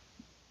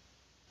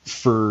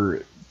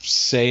for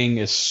saying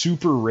a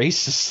super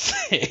racist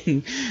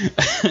thing.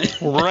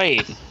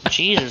 Right.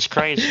 Jesus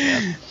Christ,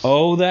 man.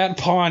 Oh, that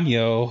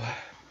Ponyo,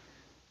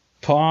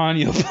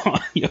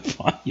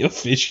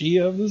 fishy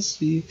of the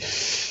sea.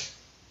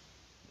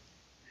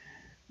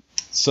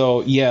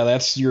 So yeah,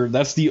 that's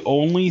the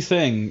only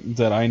thing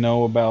that I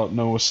know about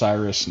Noah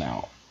Cyrus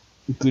now.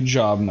 Good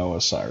job,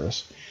 Noah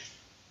Cyrus.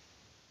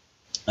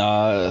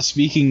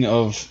 Speaking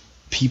of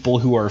people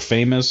who are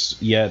famous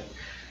yet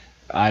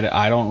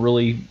I don't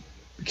really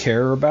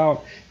care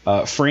about,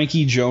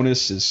 Frankie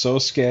Jonas is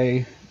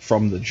Sosuke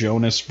from the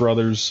Jonas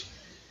Brothers.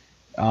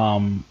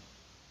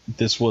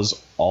 This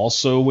was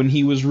also when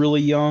he was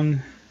really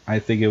young. I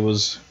think it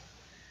was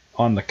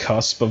on the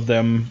cusp of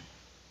them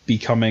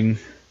becoming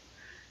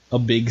a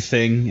big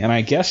thing, and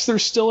I guess they're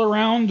still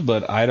around,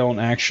 but I don't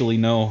actually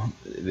know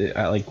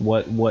like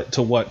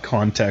what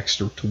context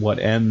or to what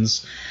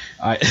ends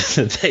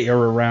that they are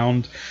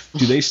around.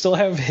 Do they still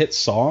have hit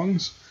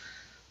songs?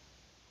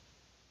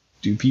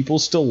 Do people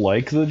still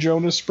like the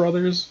Jonas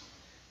Brothers?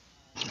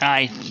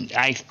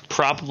 I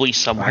probably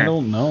somewhere. I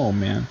don't know,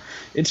 man.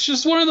 It's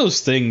just one of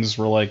those things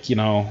where, like, you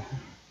know,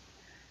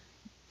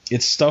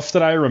 it's stuff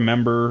that I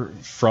remember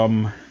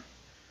from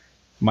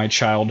my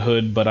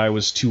childhood, but I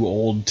was too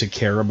old to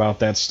care about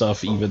that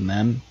stuff even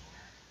then.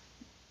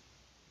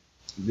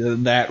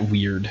 That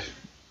weird,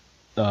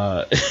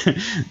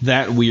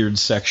 that weird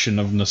section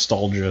of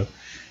nostalgia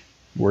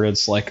where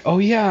it's like, oh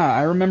yeah,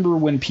 I remember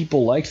when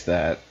people liked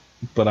that,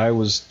 but I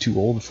was too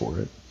old for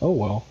it. Oh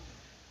well.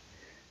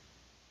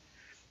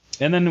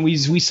 And then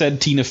we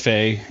said Tina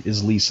Fey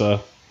is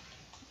Lisa.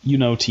 You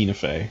know Tina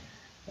Fey.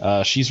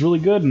 She's really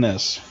good in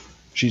this.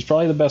 She's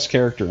probably the best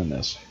character in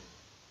this.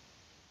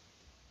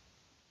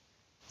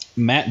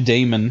 Matt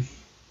Damon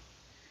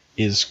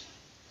is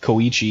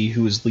Koichi,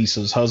 who is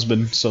Lisa's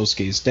husband,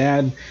 Sosuke's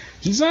dad.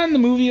 He's not in the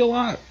movie a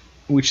lot,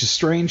 which is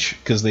strange,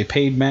 because they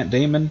paid Matt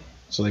Damon,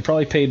 so they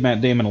probably paid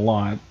Matt Damon a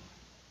lot.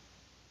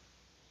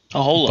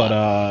 A whole lot.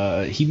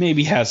 But he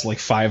maybe has like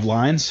 5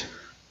 lines.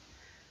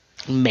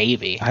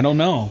 Maybe. I don't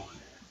know.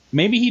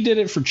 Maybe he did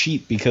it for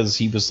cheap because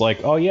he was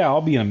like, oh yeah,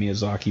 I'll be in a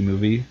Miyazaki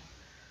movie.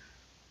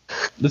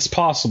 That's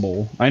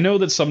possible. I know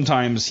that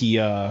sometimes he,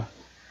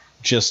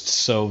 just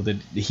so that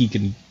he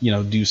can, you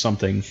know, do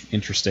something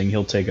interesting,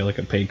 he'll take like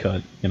a pay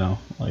cut, you know,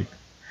 like,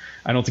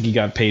 I don't think he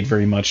got paid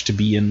very much to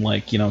be in,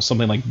 like, you know,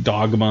 something like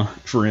Dogma,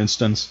 for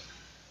instance,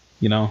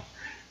 you know.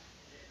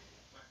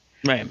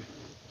 Right.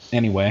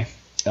 Anyway,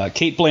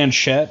 Cate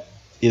Blanchett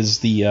is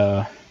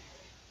the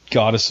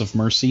goddess of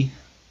mercy.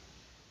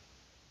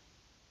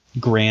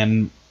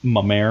 Grand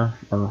Mamere,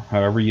 or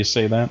however you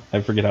say that.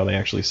 I forget how they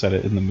actually said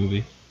it in the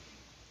movie.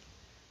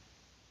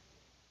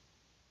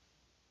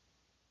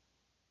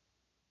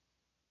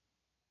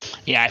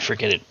 Yeah, I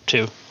forget it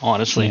too,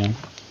 honestly. Yeah.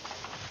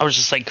 I was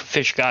just like,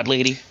 Fish God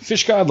Lady.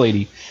 Fish God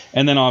Lady.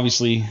 And then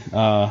obviously,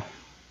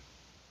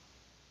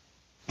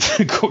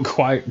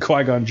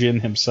 Qui-Gon Jinn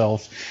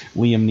himself,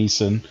 Liam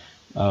Neeson,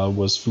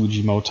 was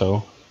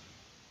Fujimoto.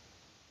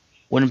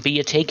 Wouldn't be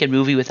a Taken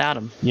movie without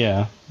him.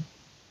 Yeah.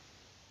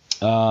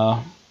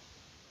 And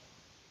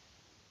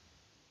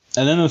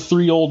then the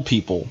 3 old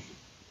people.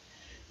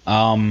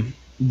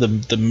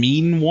 The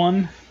mean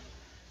one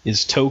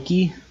is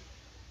Toki.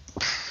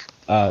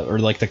 Or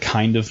like the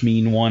kind of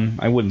mean one.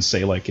 I wouldn't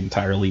say like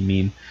entirely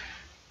mean,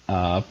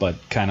 but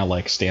kind of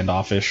like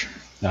standoffish.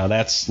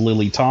 That's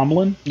Lily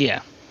Tomlin.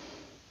 Yeah.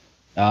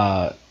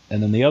 And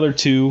then the other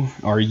 2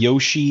 are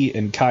Yoshi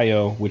and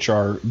Kaio, which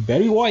are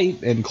Betty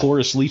White and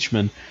Cloris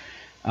Leachman.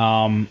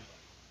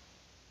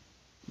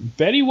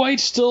 Betty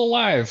White's still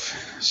alive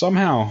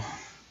somehow.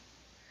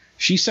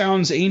 She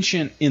sounds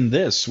ancient in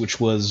this, which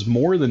was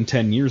more than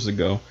 10 years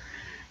ago.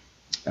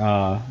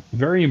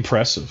 Very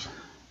impressive.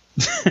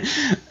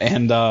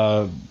 And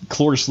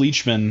Cloris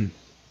Leachman,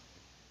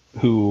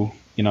 who,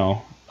 you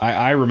know,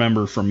 I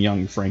remember from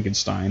Young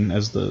Frankenstein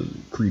as the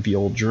creepy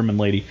old German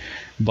lady,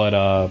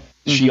 but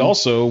she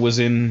also was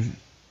in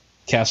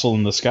Castle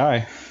in the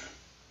Sky,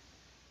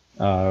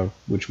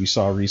 which we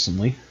saw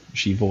recently.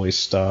 She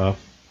voiced,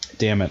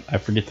 damn it, I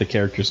forget the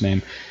character's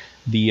name,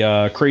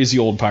 the crazy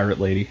old pirate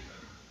lady.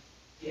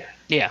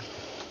 Yeah.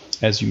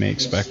 As you may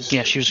expect.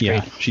 Yeah, she was great.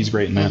 Yeah, she's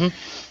great in that.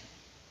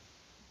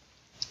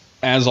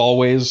 As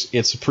always,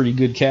 it's a pretty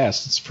good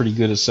cast. It's a pretty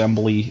good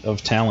assembly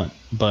of talent.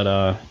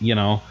 But, you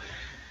know,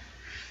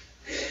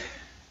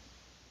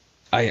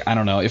 I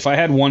don't know. If I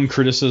had one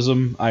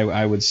criticism,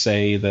 I would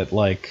say that,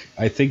 like,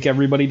 I think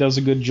everybody does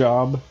a good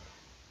job.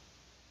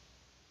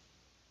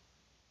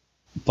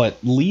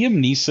 But Liam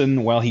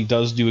Neeson, while he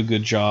does do a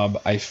good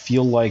job, I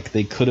feel like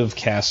they could have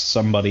cast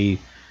somebody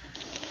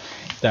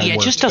that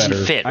it just doesn't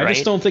better. fit, right? I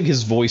just don't think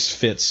his voice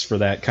fits for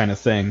that kind of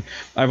thing.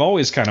 I've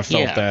always kind of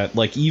felt that,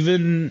 like,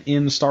 even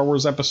in Star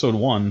Wars Episode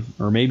 1,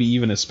 or maybe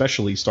even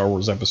especially Star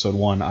Wars Episode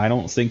 1, I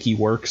don't think he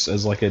works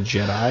as, like, a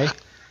Jedi.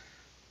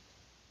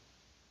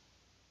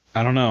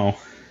 I don't know.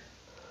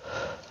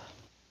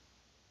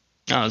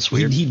 Oh, that's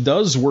weird. He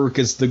does work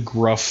as the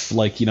gruff,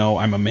 like, you know,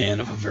 I'm a man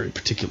of a very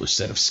particular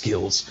set of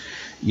skills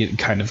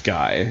kind of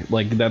guy.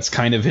 Like, that's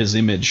kind of his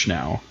image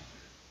now.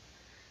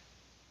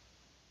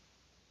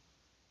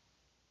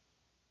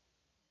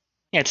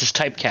 Yeah, it's his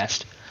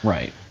typecast.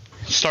 Right.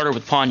 Started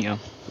with Ponyo.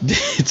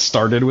 It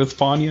started with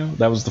Ponyo?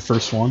 That was the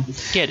first one?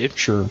 Yeah, dude.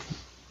 Sure.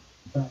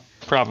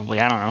 Probably.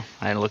 I don't know.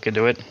 I didn't look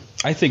into it.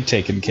 I think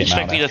Taken came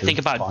expect out me to after think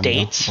about Ponyo,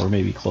 dates? or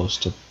maybe close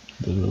to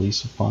the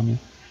release of Ponyo.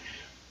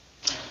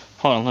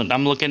 Hold on,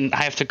 I'm looking.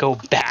 I have to go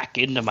back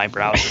into my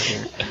browser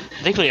here.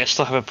 Thankfully, I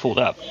still have it pulled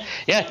up.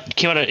 Yeah, it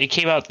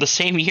came out the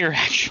same year,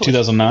 actually.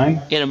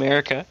 2009? In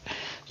America.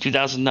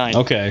 2009.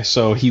 Okay,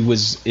 so he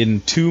was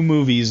in 2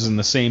 movies in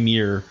the same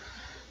year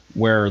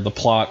where the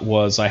plot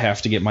was I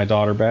have to get my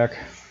daughter back.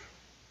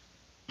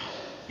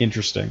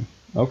 Interesting.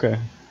 Okay.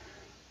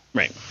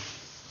 Right.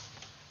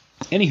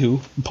 Anywho,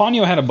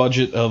 Ponyo had a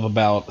budget of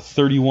about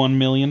 $31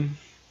 million,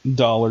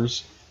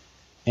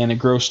 and it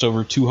grossed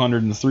over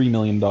 $203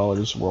 million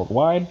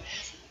worldwide.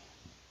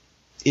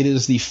 It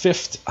is the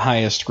 5th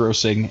highest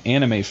grossing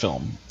anime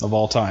film of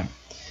all time,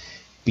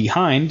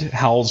 behind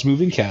Howl's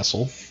Moving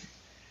Castle,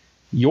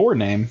 Your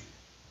Name,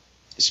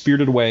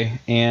 Spirited Away,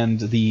 and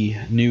the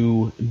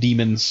new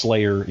Demon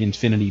Slayer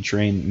Infinity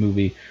Train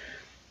movie.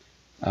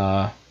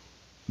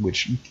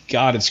 Which,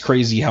 God, it's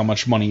crazy how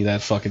much money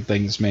that fucking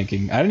thing is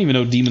making. I didn't even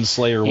know Demon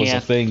Slayer was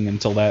a thing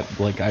until that,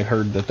 I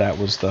heard that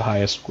was the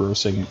highest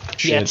grossing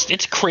shit. Yeah,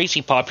 it's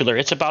crazy popular.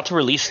 It's about to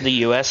release in the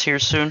US here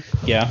soon.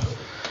 Yeah.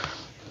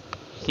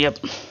 Yep.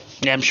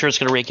 Yeah, I'm sure it's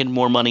going to rake in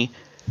more money.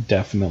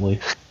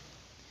 Definitely.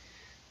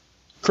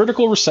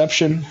 Critical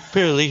reception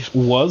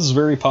was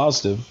very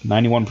positive.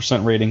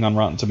 91% rating on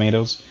Rotten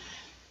Tomatoes.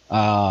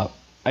 I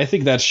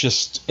think that's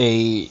just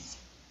a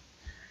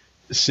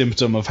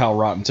symptom of how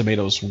Rotten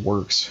Tomatoes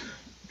works.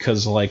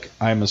 Because,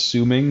 I'm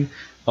assuming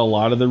a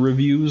lot of the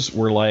reviews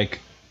were,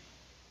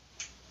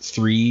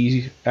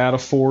 3 out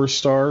of 4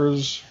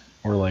 stars.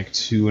 Or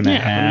 2.5. Yeah,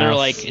 and they're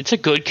like, it's a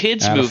good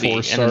kids movie,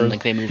 and then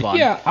they move on.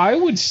 Yeah, I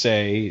would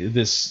say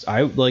this.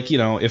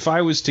 If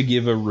I was to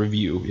give a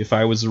review, if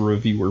I was a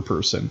reviewer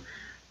person,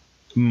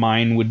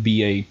 mine would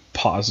be a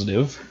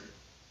positive,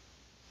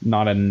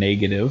 not a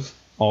negative.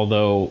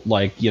 Although,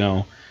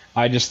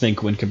 I just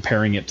think when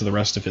comparing it to the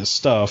rest of his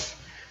stuff,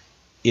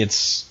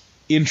 it's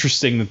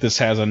interesting that this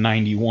has a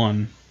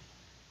 91,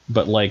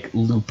 but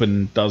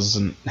Lupin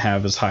doesn't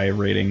have as high a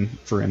rating,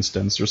 for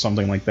instance, or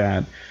something like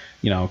that.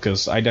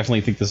 Because I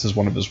definitely think this is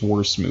one of his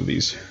worst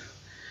movies.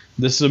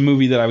 This is a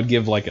movie that I would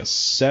give a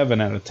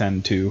 7 out of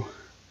 10 to,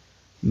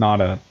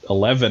 not a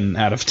 11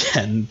 out of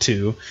 10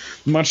 to,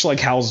 much like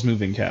Howl's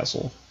Moving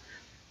Castle.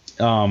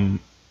 And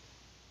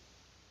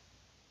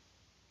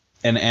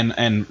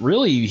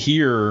really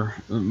here,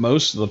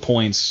 most of the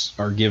points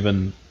are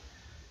given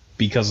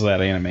because of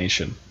that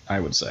animation, I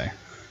would say.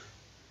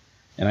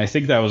 And I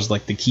think that was the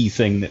key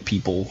thing that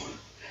people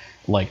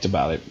liked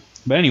about it.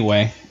 But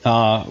anyway,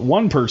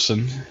 one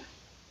person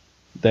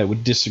that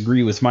would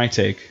disagree with my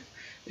take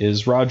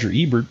is Roger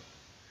Ebert,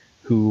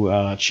 who,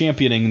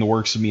 championing the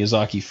works of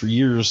Miyazaki for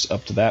years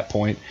up to that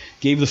point,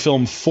 gave the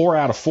film 4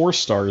 out of 4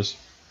 stars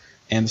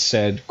and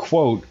said,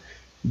 quote,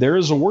 "There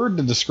is a word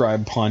to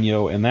describe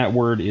Ponyo, and that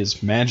word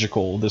is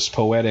magical. This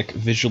poetic,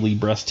 visually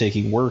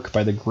breathtaking work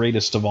by the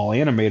greatest of all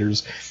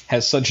animators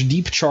has such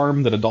deep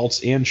charm that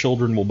adults and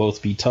children will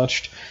both be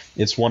touched.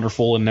 It's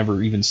wonderful and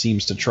never even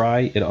seems to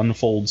try. It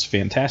unfolds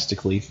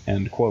fantastically,"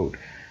 end quote.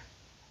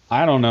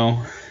 I don't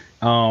know.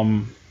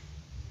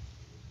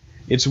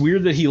 It's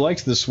weird that he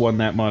liked this one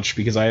that much,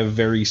 because I have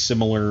very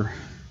similar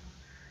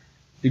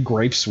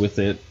gripes with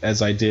it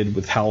as I did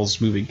with Howl's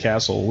Moving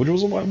Castle, which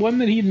was one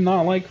that he did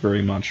not like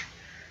very much.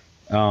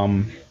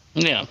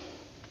 Yeah.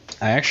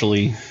 I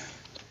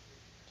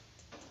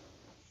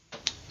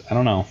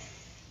don't know.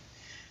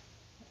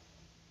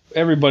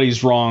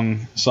 Everybody's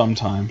wrong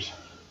sometimes.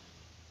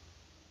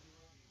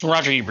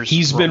 Roger Ebert's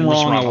He's been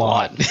wrong a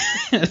lot.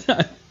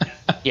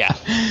 Yeah.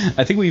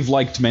 I think we've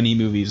liked many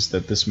movies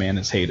that this man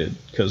has hated,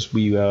 because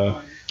we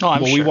sure.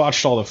 we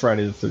watched all the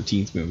Friday the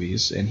 13th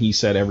movies, and he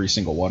said every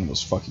single one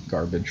was fucking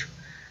garbage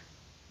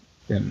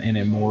and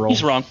immoral.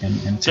 He's wrong.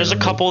 And there's a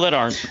couple that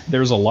aren't.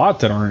 There's a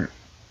lot that aren't.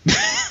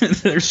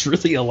 There's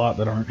really a lot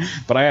that aren't.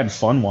 But I had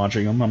fun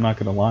watching them, I'm not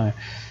going to lie.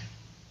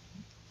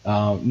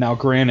 Now,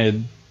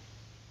 granted,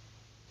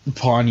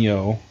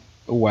 Ponyo,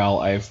 while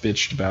I've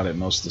bitched about it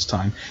most of this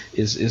time,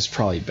 is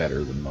probably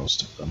better than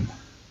most of them.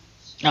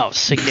 Oh,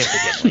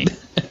 significantly.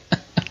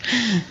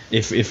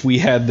 If we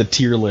had the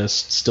tier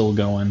list still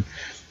going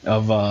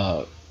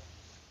of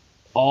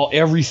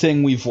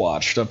everything we've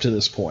watched up to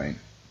this point.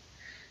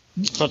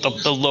 But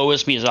the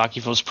lowest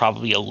Miyazaki film is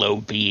probably a low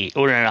B,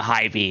 or a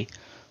high B,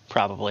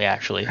 probably,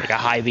 actually. A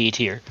high B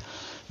tier.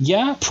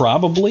 Yeah,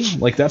 probably.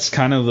 That's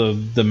kind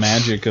of the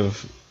magic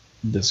of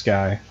this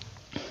guy.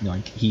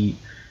 He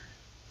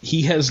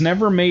has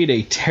never made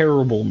a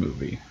terrible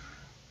movie.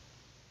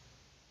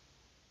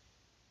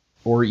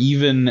 Or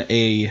even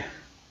a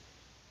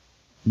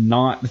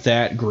not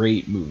that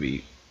great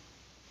movie.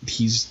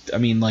 I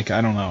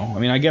don't know.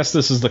 I guess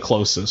this is the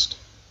closest.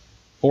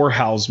 Or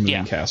Howl's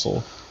Moving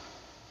Castle.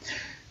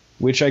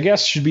 Which I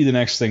guess should be the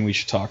next thing we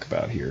should talk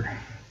about here.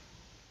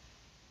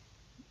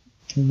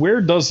 Where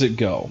does it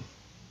go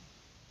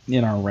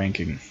in our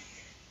ranking?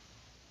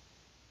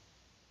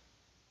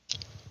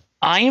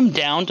 I am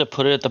down to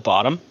put it at the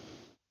bottom.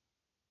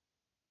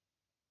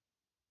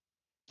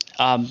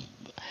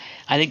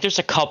 I think there's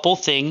a couple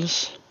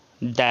things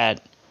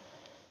that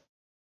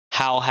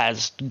Hal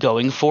has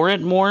going for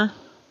it more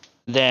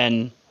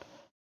than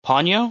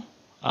Ponyo.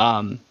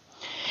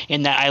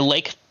 In that I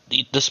like,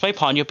 despite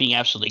Ponyo being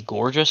absolutely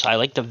gorgeous, I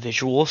like the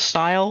visual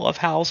style of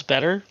Hal's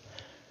better.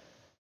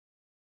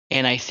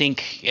 And I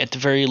think, at the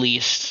very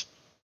least,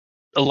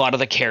 a lot of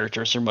the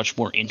characters are much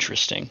more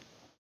interesting.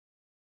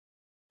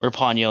 Where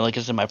Ponyo, like,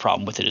 isn't my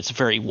problem with it. It's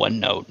very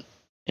one note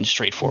and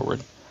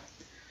straightforward.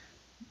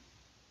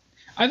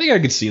 I think I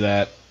could see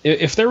that.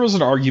 If there was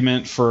an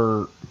argument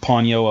for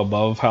Ponyo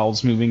above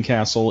Howl's Moving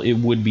Castle, it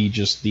would be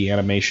just the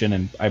animation,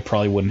 and I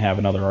probably wouldn't have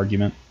another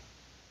argument.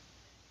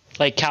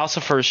 Like,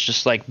 Calcifer's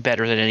just, like,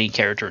 better than any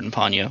character in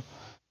Ponyo.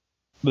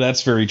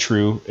 That's very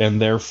true,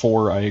 and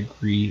therefore I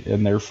agree,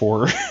 and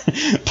therefore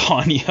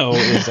Ponyo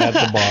is at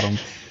the bottom.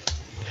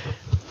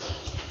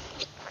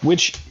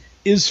 Which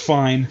is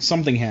fine.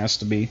 Something has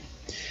to be.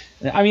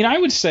 I mean, I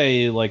would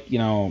say, like, you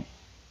know,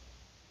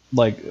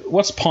 like,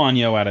 what's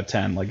Ponyo out of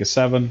 10? Like a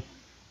 7?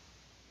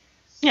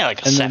 Yeah,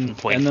 like a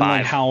 7.5. And then,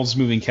 like, Howl's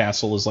Moving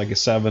Castle is like a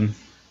 7.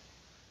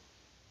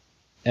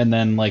 And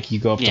then, like, you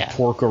go up to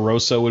Porco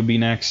Rosso would be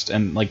next,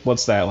 and, like,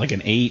 what's that? Like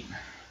an 8?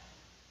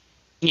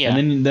 Yeah.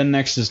 And then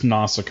next is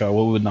Nausicaa.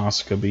 What would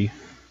Nausicaa be?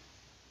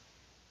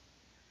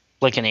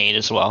 Like an 8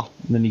 as well.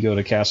 And then you go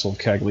to Castle of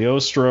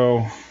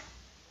Cagliostro.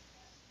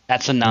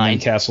 That's a 9. And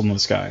then Castle in the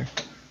Sky.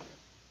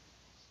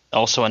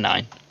 Also a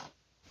 9.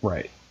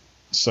 Right.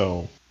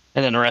 So...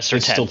 And then the rest are 10s.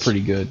 It's still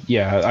pretty good.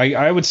 Yeah,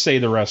 I would say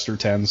the rest are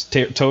 10s.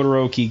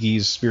 Totoro,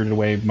 Kiki's, Spirited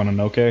Away,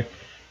 Mononoke.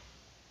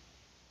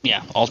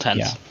 Yeah, all 10s.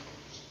 Yeah.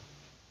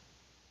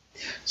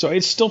 So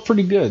it's still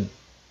pretty good.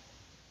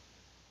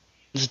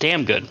 It's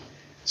damn good.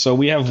 So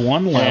we have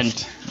one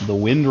left. The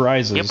Wind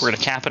Rises. Yep, we're going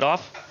to cap it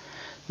off.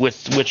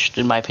 With which,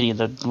 in my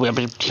opinion, we've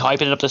been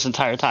hyping it up this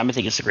entire time. I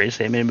think it's the greatest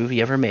animated movie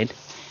ever made.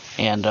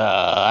 And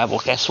I will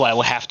guess what, I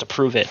will have to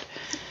prove it.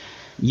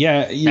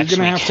 Yeah, you're going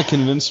to have to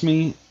convince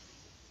me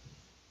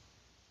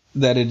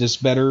that it is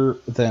better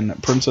than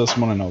Princess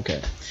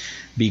Mononoke.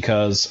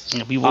 Because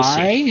we will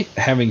see.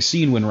 Having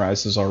seen Wind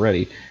Rises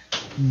already,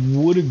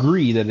 would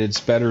agree that it's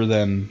better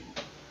than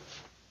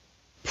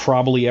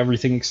probably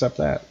everything except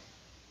that.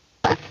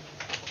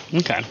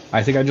 Okay.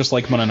 I think I just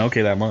like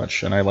Mononoke that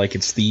much, and I like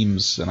its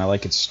themes, and I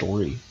like its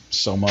story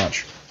so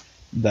much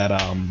that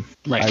I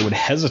would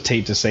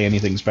hesitate to say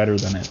anything's better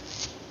than it.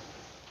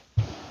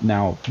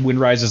 Now,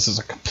 Wind Rises is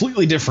a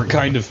completely different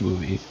kind of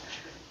movie.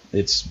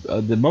 It's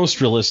the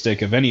most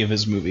realistic of any of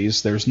his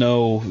movies.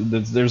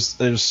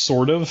 There's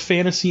sort of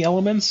fantasy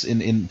elements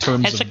in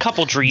terms of... It's a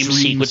couple dream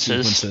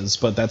sequences,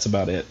 but that's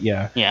about it,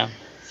 yeah. Yeah.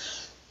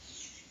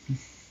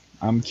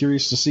 I'm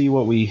curious to see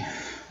what we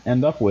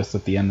end up with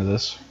at the end of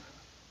this.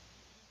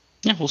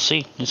 Yeah, we'll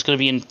see. It's going to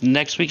be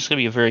next week. It's going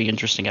to be a very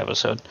interesting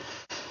episode.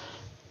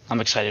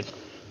 I'm excited.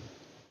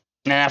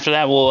 And after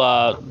that,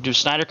 we'll do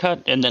Snyder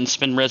Cut and then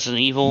spin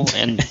Resident Evil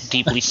and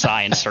deeply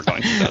sigh and start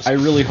going through those. I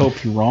really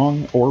hope you're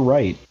wrong or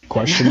right.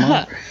 Question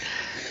mark.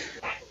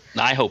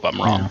 I hope I'm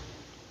wrong. Yeah.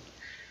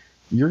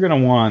 You're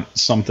going to want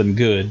something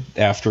good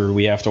after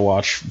we have to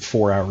watch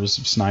 4 hours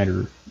of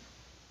Snyder.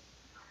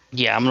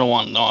 Yeah, I'm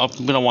going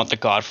to want The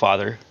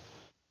Godfather.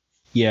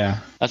 Yeah.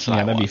 That's what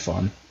I want. That'd be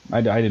fun.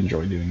 I'd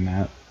enjoy doing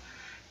that.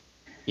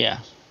 Yeah.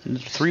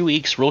 3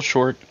 weeks, real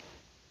short.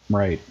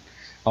 Right.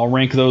 I'll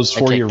rank those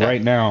for you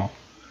right now.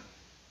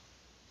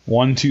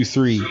 1, 2,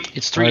 3.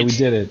 It's 3. Right, we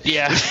did it.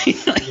 Yeah.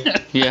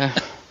 Yeah.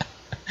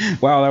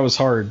 Wow, that was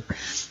hard.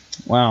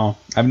 Wow.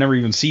 I've never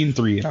even seen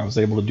 3, and I was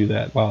able to do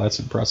that. Wow, that's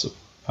impressive.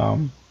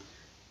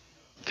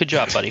 Good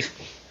job, buddy.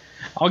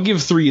 I'll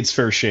give 3 its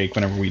fair shake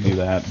whenever we do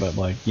that, but,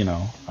 like, you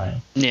know.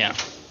 Yeah.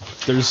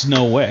 There's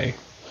no way.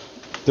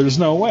 There's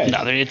no way.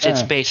 No,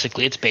 it's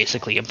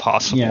basically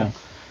impossible. Yeah.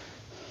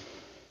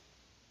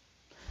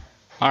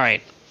 All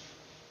right.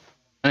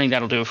 I think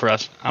that'll do it for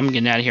us. I'm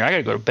getting out of here. I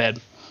gotta go to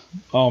bed.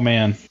 Oh,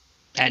 man.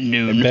 At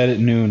noon. Bed at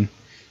noon.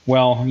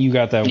 Well, you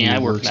got that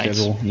weird work nights.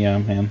 schedule. Yeah,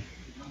 man.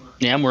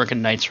 Yeah, I'm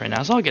working nights right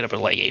now, so I'll get up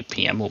at like 8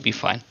 p.m. We'll be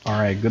fine. All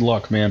right. Good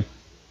luck, man.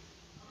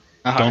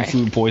 Don't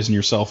food poison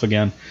yourself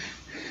again.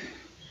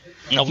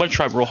 No, I'm gonna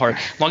try real hard.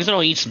 As long as I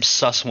don't eat some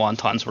sus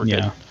wontons, we're good.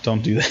 Yeah,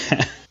 don't do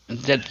that.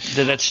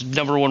 That's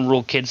number one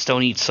rule, kids.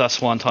 Don't eat sus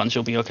wontons.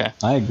 You'll be okay.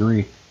 I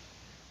agree.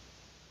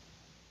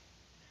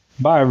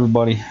 Bye,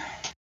 everybody.